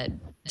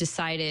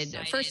decided,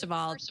 first of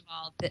all,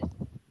 that,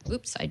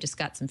 oops, I just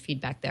got some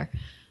feedback there,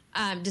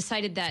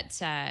 decided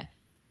that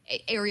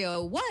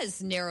Aereo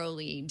was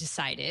narrowly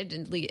decided,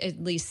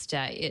 at least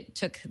it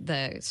took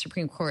the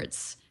Supreme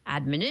Court's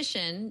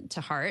admonition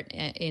to heart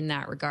in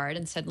that regard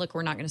and said, look,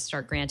 we're not going to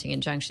start granting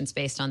injunctions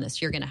based on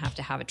this. You're going to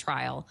have a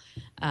trial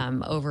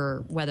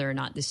over whether or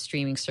not this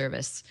streaming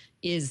service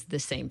is the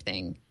same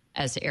thing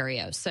as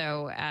Aereo.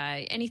 So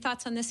any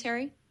thoughts on this,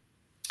 Harry?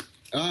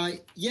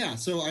 Yeah,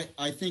 so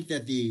I think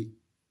that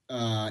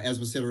as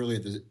was said earlier,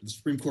 the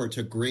Supreme Court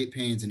took great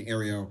pains in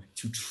Aereo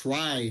to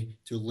try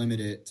to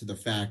limit it to the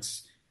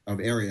facts of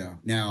Aereo.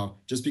 Now,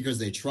 just because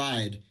they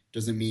tried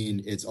doesn't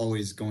mean it's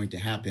always going to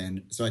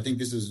happen. So I think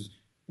this is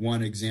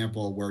one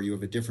example where you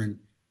have a different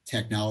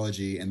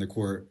technology and the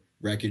court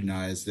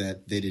recognized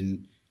that they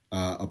didn't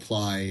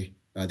apply,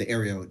 the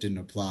Aereo didn't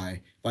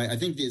apply. But I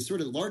think the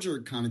sort of larger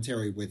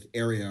commentary with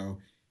Aereo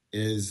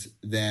is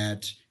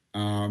that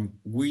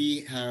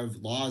we have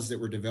laws that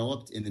were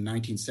developed in the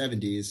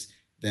 1970s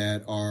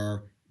that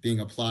are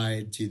being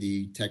applied to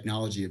the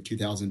technology of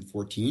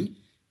 2014.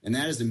 And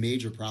that is a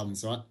major problem.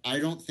 So I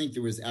don't think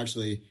there was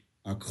actually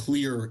a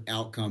clear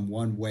outcome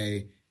one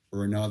way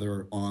or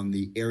another on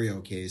the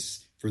Aereo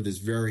case for this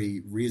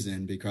very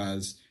reason,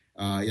 because,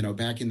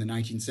 back in the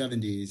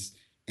 1970s,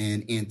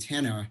 an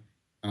antenna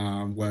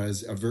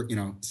was a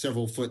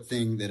several foot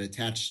thing that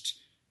attached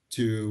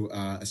to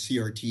a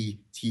CRT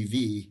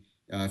TV.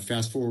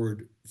 Fast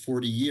forward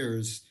 40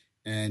 years,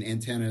 and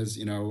antennas,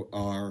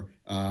 are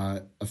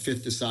a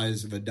fifth the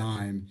size of a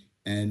dime,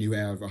 and you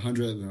have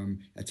 100 of them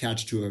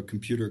attached to a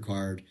computer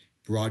card,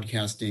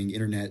 broadcasting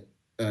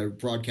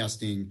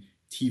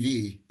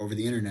TV over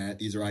the internet.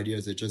 These are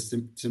ideas that just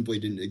simply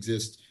didn't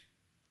exist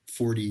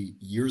 40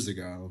 years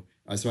ago.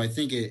 So I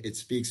think it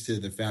speaks to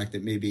the fact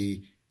that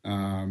maybe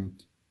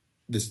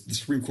the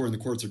Supreme Court and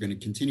the courts are going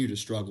to continue to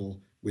struggle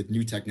with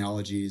new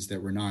technologies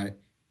that were not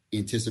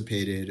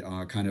anticipated,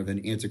 kind of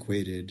an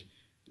antiquated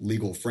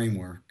legal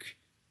framework.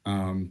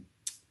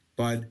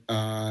 But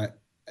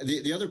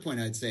the other point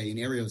I'd say in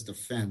Aereo's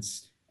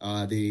defense,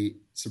 the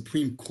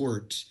Supreme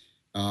Court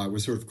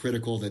was sort of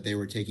critical that they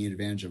were taking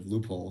advantage of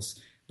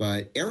loopholes.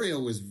 But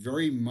Aereo was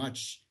very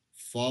much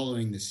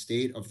following the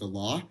state of the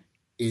law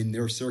in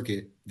their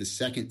circuit, the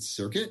Second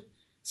Circuit.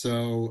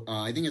 So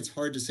I think it's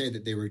hard to say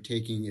that they were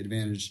taking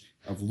advantage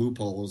of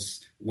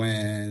loopholes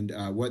when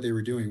what they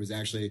were doing was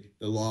actually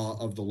the law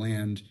of the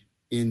land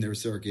in their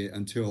circuit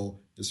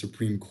until the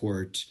Supreme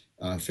Court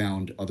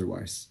found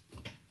otherwise.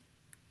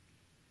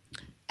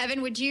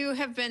 Evan, would you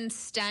have been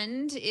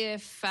stunned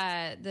if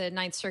the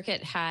Ninth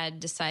Circuit had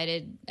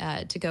decided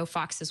to go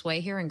Fox's way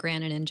here and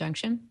grant an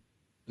injunction?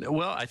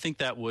 Well, I think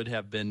that would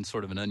have been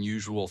sort of an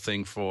unusual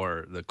thing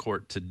for the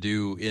court to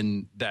do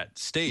in that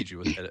stage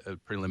with a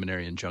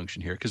preliminary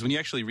injunction here. Because when you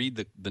actually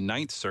read the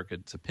Ninth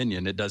Circuit's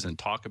opinion, it doesn't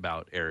talk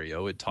about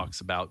Aereo. It talks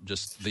about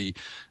just the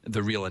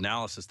real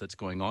analysis that's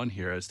going on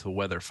here as to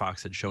whether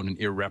Fox had shown an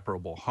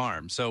irreparable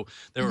harm. So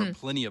there were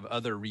plenty of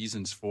other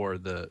reasons for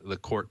the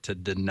court to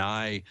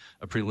deny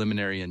a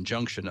preliminary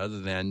injunction other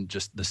than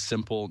just the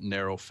simple,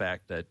 narrow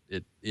fact that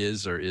it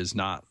is or is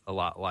not a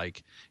lot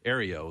like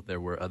Aereo.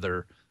 There were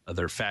other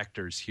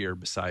factors here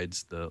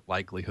besides the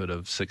likelihood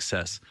of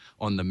success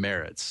on the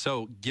merits.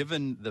 So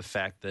given the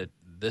fact that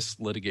this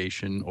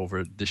litigation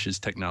over Dish's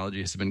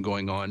technology has been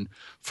going on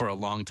for a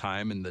long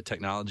time and the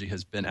technology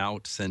has been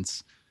out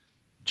since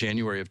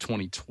January of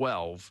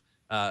 2012,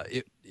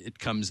 it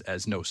comes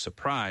as no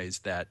surprise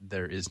that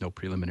there is no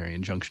preliminary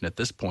injunction at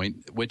this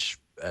point, which,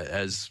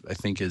 as I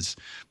think is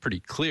pretty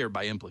clear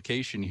by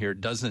implication here,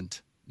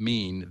 doesn't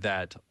mean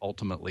that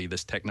ultimately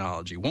this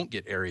technology won't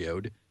get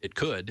Aereo'd. It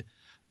could.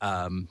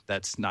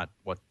 That's not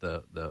what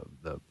the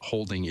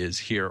holding is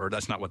here, or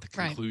that's not what the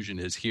conclusion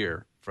is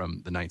here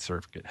from the Ninth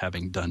Circuit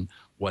having done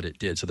what it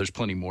did. So there's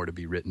plenty more to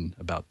be written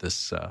about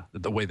this,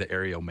 the way the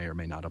Aereo may or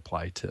may not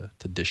apply to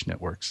Dish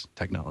Network's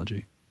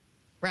technology.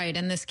 Right,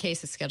 and this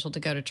case is scheduled to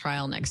go to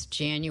trial next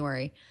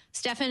January.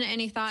 Stefan,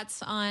 any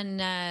thoughts on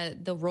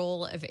the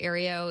role of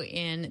Aereo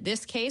in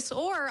this case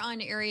or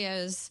on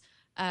Aereo's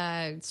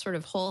sort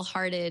of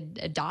wholehearted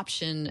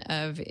adoption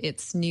of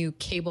its new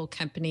cable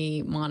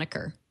company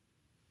moniker?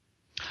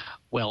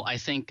 Well, I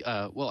think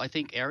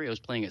Aereo is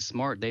playing it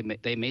smart.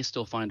 They may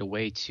still find a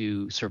way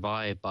to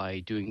survive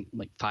by doing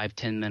like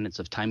 5-10 minutes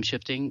of time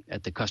shifting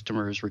at the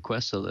customer's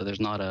request, so that there's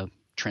not a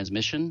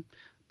transmission.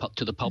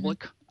 to the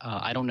public.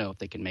 I don't know if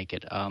they can make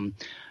it.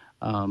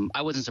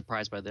 I wasn't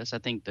surprised by this. I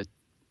think that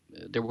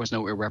there was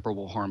no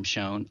irreparable harm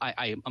shown.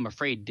 I'm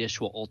afraid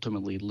Dish will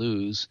ultimately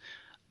lose.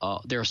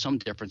 There are some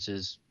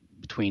differences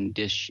between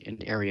Dish and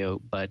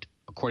Aereo, but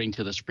according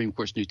to the Supreme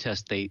Court's new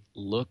test, they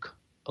look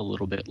a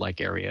little bit like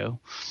Aereo,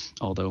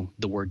 although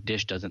the word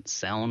Dish doesn't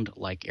sound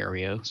like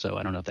Aereo. So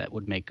I don't know if that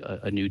would make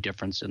a new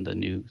difference in the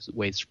new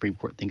way the Supreme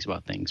Court thinks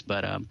about things.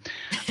 But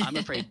I'm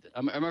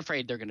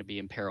afraid they're going to be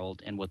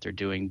imperiled in what they're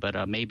doing.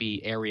 But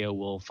maybe Aereo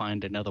will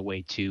find another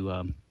way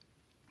to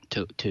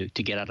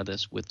get out of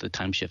this with the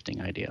time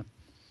shifting idea.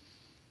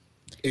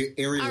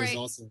 Aereo is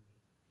also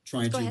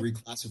trying to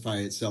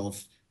reclassify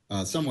itself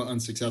somewhat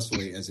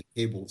unsuccessfully as a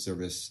cable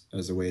service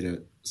as a way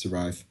to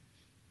survive.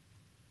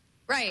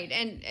 Right,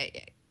 and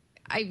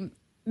I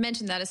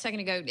mentioned that a second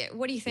ago.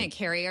 What do you think,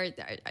 Harry?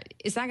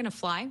 Is that going to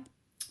fly?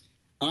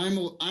 I'm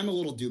a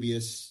little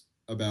dubious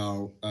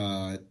about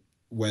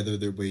whether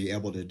they'll be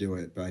able to do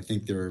it, but I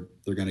think they're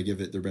going to give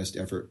it their best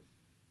effort.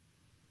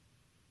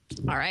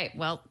 All right.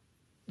 Well,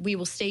 we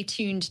will stay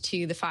tuned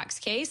to the Fox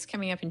case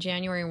coming up in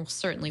January, and we'll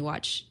certainly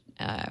watch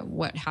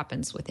what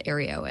happens with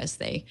Aereo as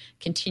they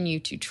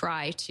continue to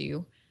try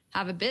to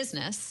have a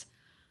business.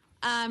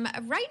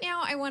 Right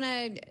now, I want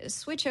to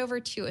switch over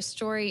to a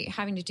story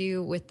having to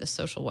do with the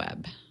social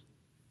web.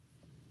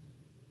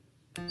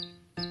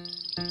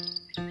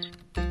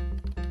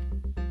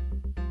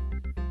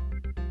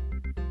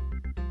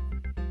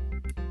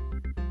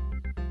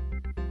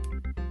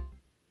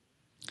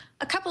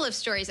 A couple of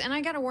stories, and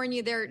I got to warn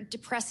you, they're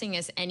depressing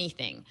as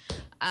anything.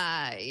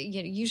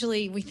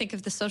 Usually we think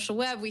of the social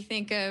web, we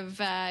think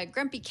of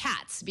grumpy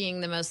cats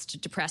being the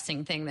most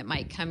depressing thing that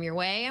might come your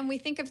way, and we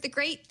think of the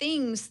great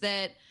things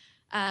that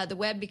the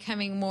web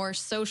becoming more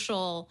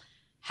social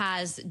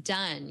has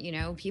done. You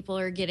know, people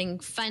are getting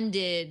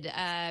funded.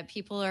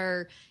 People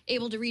are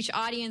able to reach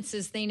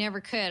audiences they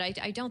never could.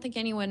 I don't think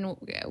anyone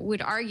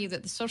would argue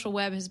that the social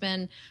web has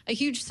been a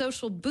huge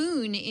social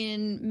boon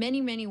in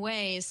many, many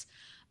ways.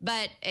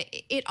 But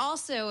it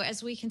also,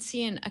 as we can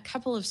see in a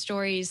couple of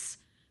stories,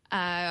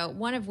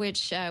 one of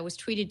which was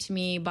tweeted to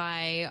me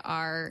by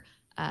our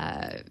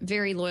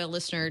very loyal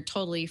listener,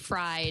 Totally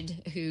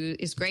Fried, who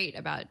is great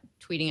about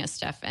tweeting us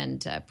stuff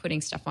and putting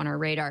stuff on our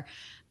radar.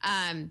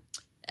 A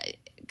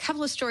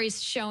couple of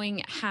stories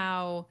showing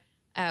how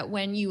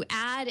when you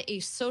add a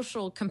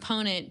social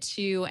component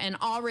to an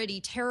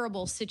already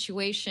terrible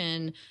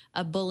situation,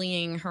 a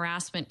bullying,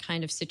 harassment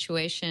kind of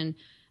situation,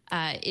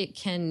 it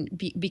can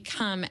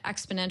become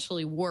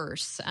exponentially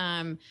worse.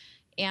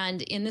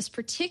 And in this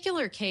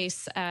particular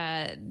case,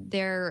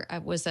 there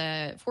was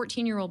a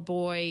 14-year-old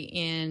boy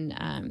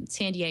in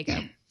San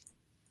Diego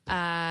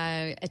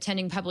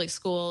attending public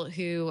school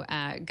who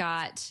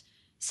got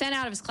sent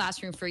out of his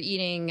classroom for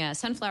eating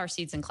sunflower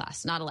seeds in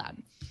class, not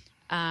allowed.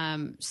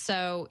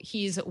 So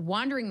he's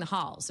wandering the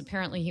halls.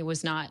 Apparently he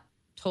was not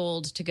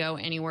told to go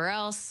anywhere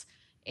else,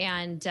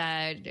 and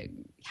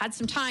had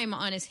some time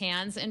on his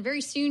hands. And very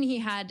soon he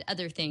had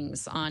other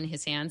things on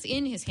his hands,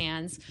 in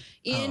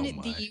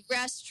the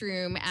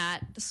restroom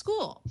at the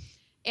school.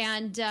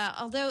 And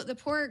although the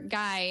poor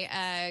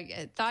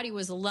guy thought he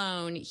was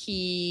alone,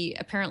 he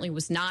apparently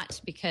was not,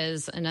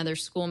 because another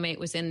schoolmate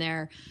was in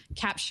there,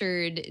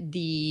 captured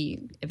the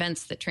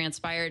events that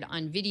transpired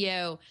on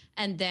video,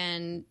 and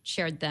then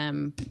shared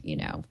them,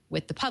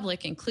 with the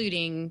public,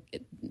 including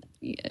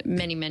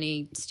many,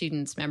 many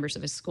students, members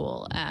of his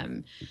school,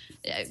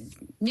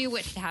 knew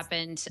what had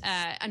happened.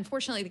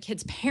 Unfortunately, the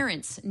kid's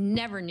parents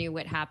never knew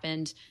what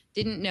happened,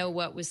 didn't know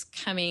what was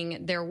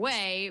coming their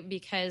way,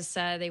 because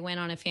they went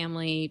on a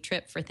family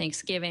trip for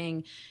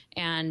Thanksgiving,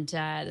 and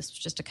this was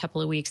just a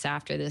couple of weeks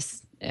after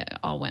this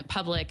all went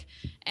public.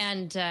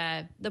 And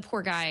the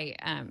poor guy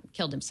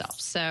killed himself,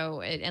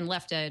 and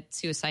left a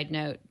suicide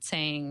note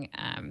saying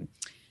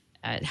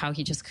how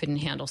he just couldn't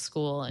handle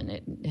school, and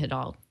it had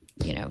all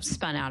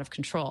spun out of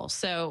control.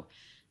 So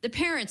the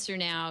parents are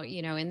now,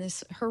 in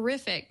this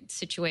horrific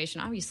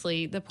situation.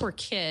 Obviously, the poor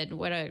kid,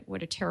 what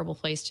a terrible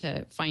place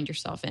to find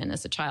yourself in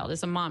as a child.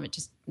 As a mom,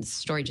 this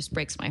story just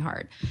breaks my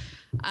heart.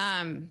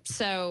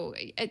 So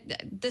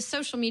the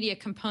social media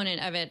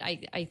component of it,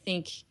 I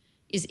think,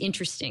 is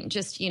interesting.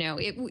 Just,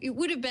 it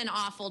would have been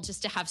awful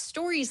just to have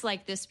stories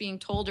like this being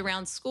told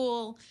around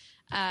school,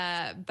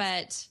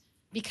 but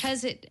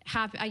because it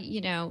happened,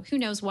 who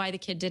knows why the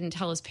kid didn't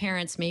tell his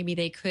parents. Maybe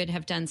they could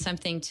have done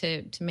something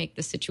to make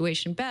the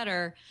situation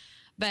better.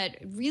 But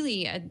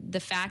really, the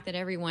fact that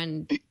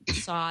everyone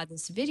saw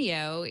this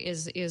video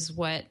is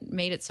what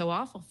made it so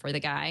awful for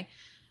the guy.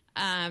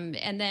 And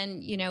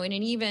then, in an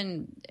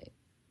even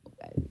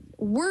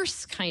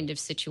worse kind of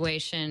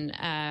situation,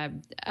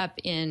 up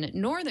in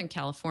Northern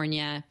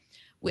California,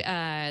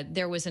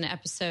 there was an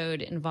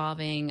episode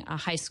involving a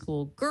high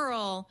school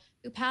girl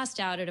who passed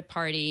out at a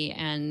party,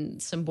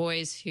 and some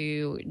boys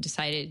who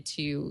decided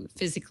to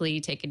physically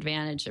take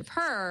advantage of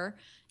her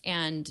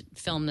and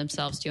film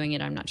themselves doing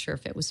it. I'm not sure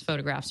if it was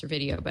photographs or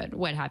video, but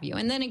what have you.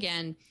 And then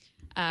again,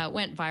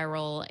 went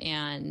viral,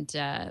 and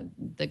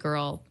the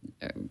girl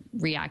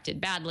reacted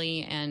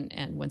badly.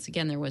 And once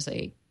again, there was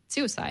a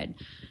suicide.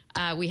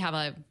 We have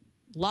a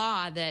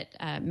law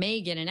that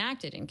may get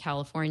enacted in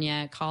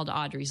California called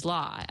Audrey's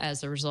Law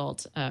as a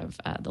result of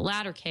the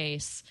latter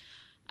case.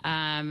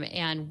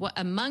 And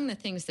among the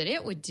things that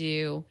it would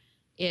do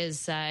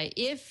is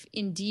if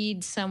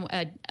indeed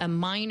a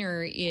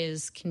minor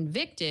is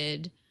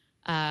convicted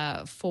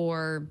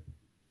for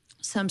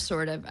some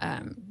sort of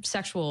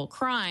sexual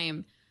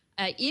crime,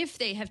 if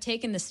they have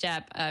taken the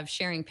step of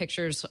sharing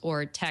pictures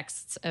or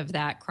texts of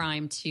that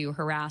crime to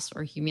harass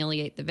or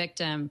humiliate the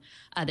victim,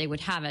 they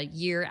would have a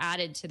year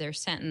added to their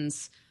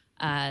sentence.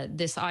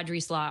 This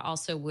Audrey's Law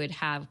also would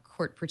have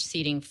court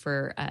proceedings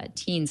for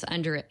teens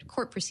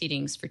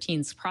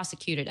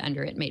prosecuted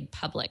under it made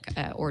public.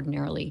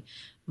 Ordinarily,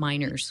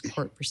 minors'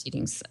 court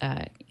proceedings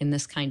in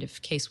this kind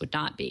of case would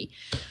not be.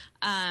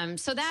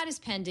 So that is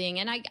pending.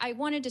 And I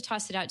wanted to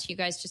toss it out to you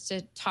guys just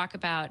to talk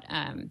about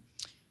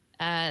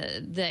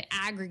the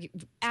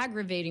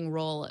aggravating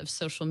role of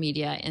social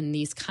media in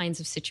these kinds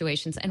of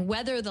situations and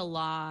whether the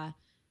law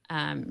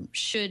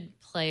should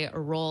play a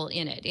role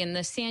in it. In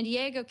the San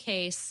Diego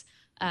case,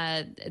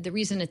 the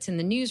reason it's in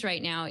the news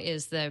right now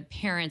is the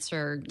parents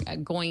are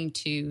going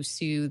to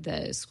sue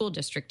the school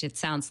district, it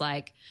sounds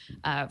like,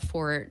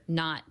 for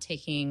not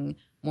taking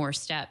more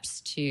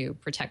steps to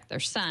protect their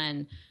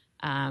son.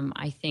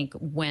 I think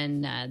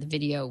when the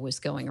video was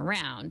going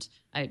around,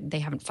 they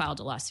haven't filed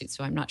a lawsuit,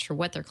 so I'm not sure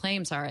what their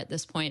claims are at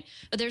this point.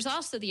 But there's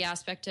also the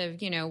aspect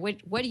of,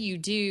 what do you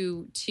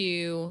do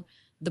to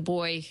the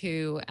boy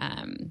who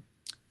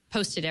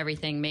posted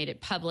everything, made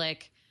it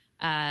public?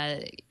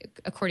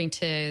 According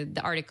to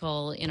the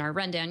article in our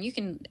rundown, you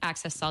can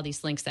access all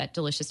these links at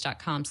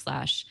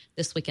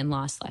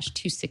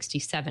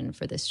delicious.com/thisweekinlaw/267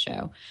 for this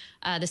show.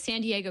 The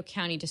San Diego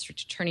County District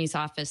Attorney's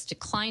Office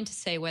declined to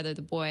say whether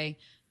the boy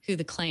who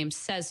the claim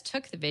says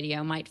took the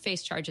video might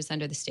face charges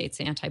under the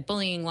state's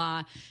anti-bullying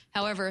law.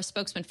 However, a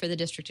spokesman for the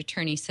district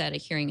attorney said a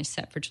hearing is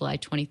set for July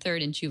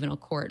 23rd in juvenile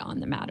court on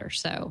the matter.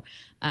 So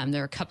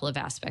there are a couple of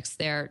aspects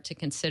there to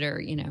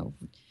consider.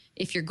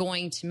 If you're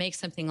going to make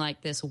something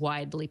like this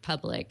widely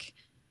public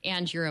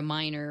and you're a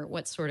minor,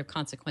 what sort of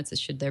consequences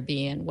should there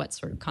be, and what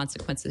sort of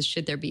consequences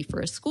should there be for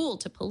a school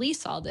to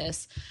police all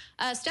this?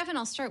 Stefan,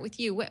 I'll start with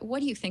you. What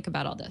do you think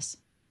about all this?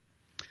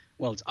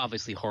 Well, it's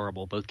obviously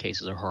horrible. Both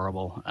cases are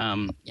horrible.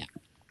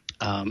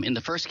 In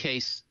the first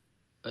case,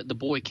 the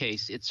boy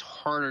case, it's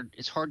hard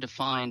to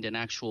find an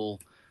actual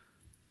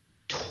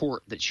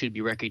tort that should be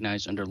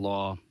recognized under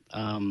law.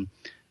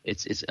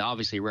 It's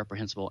obviously a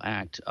reprehensible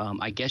act.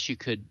 I guess you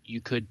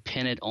could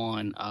pin it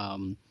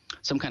on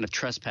some kind of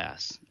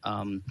trespass.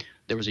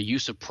 There was a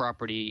use of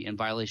property in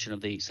violation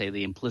of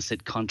the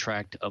implicit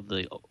contract of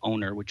the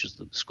owner, which is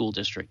the school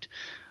district,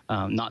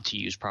 not to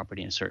use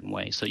property in a certain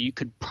way. So you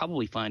could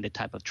probably find a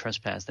type of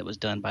trespass that was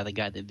done by the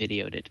guy that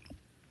videoed it.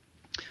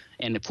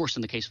 And of course,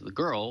 in the case of the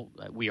girl,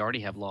 we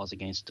already have laws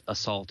against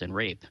assault and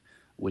rape,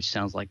 which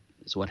sounds like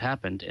is what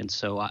happened. And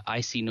so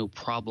I see no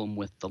problem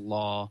with the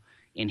law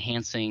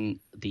enhancing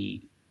the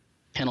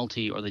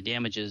penalty or the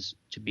damages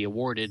to be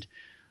awarded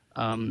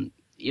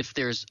if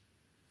there's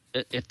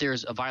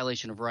a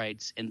violation of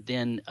rights, and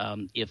then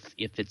if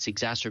it's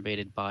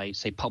exacerbated by,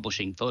 say,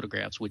 publishing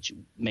photographs which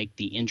make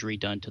the injury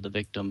done to the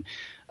victim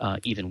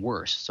even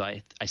worse. So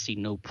I see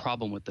no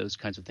problem with those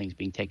kinds of things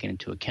being taken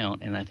into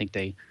account, and I think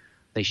they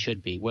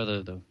should be.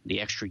 Whether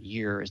the extra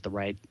year is the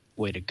right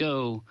way to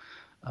go,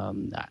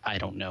 I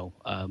don't know.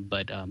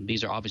 But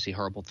these are obviously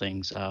horrible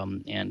things,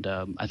 and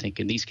I think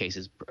in these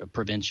cases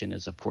prevention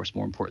is, of course,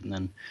 more important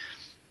than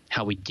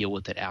how we deal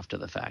with it after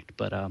the fact.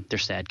 But they're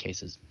sad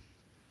cases.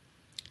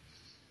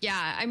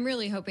 Yeah, I'm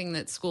really hoping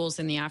that schools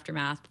in the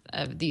aftermath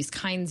of these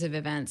kinds of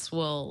events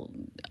will,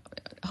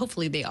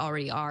 hopefully they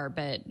already are,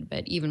 but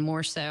even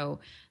more so,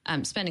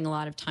 spending a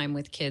lot of time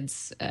with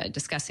kids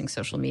discussing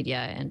social media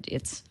and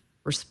its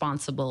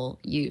responsible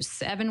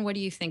use. Evan, what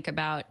do you think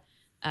about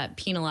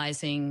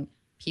penalizing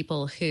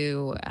people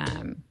who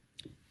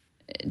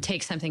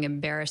take something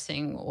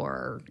embarrassing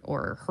or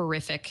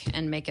horrific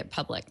and make it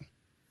public?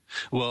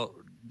 Well,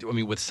 I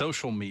mean, with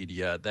social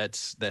media,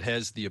 that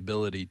has the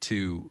ability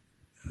to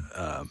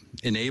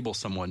enable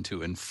someone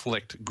to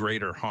inflict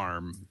greater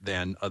harm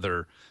than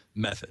other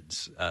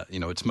methods.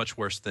 It's much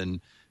worse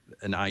than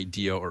an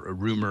idea or a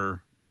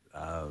rumor,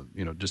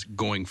 just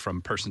going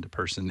from person to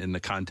person in the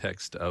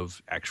context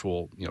of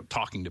actual,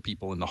 talking to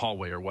people in the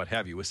hallway or what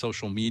have you. With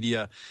social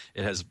media,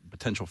 it has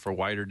potential for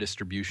wider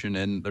distribution,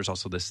 and there's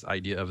also this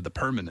idea of the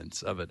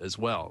permanence of it as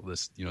well.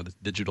 This, the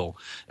digital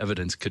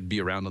evidence could be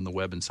around on the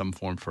web in some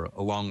form for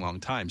a long, long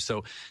time.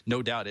 So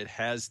no doubt it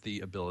has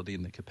the ability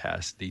and the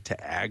capacity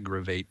to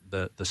aggravate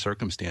the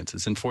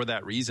circumstances. And for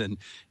that reason,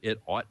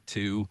 it ought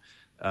to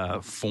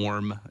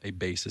form a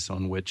basis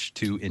on which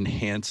to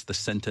enhance the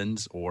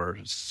sentence or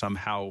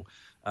somehow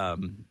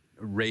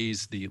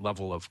raise the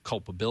level of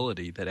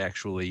culpability that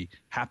actually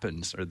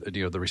happens, or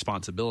the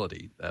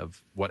responsibility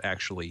of what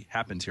actually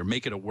happens here.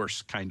 Make it a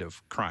worse kind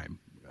of crime,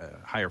 a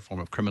higher form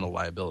of criminal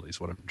liability is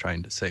what I'm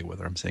trying to say,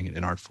 whether I'm saying it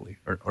inartfully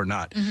or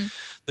not. Mm-hmm.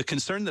 The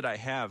concern that I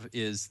have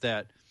is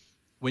that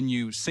when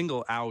you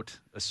single out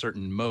a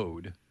certain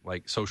mode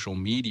like social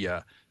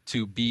media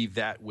to be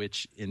that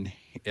which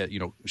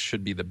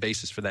should be the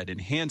basis for that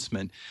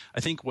enhancement,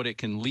 I think what it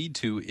can lead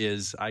to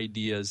is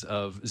ideas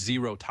of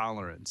zero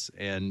tolerance.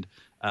 And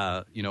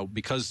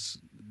because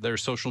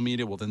there's social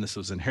media, well, then this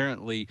was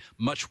inherently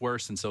much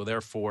worse, and so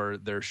therefore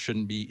there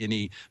shouldn't be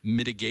any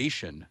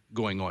mitigation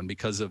going on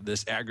because of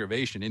this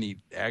aggravation. Any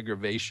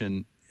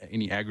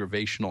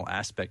aggravational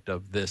aspect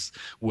of this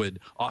would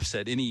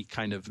offset any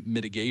kind of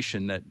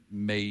mitigation that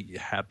may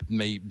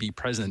be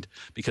present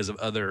because of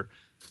other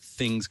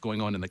things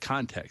going on in the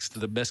context.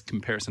 The best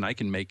comparison I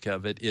can make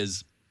of it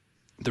is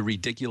the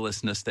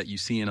ridiculousness that you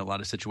see in a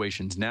lot of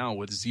situations now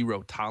with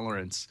zero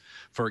tolerance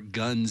for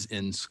guns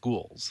in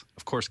schools.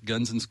 Of course,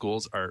 guns in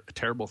schools are a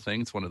terrible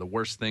thing. It's one of the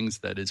worst things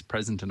that is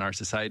present in our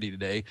society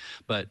today.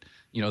 But,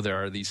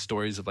 there are these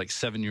stories of like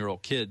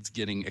 7-year-old kids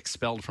getting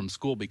expelled from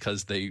school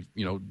because they,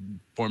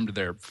 formed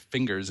their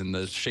fingers in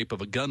the shape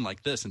of a gun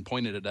like this and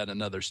pointed it at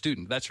another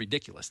student. That's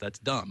ridiculous. That's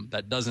dumb.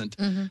 That doesn't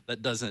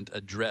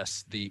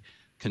address the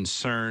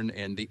concern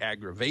and the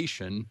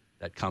aggravation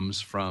that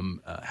comes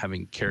from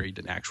having carried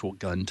an actual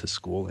gun to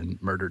school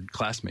and murdered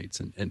classmates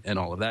and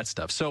all of that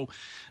stuff. So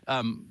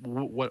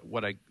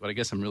what I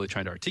guess I'm really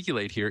trying to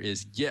articulate here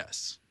is,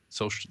 yes,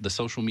 the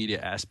social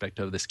media aspect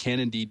of this can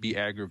indeed be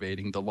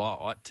aggravating. The law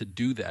ought to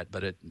do that,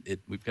 but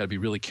we've got to be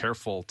really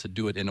careful to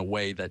do it in a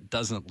way that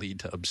doesn't lead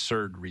to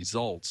absurd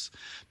results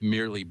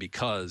merely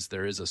because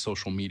there is a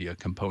social media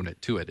component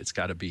to it. It's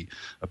got to be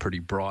a pretty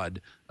broad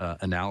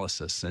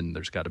analysis, and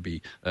there's got to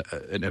be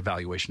an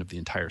evaluation of the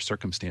entire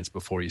circumstance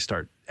before you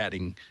start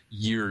adding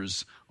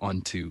years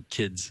onto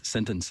kids'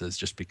 sentences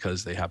just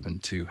because they happen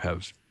to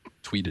have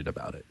tweeted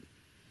about it.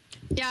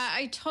 Yeah,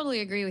 I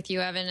totally agree with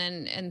you,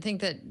 Evan, and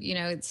think that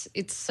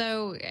it's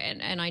so,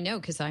 and I know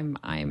because I'm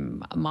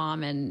a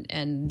mom,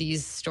 and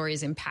these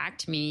stories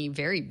impact me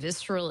very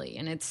viscerally,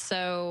 and it's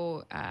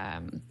so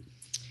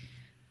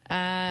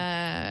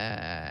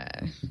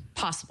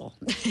possible.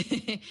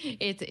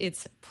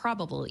 It's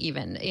probable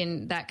even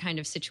in that kind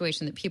of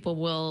situation that people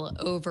will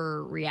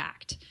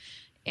overreact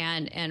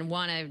and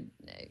want to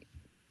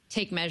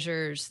take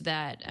measures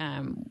that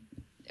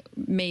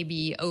may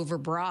be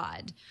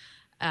overbroad.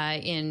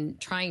 In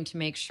trying to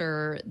make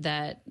sure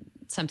that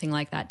something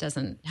like that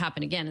doesn't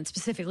happen again, and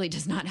specifically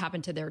does not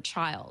happen to their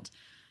child.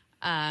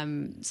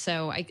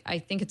 So I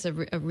think it's a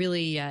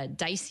really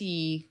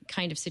dicey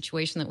kind of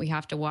situation that we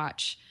have to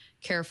watch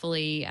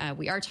carefully.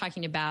 We are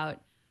talking about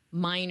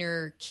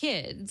minor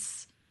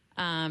kids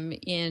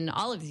in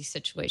all of these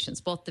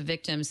situations, both the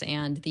victims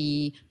and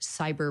the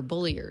cyber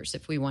bulliers,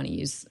 if we want to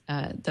use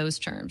those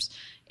terms.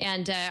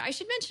 And I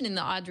should mention in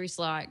the Audrey's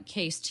Law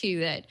case,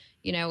 too, that,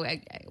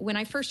 when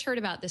I first heard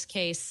about this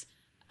case,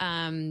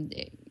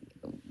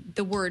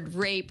 the word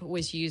rape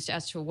was used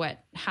as to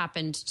what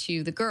happened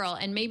to the girl.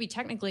 And maybe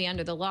technically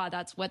under the law,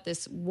 that's what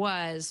this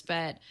was.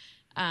 But,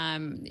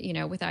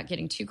 without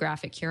getting too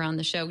graphic here on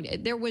the show,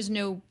 there was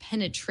no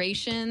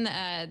penetration.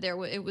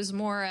 It was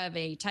more of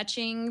a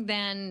touching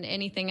than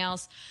anything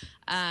else.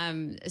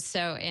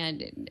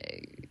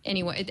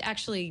 Anyway,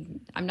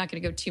 I'm not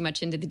going to go too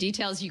much into the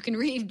details. You can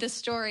read the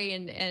story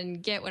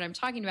and get what I'm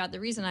talking about. The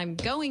reason I'm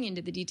going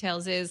into the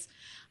details is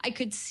I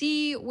could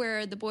see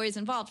where the boys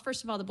involved.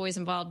 First of all, the boys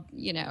involved,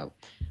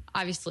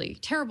 obviously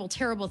terrible,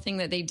 terrible thing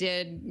that they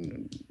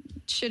did,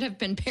 should have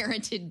been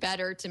parented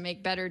better to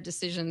make better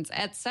decisions,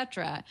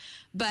 etc.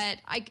 But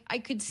I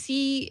could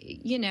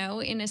see,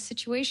 in a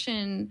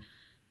situation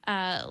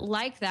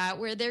like that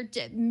where they're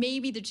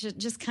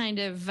just kind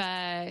of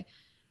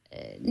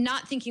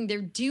not thinking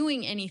they're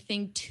doing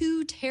anything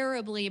too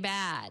terribly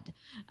bad,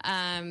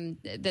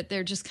 that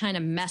they're just kind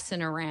of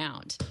messing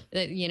around.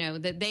 That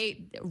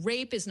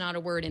rape is not a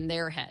word in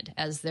their head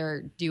as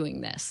they're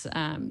doing this.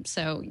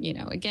 So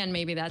again,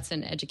 maybe that's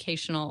an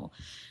educational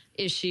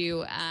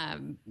issue,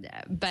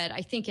 but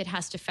I think it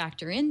has to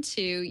factor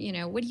into,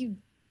 what do you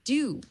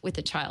do with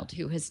a child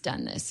who has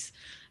done this?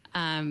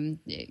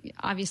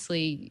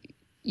 Obviously,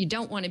 you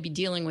don't want to be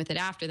dealing with it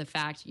after the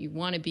fact. You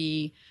want to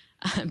be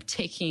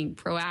taking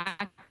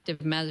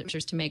proactive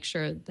measures to make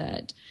sure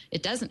that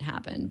it doesn't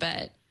happen.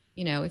 But,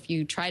 if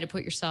you try to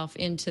put yourself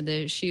into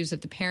the shoes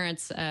of the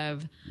parents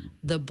of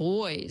the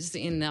boys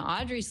in the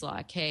Audrey's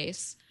Law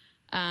case,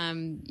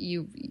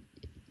 you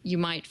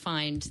might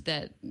find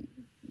that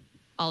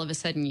all of a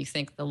sudden you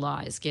think the law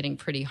is getting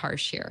pretty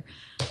harsh here.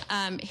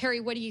 Harry,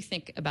 what do you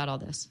think about all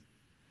this?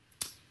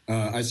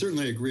 I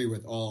certainly agree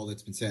with all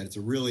that's been said. It's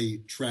a really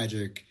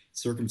tragic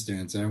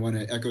circumstance. And I want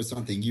to echo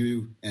something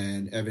you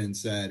and Evan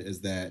said, is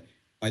that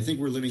I think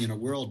we're living in a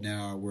world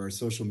now where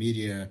social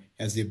media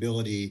has the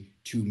ability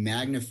to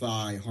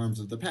magnify harms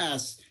of the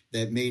past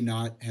that may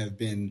not have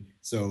been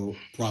so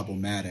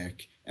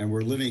problematic. And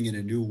we're living in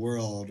a new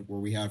world where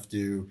we have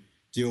to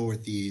deal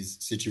with these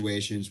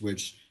situations,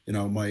 which, in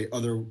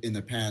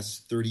the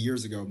past 30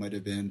 years ago might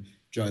have been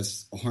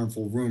just a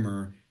harmful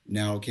rumor,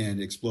 now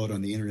can explode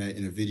on the internet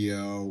in a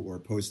video or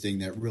posting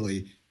that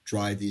really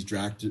drive these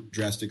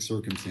drastic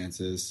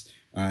circumstances.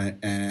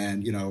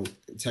 And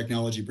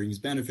technology brings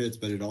benefits,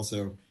 but it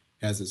also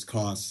has its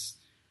costs.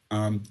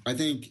 I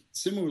think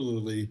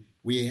similarly,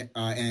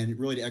 and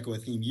really to echo a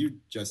theme you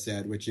just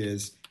said, which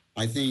is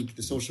I think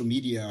the social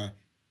media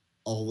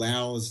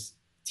allows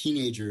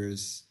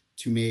teenagers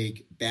to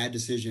make bad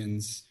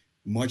decisions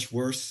much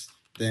worse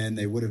than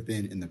they would have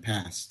been in the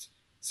past.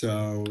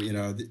 So,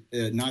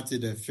 not to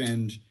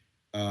defend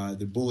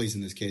the bullies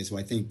in this case, who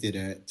I think did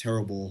a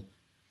terrible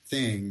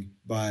thing,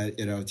 but,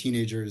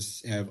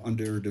 teenagers have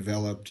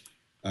underdeveloped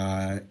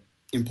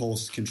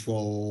impulse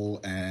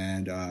control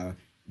and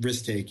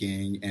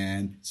risk-taking,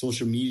 and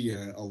social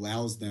media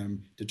allows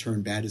them to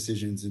turn bad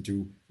decisions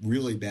into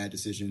really bad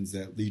decisions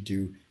that lead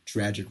to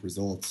tragic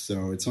results.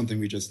 So it's something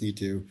we just need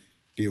to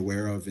be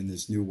aware of in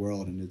this new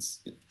world, and it's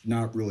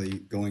not really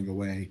going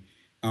away.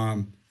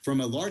 From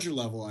a larger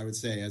level, I would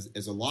say,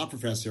 as a law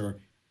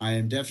professor, I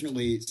am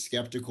definitely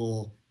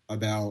skeptical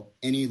about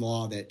any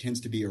law that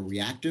tends to be a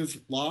reactive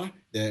law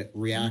that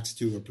reacts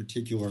to a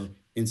particular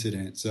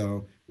incident.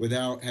 So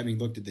without having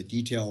looked at the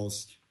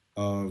details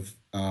of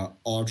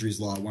Audrey's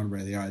law one way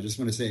or the other, I just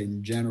want to say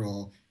in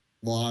general,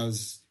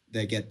 laws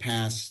that get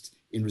passed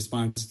in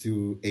response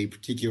to a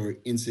particular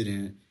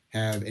incident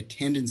have a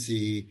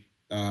tendency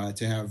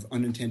to have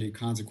unintended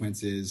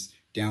consequences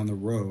down the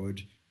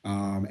road.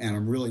 And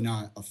I'm really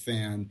not a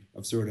fan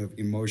of sort of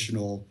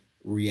emotional,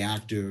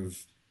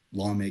 reactive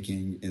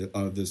lawmaking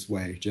of this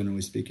way,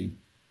 generally speaking.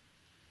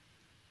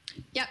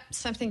 Yep,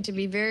 something to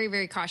be very,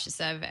 very cautious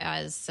of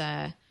as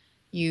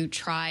you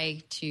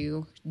try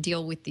to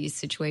deal with these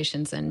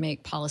situations and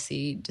make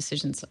policy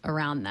decisions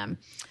around them.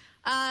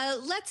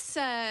 Let's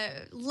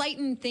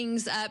lighten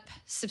things up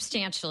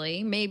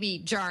substantially, maybe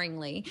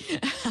jarringly,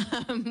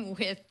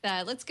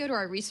 let's go to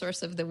our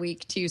resource of the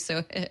week too.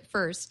 So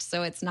first,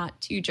 so it's not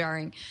too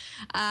jarring.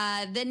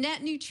 The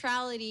net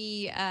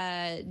neutrality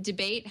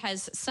debate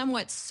has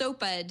somewhat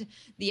soaped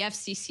the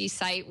FCC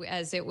site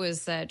as it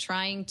was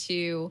trying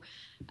to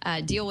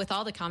deal with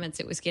all the comments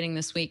it was getting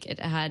this week. It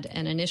had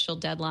an initial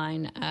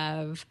deadline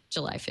of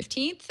July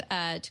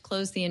 15th to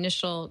close the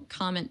initial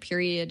comment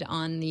period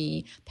on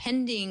the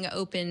pending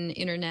open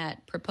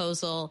internet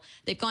proposal.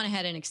 They've gone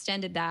ahead and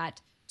extended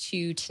that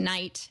to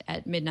tonight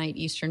at midnight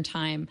Eastern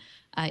time.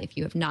 If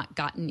you have not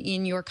gotten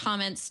in your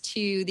comments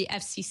to the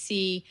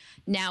FCC,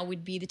 now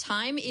would be the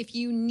time. If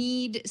you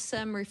need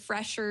some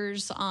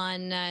refreshers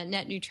on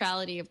net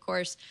neutrality, of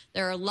course,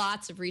 there are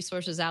lots of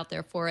resources out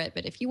there for it.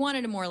 But if you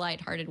wanted a more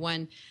lighthearted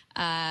one,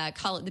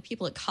 the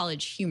people at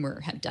College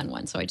Humor have done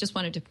one. So I just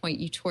wanted to point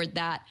you toward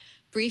that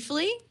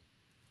briefly.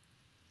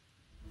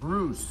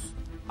 Bruce,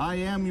 I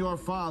am your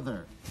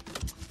father.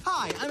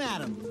 Hi, I'm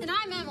Adam. And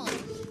I'm Emily.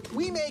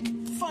 We make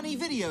funny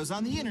videos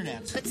on the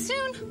internet. But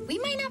soon, we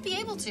might not be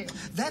able to.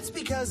 That's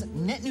because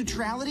net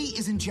neutrality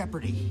is in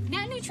jeopardy.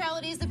 Net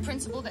neutrality is the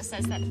principle that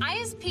says that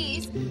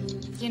ISPs,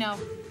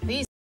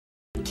 these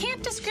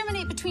can't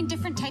discriminate between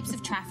different types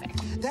of traffic.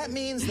 That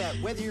means that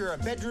whether you're a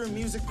bedroom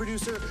music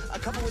producer, a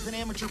couple with an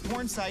amateur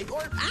porn site,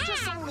 or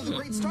just someone with a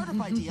great startup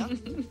idea.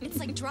 It's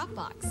like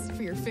Dropbox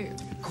for your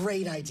food.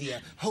 Great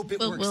idea. Hope it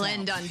works We'll out.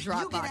 end on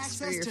Dropbox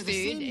for your food.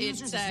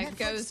 It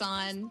goes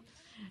on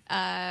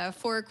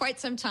for quite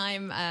some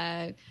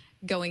time,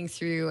 going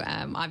through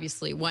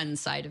obviously one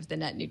side of the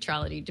net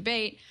neutrality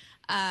debate.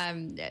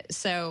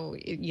 So,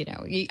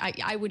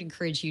 I would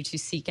encourage you to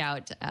seek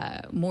out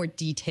more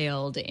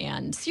detailed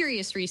and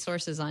serious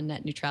resources on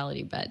net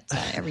neutrality. But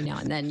every now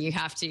and then you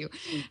have to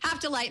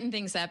lighten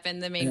things up.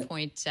 And the main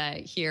point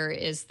here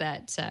is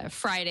that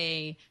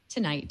Friday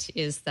tonight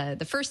is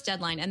the first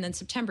deadline. And then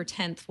September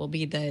 10th will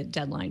be the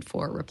deadline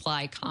for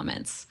reply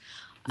comments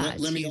to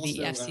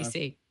the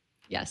FCC.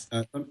 Yes.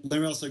 Let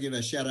me also give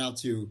a shout out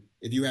to,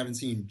 if you haven't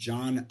seen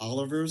John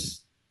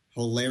Oliver's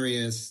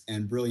hilarious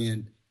and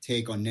brilliant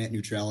take on net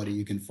neutrality,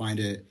 you can find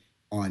it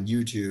on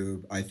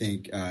YouTube. I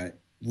think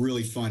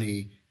really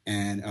funny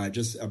and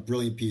just a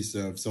brilliant piece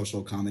of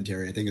social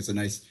commentary. I think it's a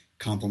nice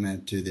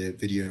complement to the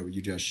video you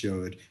just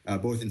showed,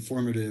 both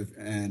informative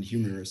and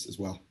humorous as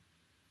well.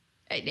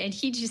 And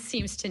he just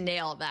seems to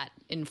nail that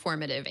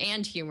informative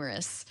and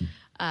humorous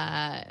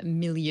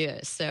milieu.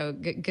 So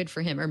good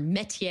for him, or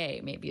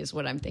métier maybe is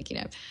what I'm thinking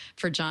of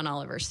for John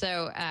Oliver.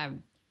 So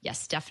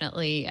yes,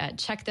 definitely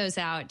check those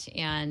out.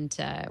 And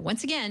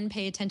once again,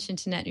 pay attention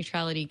to net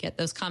neutrality, get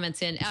those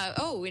comments in.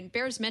 It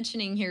bears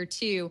mentioning here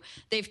too,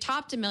 they've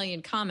topped 1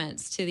 million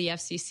comments to the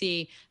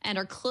FCC and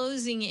are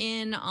closing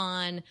in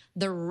on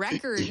the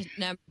record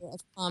number of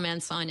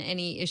comments on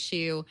any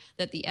issue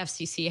that the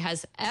FCC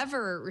has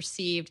ever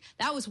received.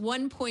 That was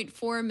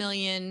 1.4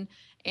 million.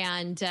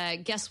 And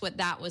guess what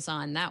that was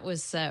on? That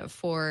was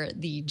for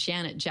the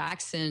Janet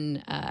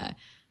Jackson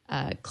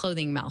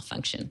clothing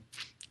malfunction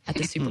at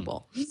the Super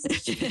Bowl.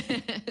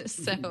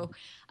 So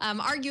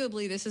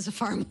arguably, this is a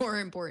far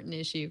more important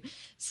issue.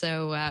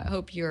 So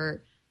hope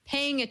you're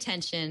paying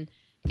attention.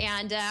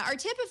 And our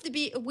tip of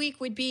the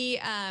week would be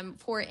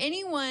for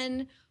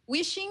anyone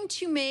wishing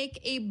to make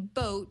a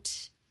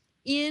boat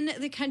in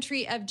the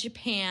country of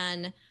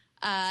Japan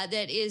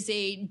that is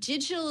a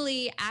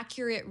digitally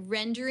accurate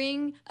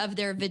rendering of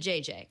their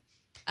vajayjay.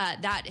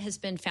 that has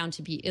been found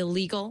to be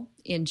illegal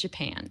in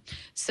Japan.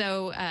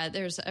 So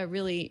there's a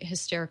really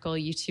hysterical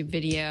YouTube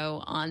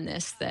video on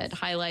this that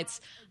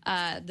highlights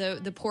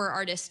the poor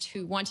artist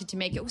who wanted to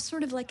make it was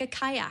sort of like a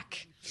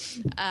kayak.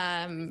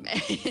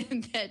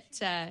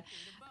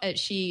 That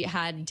she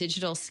had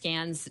digital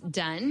scans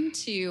done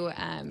to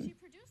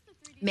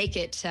make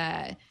it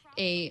an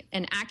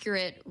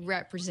accurate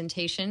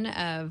representation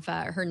of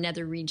her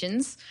nether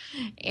regions.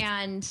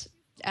 And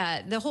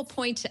the whole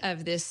point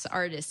of this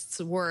artist's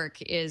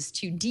work is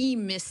to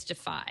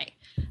demystify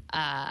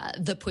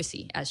the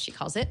pussy, as she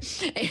calls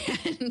it.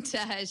 And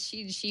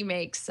she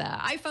makes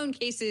iPhone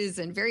cases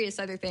and various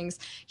other things.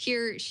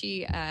 Here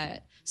she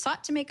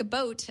sought to make a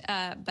boat,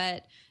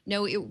 but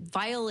no, it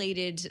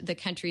violated the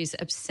country's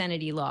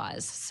obscenity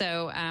laws.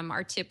 So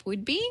our tip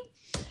would be,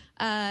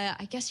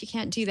 I guess you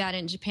can't do that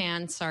in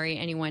Japan. Sorry,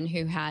 anyone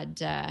who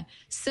had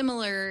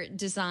similar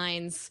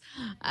designs.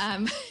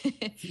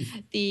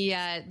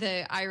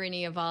 The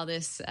irony of all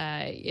this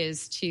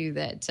is, too,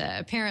 that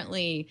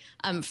apparently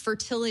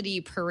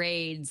fertility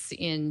parades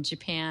in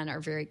Japan are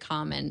very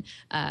common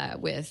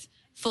with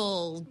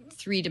full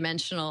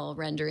three-dimensional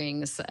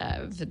renderings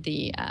of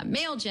the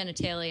male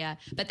genitalia,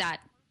 but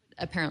that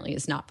apparently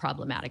is not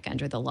problematic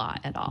under the law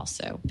at all.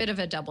 So a bit of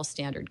a double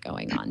standard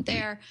going on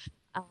there.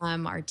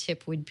 Our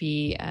tip would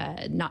be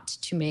not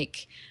to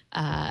make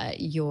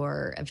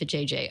your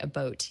vajayjay a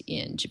boat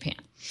in Japan.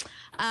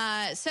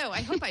 So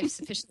I hope I've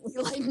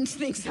sufficiently lightened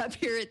things up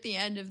here at the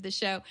end of the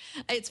show.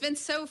 It's been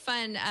so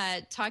fun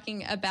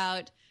talking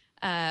about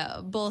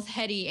both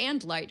heady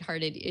and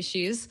lighthearted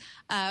issues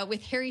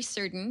with Harry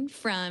Surden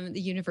from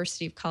the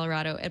University of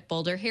Colorado at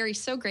Boulder. Harry,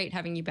 so great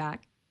having you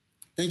back.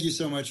 Thank you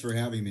so much for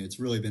having me. It's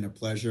really been a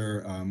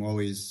pleasure.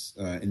 Always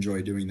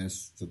enjoy doing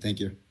this, so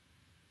thank you.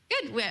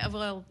 Good.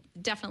 We'll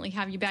definitely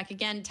have you back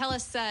again. Tell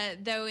us,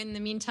 though, in the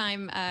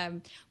meantime,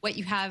 what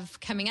you have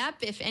coming up,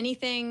 if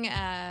anything,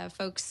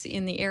 folks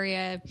in the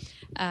area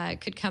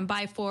could come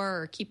by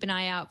for or keep an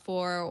eye out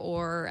for,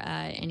 or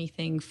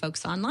anything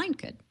folks online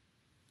could.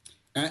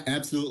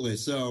 Absolutely.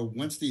 So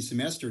once the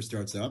semester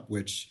starts up,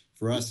 which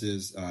for us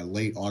is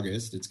late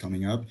August, it's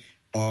coming up,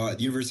 the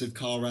University of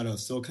Colorado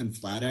Silicon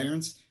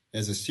Flatirons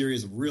has a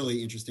series of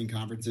really interesting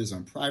conferences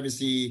on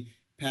privacy,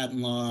 patent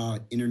law,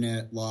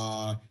 internet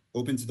law,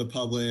 open to the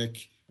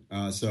public.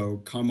 So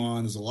come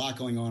on. There's a lot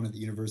going on at the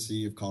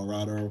University of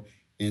Colorado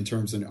in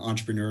terms of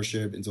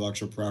entrepreneurship,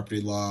 intellectual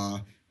property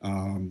law,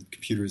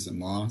 computers and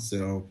law.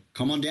 So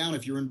come on down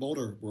if you're in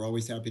Boulder. We're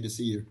always happy to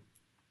see you.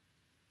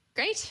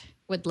 Great.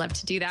 Would love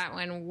to do that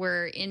when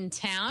we're in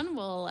town.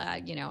 Well,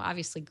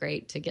 obviously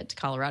great to get to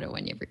Colorado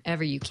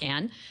whenever you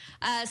can.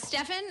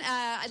 Stefan,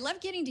 I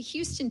love getting to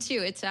Houston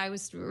too. I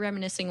was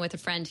reminiscing with a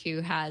friend who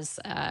has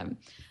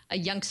a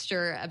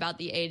youngster about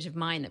the age of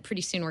mine that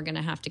pretty soon we're going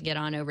to have to get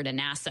on over to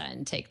NASA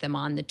and take them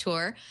on the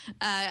tour.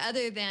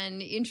 Other than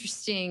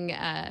interesting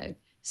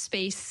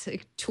space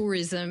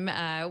tourism,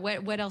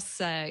 what else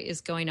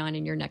is going on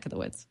in your neck of the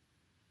woods?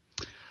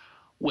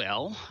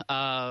 Well,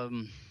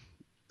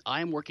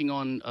 I'm working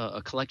on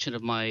a collection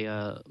of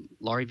my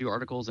law review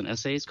articles and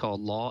essays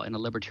called Law in a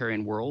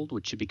Libertarian World,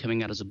 which should be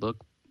coming out as a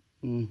book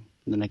in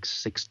the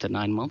next 6 to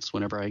 9 months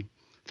whenever I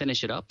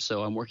finish it up.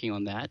 So I'm working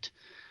on that.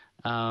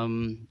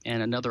 And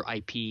another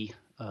IP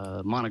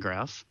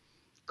monograph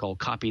called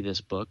Copy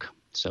This Book.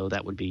 So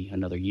that would be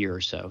another year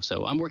or so.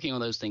 So I'm working on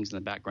those things in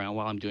the background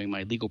while I'm doing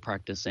my legal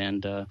practice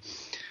and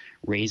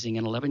raising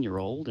an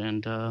 11-year-old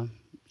and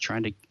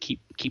trying to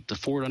keep the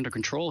fort under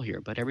control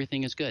here. But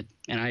everything is good.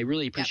 And I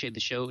really appreciate the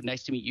show.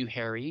 Nice to meet you,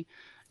 Harry.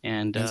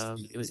 And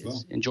it was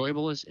as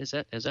enjoyable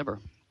as ever.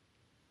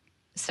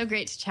 So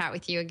great to chat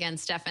with you again,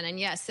 Stefan. And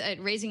yes,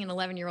 raising an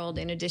 11-year-old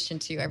in addition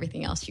to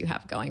everything else you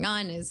have going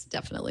on is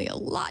definitely a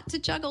lot to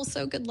juggle.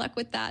 So good luck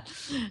with that.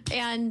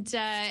 And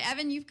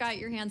Evan, you've got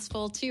your hands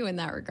full too in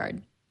that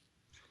regard.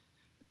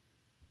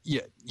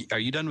 Yeah. Are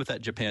you done with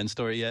that Japan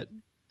story yet?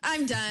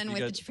 I'm done with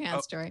the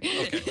Japan story.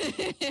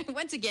 Okay.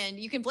 Once again,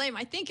 you can blame,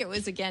 I think it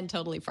was again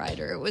totally fried,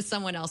 or it was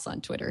someone else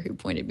on Twitter who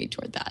pointed me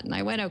toward that. And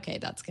I went, okay,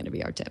 that's going to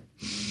be our tip.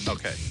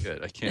 Okay,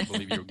 good. I can't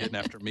believe you were getting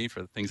after me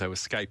for the things I was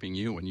Skyping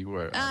you when you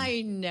were.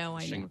 I know.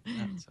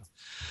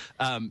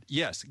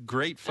 Yes,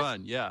 great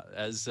fun. Yeah,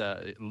 as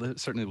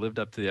certainly lived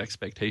up to the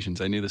expectations.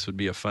 I knew this would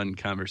be a fun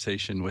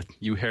conversation with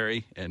you,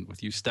 Harry, and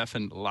with you,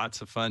 Stefan.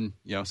 Lots of fun.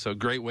 So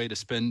great way to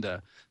spend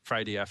a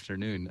Friday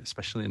afternoon,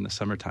 especially in the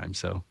summertime.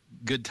 So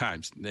good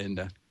times. And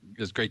it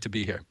was great to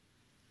be here.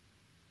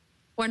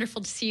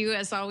 Wonderful to see you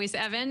as always,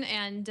 Evan,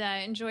 and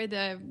enjoy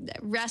the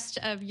rest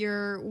of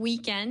your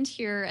weekend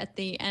here at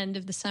the end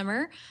of the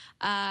summer.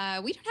 We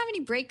don't have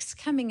any breaks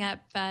coming up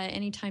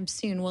anytime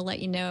soon. We'll let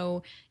you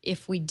know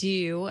if we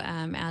do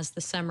as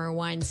the summer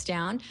winds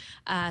down.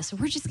 So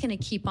we're just going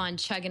to keep on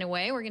chugging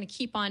away. We're going to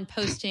keep on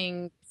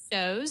posting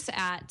shows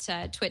at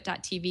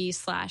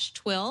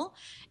twit.tv/twill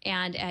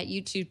and at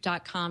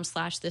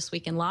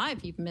youtube.com/thisweekinlaw.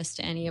 If you've missed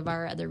any of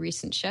our other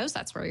recent shows,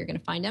 that's where you're going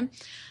to find them.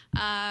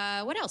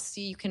 What else?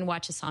 You can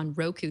watch us on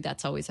Roku.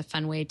 That's always a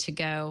fun way to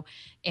go.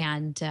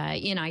 And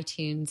in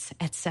iTunes,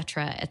 et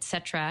cetera, et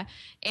cetera.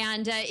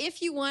 And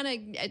if you want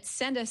to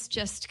send us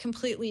just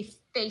completely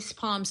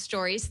facepalm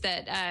stories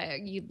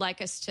that you'd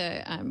like us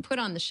to put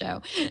on the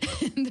show,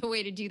 the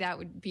way to do that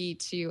would be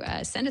to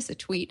send us a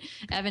tweet.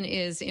 Evan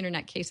is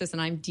Internet Cases,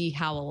 and I'm D.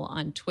 Howell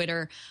on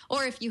Twitter.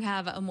 Or if you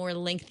have a more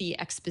lengthy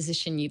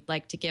exposition you'd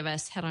like to give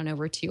us, head on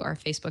over to our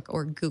Facebook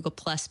or Google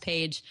Plus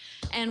page,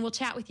 and we'll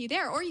chat with you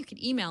there. Or you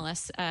can email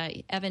us.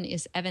 Evan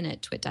is Evan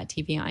at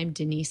twit.tv. I'm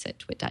Denise at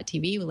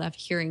twit.tv. We love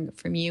hearing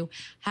from you,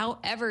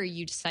 however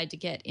you decide to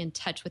get in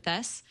touch with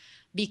us,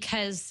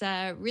 because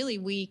really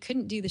we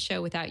couldn't do the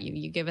show without you.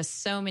 You give us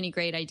so many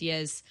great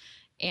ideas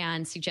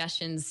and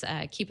suggestions,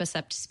 keep us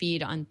up to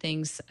speed on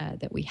things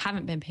that we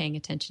haven't been paying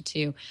attention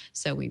to.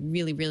 So we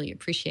really, really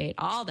appreciate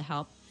all the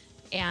help.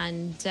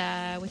 And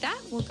with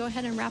that, we'll go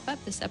ahead and wrap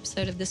up this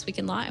episode of This Week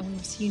in Law, and we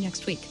will see you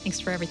next week.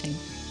 Thanks for everything.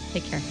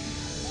 Take care.